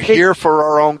 That they're here for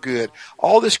our own good.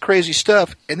 All this crazy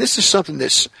stuff. And this is something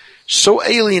that's so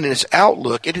alien in its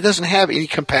outlook, it doesn't have any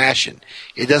compassion.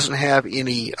 It doesn't have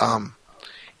any... not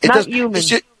human.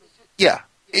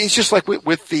 It's just like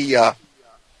with the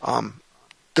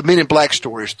Men in Black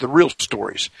stories, the real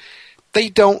stories. They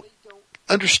don't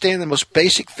understand the most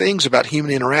basic things about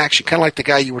human interaction, kind of like the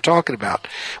guy you were talking about,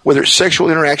 whether it's sexual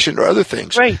interaction or other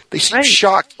things. Right. They seem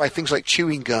shocked by things like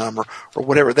chewing gum or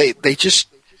whatever. They just...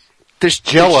 There's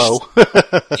Jello.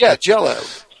 Jello.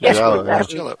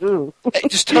 Jello.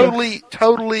 Just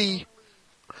totally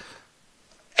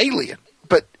alien.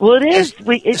 But it is.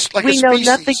 We know species.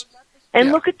 Nothing.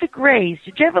 And look at the grays.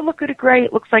 Did you ever look at a gray?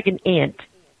 It looks like an ant.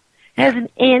 It has an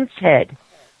ant's head.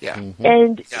 Yeah. Mm-hmm.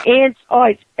 And ants,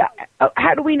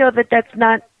 how do we know that that's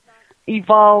not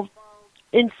evolved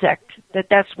insect, that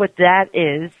that's what that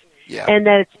is, and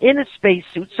that it's in a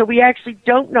spacesuit, so we actually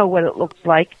don't know what it looks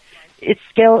like. Its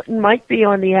skeleton might be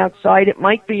on the outside, it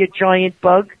might be a giant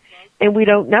bug, and we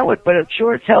don't know it, but it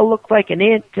sure as hell looks like an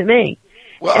ant to me.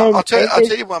 Well, I'll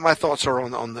tell you what my thoughts are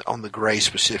on the gray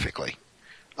specifically.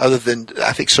 Other than,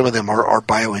 I think some of them are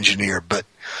bioengineered, but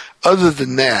other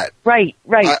than that... Right,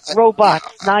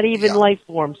 robots, not even life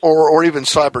forms. Or even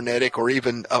cybernetic, or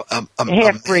even a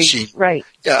half-breed, machine. Right.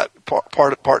 Yeah,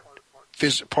 part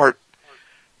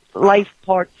life,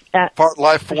 part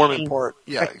life form and part.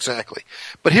 Yeah, exactly.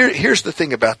 But here's the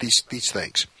thing about these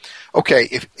things. Okay,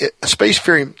 if a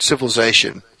spacefaring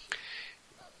civilization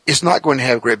is not going to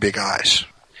have great big eyes.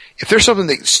 If there's something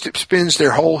that spends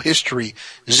their whole history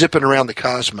zipping around the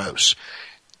cosmos,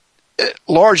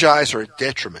 large eyes are a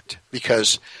detriment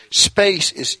because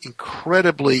space is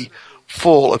incredibly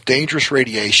full of dangerous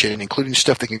radiation, including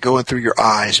stuff that can go in through your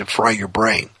eyes and fry your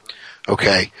brain.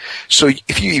 Okay? So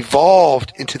if you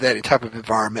evolved into that type of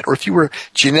environment, or if you were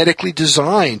genetically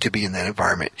designed to be in that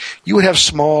environment, you would have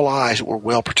small eyes that were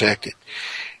well protected.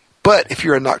 But if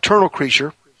you're a nocturnal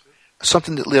creature,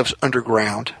 something that lives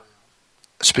underground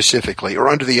specifically, or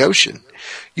under the ocean,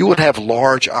 you would have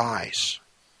large eyes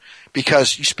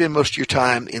because you spend most of your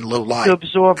time in low light to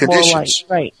absorb conditions.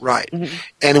 more light. Right. Mm-hmm.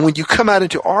 And when you come out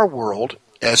into our world,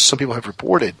 as some people have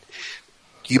reported,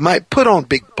 you might put on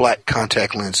big black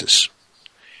contact lenses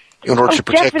in order to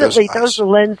protect definitely. those eyes. Those are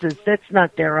lenses. That's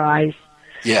not their eyes.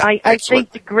 Yeah, I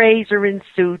think the grays are in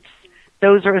suits.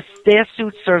 Their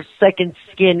suits are second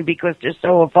skin because they're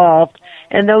so evolved.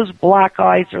 And those black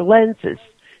eyes are lenses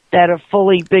that are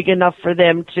fully big enough for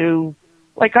them to,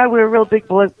 like I wear real big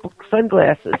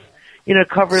sunglasses,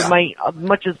 cover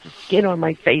much of the skin on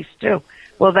my face too.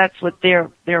 Well, that's what their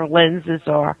lenses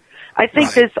are. I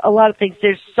think there's a lot of things.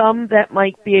 There's some that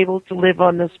might be able to live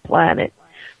on this planet,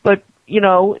 but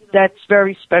that's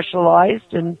very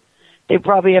specialized, and they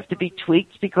probably have to be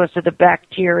tweaked because of the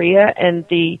bacteria and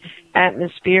the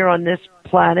atmosphere on this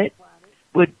planet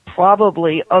would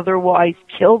probably otherwise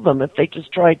kill them if they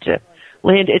just tried to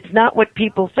land. It's not what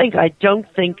people think. I don't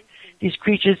think these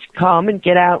creatures come and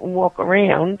get out and walk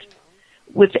around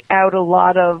without a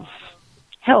lot of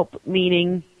help,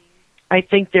 meaning I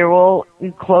think they're all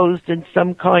enclosed in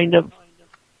some kind of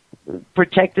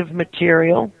protective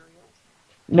material.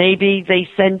 Maybe they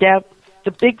send out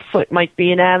the Bigfoot might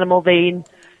be an animal they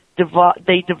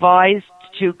devised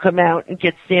to come out and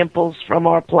get samples from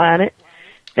our planet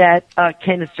that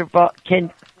can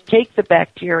take the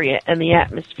bacteria and the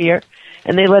atmosphere,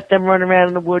 and they let them run around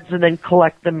in the woods and then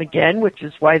collect them again, which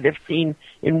is why they're seen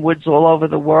in woods all over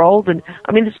the world. And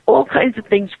I mean, there's all kinds of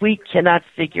things we cannot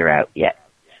figure out yet.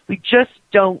 We just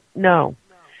don't know.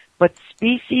 But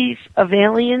species of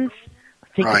aliens, I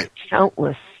think, are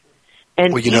countless.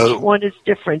 And each one is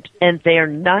different, and they're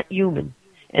not human.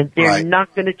 And they're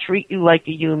not going to treat you like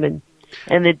a human.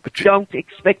 And they don't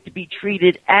expect to be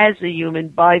treated as a human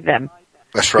by them.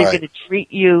 That's right. They're going to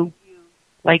treat you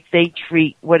like they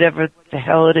treat whatever the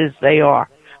hell it is they are.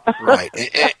 Right.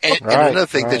 And another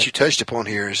thing that you touched upon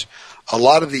here is a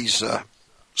lot of these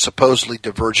supposedly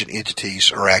divergent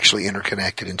entities are actually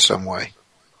interconnected in some way.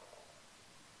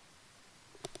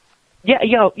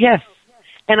 Yes.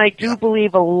 And I do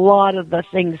believe a lot of the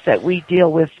things that we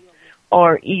deal with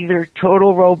are either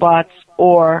total robots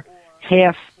or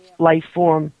half life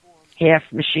form, half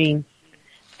machine,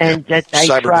 and that they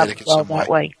travel that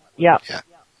way. Yeah.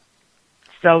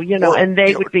 So, and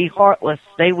they would be heartless.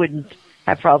 They wouldn't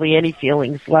have probably any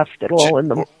feelings left at all in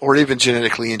them. Or even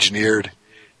genetically engineered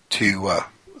to,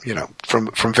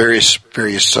 from various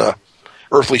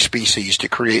earthly species to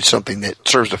create something that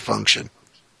serves a function.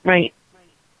 Right.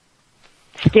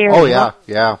 Scary. Oh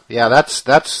yeah. That's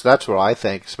what I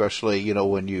think. Especially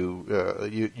when you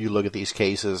look at these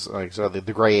cases, like the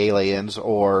gray aliens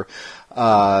or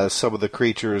some of the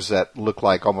creatures that look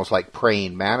almost like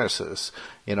praying mantises.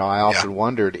 I often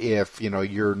wondered if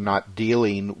you're not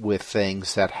dealing with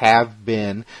things that have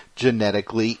been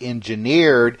genetically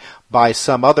engineered by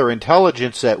some other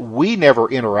intelligence that we never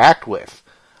interact with.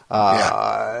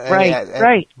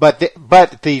 Right. But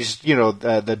these,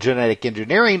 the genetic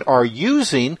engineering are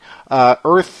using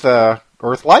Earth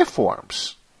life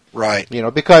forms, right?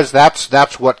 Because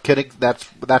that's what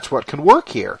can work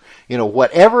here.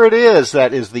 Whatever it is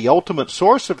that is the ultimate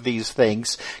source of these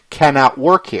things cannot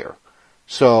work here.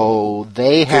 So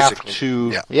they have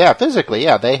to, physically,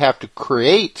 they have to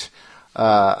create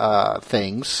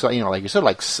things, like you said,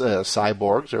 like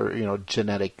cyborgs or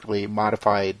genetically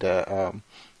modified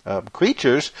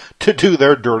creatures to do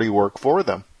their dirty work for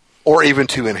them, or even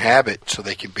to inhabit, so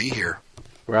they can be here.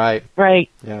 Right.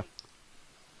 Yeah.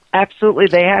 Absolutely,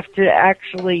 they have to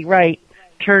actually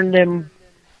turn them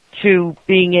to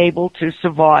being able to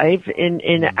survive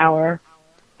in our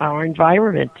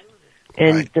environment,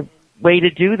 and the way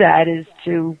to do that is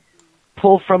to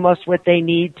pull from us what they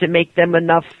need to make them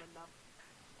enough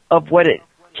of what it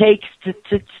takes to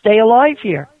stay alive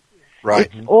here. Right.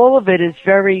 All of it is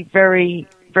very, very,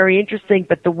 very interesting,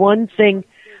 but the one thing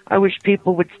I wish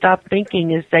people would stop thinking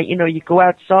is that, you go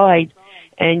outside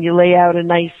and you lay out a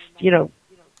nice,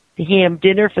 ham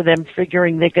dinner for them,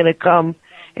 figuring they're going to come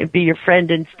and be your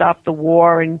friend and stop the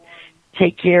war and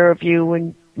take care of you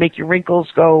and make your wrinkles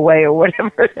go away or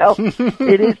whatever else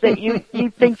it is that you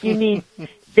think you need.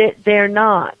 They're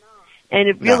not. And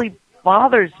it really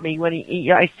bothers me when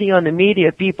I see on the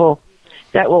media people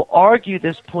that will argue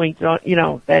this point,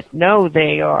 that no,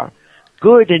 they are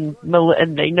good and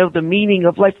they know the meaning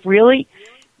of life. Really?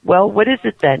 Well, what is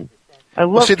it then? I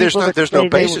love there's no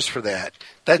basis for that.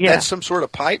 That's some sort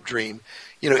of pipe dream.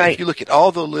 If you look at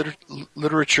all the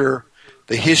literature,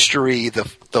 the history,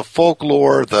 the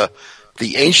folklore, the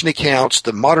ancient accounts,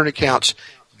 the modern accounts,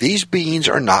 these beings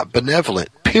are not benevolent,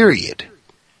 period.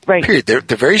 Right. Period. They're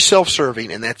very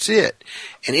self-serving, and that's it.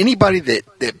 And anybody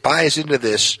that buys into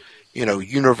this,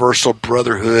 universal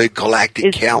brotherhood,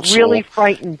 galactic council, really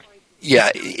frightened.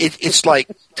 Yeah, it's like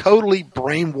totally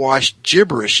brainwashed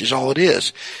gibberish is all it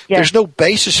is. Yes. There's no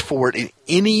basis for it in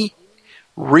any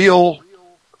real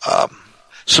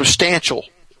substantial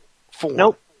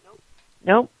form.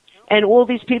 Nope. And all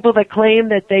these people that claim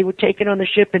that they were taken on the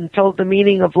ship and told the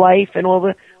meaning of life and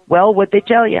what'd they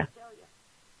tell you?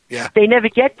 Yeah. They never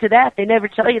get to that. They never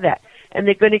tell you that. And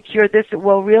they're going to cure this.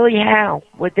 Well, really, how?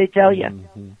 What'd they tell you?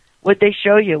 Mm-hmm. What'd they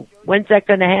show you? When's that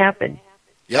going to happen?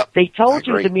 Yep. They told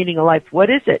you the meaning of life. What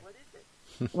is it?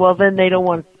 Well, then they don't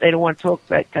want to talk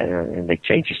that kind of, and they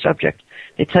change the subject.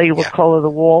 They tell you what color the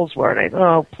walls were,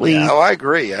 and please. Yeah, I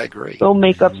agree. Don't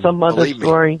make up some other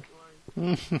story.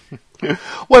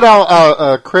 Well,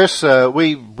 now, Chris,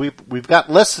 we've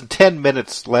got less than 10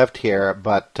 minutes left here,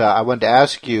 but I wanted to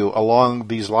ask you along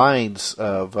these lines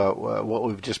of what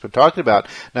we've just been talking about.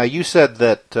 Now, you said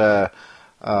that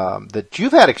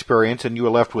you've had experience and you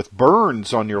were left with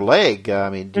burns on your leg.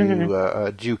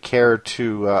 Do you care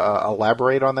to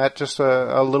elaborate on that just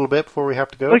a little bit before we have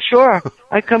to go? Oh, sure.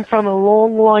 I come from a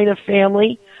long line of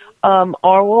family,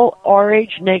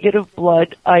 RH negative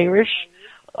blood, Irish,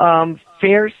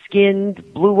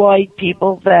 fair-skinned, blue-eyed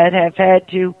people that have had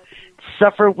to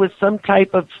suffer with some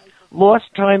type of lost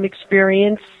time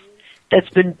experience that's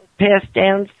been passed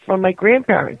down from my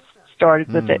grandparents.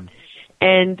 Started with it.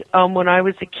 And when I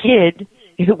was a kid,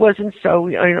 it wasn't so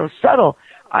subtle.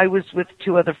 I was with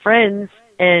two other friends,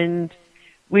 and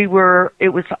it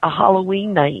was a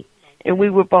Halloween night, and we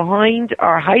were behind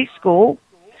our high school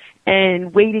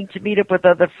and waiting to meet up with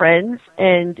other friends,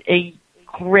 and a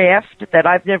craft that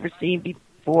I've never seen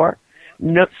before,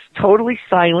 totally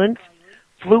silent,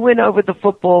 flew in over the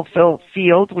football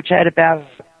field, which had about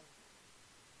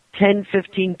 10,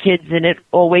 15 kids in it,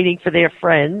 all waiting for their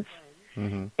friends.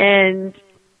 Mm-hmm. And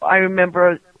I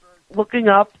remember looking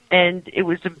up, and it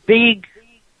was a big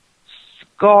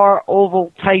scar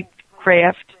oval type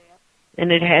craft,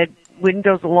 and it had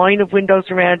windows, a line of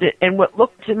windows around it, and what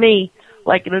looked to me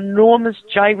like an enormous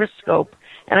gyroscope.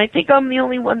 And I think I'm the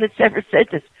only one that's ever said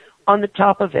this, on the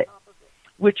top of it,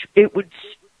 which it would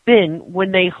spin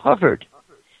when they hovered,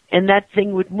 and that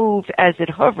thing would move as it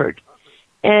hovered.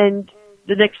 And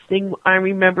the next thing I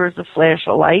remember is a flash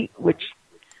of light, which,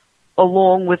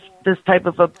 along with this type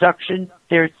of abduction,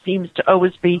 there seems to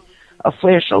always be a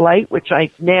flash of light, which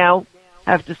I now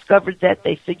have discovered that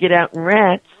they figured out in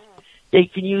rats. They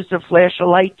can use a flash of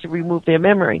light to remove their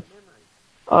memory.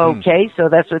 Okay, so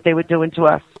that's what they were doing to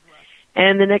us.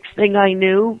 And the next thing I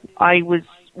knew, I was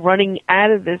running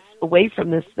out of this, away from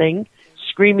this thing,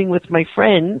 screaming with my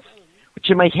friends, which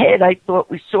in my head I thought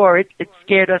we saw it. It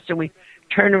scared us, and we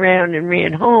turned around and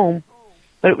ran home.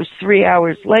 But it was 3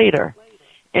 hours later.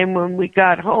 And when we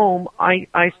got home, I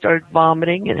started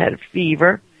vomiting and had a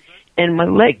fever, and my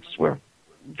legs were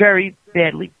very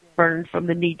badly burned from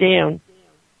the knee down.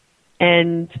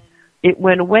 And it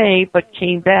went away, but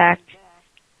came back,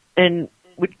 and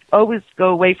would always go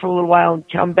away for a little while and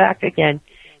come back again.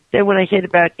 Then when I hit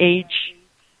about age,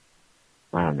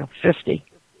 50,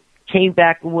 came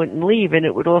back and wouldn't leave, and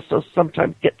it would also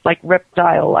sometimes get like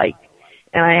reptile-like.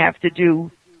 And I have to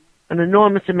do an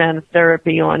enormous amount of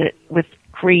therapy on it with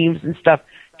creams and stuff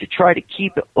to try to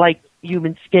keep it like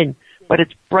human skin. But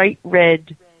it's bright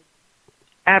red,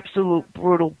 absolute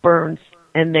brutal burns,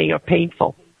 and they are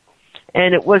painful.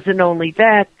 And it wasn't only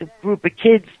that, the group of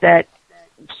kids that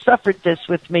suffered this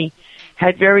with me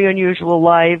had very unusual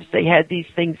lives. They had these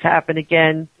things happen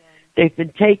again. They've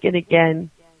been taken again.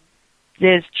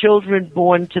 There's children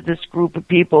born to this group of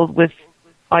people with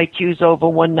IQs over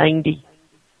 190,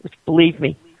 which, believe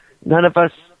me, none of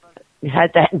us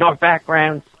had that in our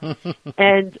backgrounds.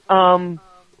 And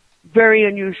very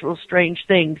unusual, strange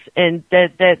things. And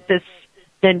that this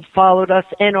then followed us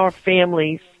and our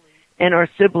families and our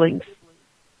siblings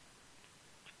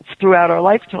throughout our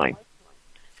lifetime.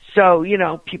 So,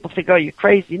 people think, oh, you're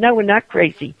crazy. No, we're not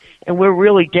crazy. And we're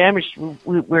really damaged.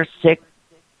 We're sick.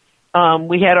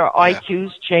 We had our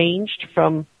IQs changed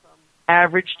from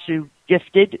average to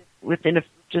gifted within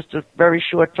just a very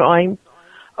short time.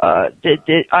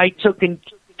 I took and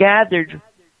gathered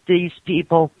these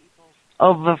people.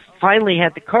 Finally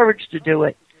had the courage to do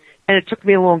it, and it took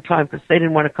me a long time because they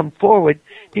didn't want to come forward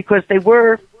because they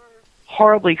were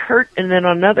horribly hurt, and then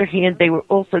on the other hand, they were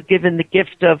also given the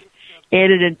gift of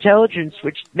added intelligence,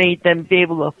 which made them be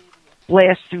able to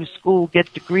blast through school,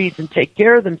 get degrees, and take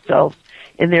care of themselves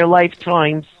in their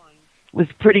lifetimes with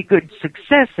pretty good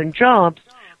success and jobs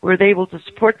where they were able to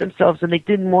support themselves, and they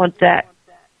didn't want that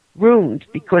ruined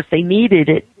because they needed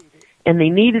it, and they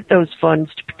needed those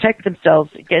funds to protect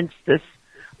themselves against this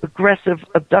aggressive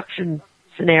abduction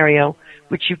scenario,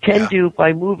 which you can do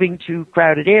by moving to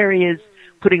crowded areas,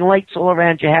 putting lights all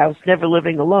around your house, never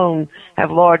living alone, have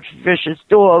large vicious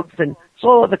dogs, and it's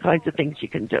all other kinds of things you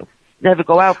can do. Never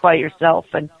go out by yourself,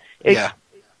 and it's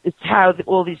how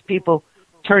all these people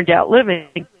turned out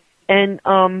living. And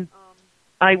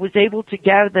I was able to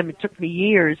gather them. It took me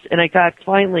years, and I got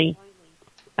finally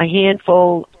a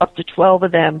handful, up to 12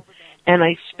 of them, and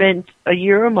I spent a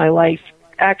year of my life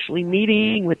actually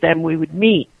meeting with them. We would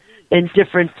meet in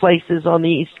different places on the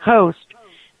East Coast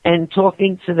and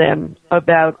talking to them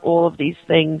about all of these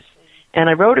things, and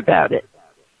I wrote about it.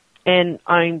 And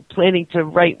I'm planning to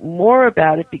write more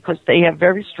about it because they have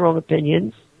very strong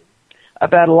opinions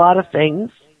about a lot of things.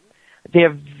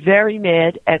 They're very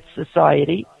mad at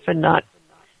society for not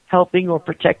helping or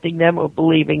protecting them or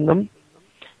believing them,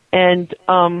 and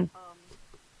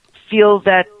feel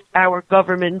that our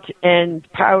government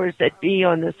and powers that be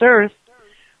on this earth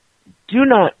do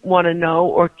not want to know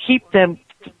or keep them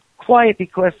quiet,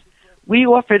 because we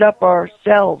offered up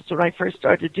ourselves when I first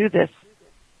started to do this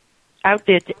out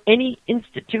there to any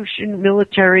institution,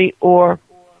 military or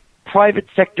private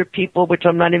sector people, which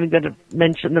I'm not even going to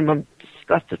mention them. I'm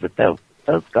disgusted with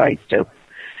those guys too,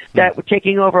 that were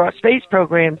taking over our space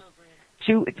programs,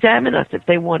 to examine us if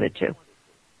they wanted to,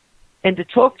 and to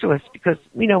talk to us, because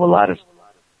we know not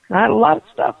a lot of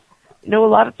stuff, we know a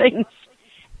lot of things,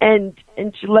 and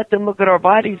to let them look at our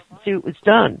bodies and see what was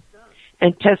done,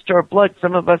 and test our blood.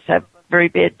 Some of us have very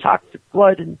bad toxic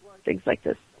blood and things like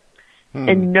this.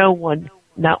 And no one,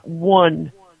 not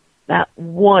one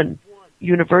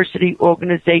university,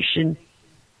 organization,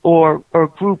 or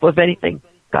group of anything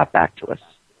got back to us.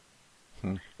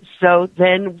 So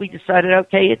then we decided,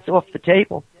 okay, it's off the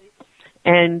table.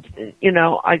 And,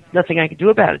 nothing I could do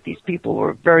about it. These people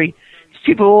were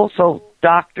also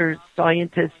doctors,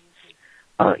 scientists,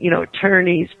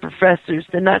 attorneys, professors.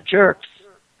 They're not jerks.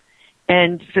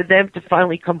 And for them to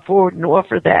finally come forward and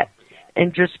offer that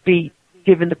and just be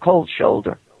given the cold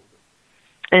shoulder.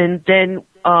 And then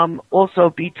also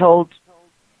be told,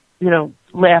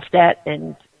 laughed at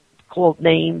and called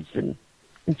names and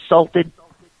insulted.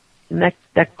 And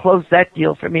that closed that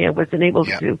deal for me. I wasn't able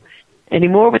to do any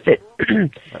more with it.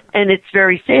 And it's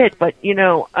very sad, but,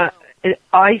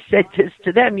 I said this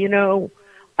to them,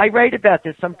 I write about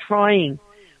this, I'm trying,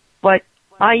 but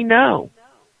I know.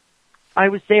 I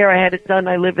was there, I had it done,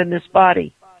 I live in this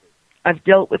body. I've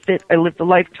dealt with it, I lived a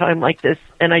lifetime like this,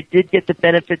 and I did get the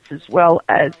benefits as well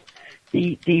as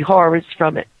the horrors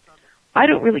from it. I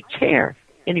don't really care if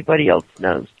anybody else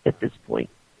knows at this point.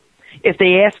 If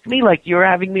they ask me, like you're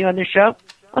having me on the show,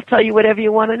 I'll tell you whatever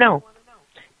you want to know.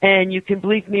 And you can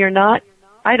believe me or not,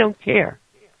 I don't care.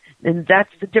 And that's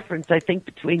the difference, I think,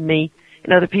 between me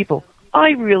and other people. I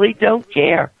really don't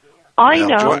care. I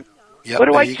know. What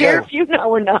do I care if you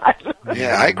know or not?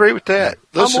 Yeah, I agree with that.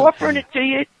 Listen, I'm offering it to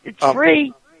you. It's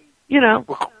free,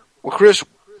 Well, Chris,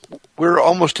 we're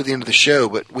almost to the end of the show,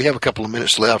 but we have a couple of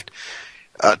minutes left.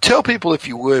 Tell people, if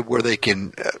you would, where they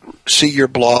can see your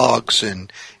blogs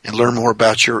and learn more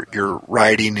about your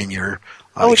writing and your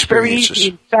it's very experiences. easy.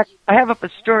 In fact, I have up a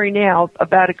story now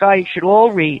about a guy you should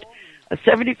all read, a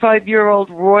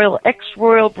 75-year-old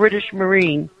ex-Royal British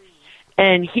Marine,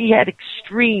 and he had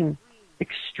extreme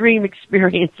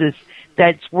experiences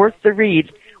that's worth the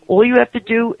read. All you have to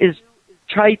do is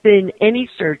type in any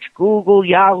search, Google,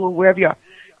 Yahoo, wherever you are,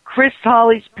 Chris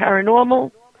Holly's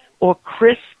Paranormal, or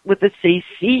Chris with a C,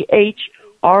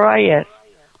 C-H-R-I-S,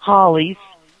 Holly's,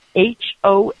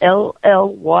 H-O-L-L-Y-S,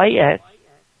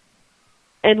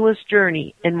 Endless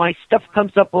Journey, and my stuff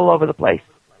comes up all over the place.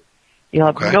 You'll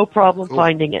have no problem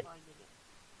finding it.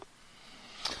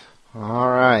 All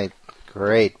right.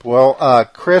 Great. Well,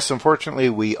 Chris, unfortunately,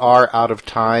 we are out of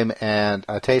time, and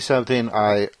I tell you something,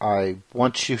 I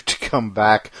want you to come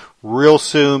back real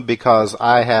soon, because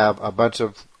I have a bunch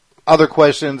of other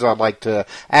questions I'd like to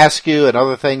ask you and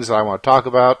other things that I want to talk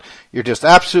about. You're just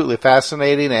absolutely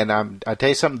fascinating, and I tell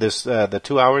you something, the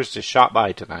 2 hours just shot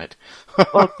by tonight.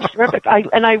 Well, terrific.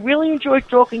 I really enjoyed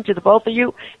talking to the both of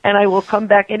you, and I will come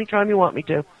back anytime you want me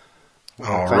to.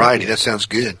 All righty, that sounds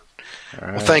good. All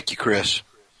right. Well, thank you, Chris.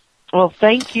 Well,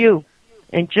 thank you,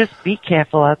 and just be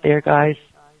careful out there, guys.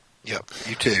 Yep,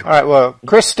 you too. All right, well,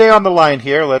 Chris, stay on the line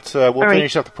here. We'll right.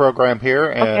 finish up the program here,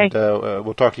 and Okay.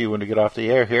 we'll talk to you when we get off the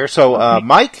air here. So,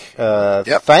 Mike,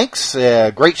 thanks.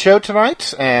 Great show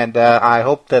tonight, and I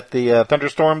hope that the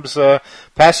thunderstorms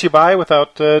pass you by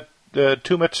without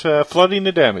too much flooding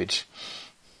and damage.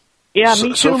 Yeah,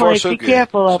 me too, Mike. Be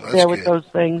careful up there with those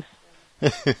things.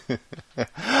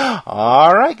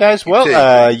 All right, guys.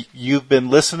 Well, you've been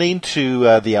listening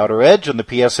to The Outer Edge on the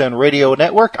PSN Radio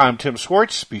Network. I'm Tim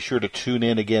Swartz. Be sure to tune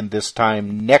in again this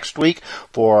time next week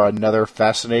for another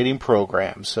fascinating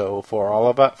program. So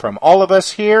from all of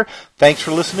us here, thanks for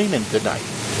listening and good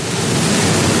night.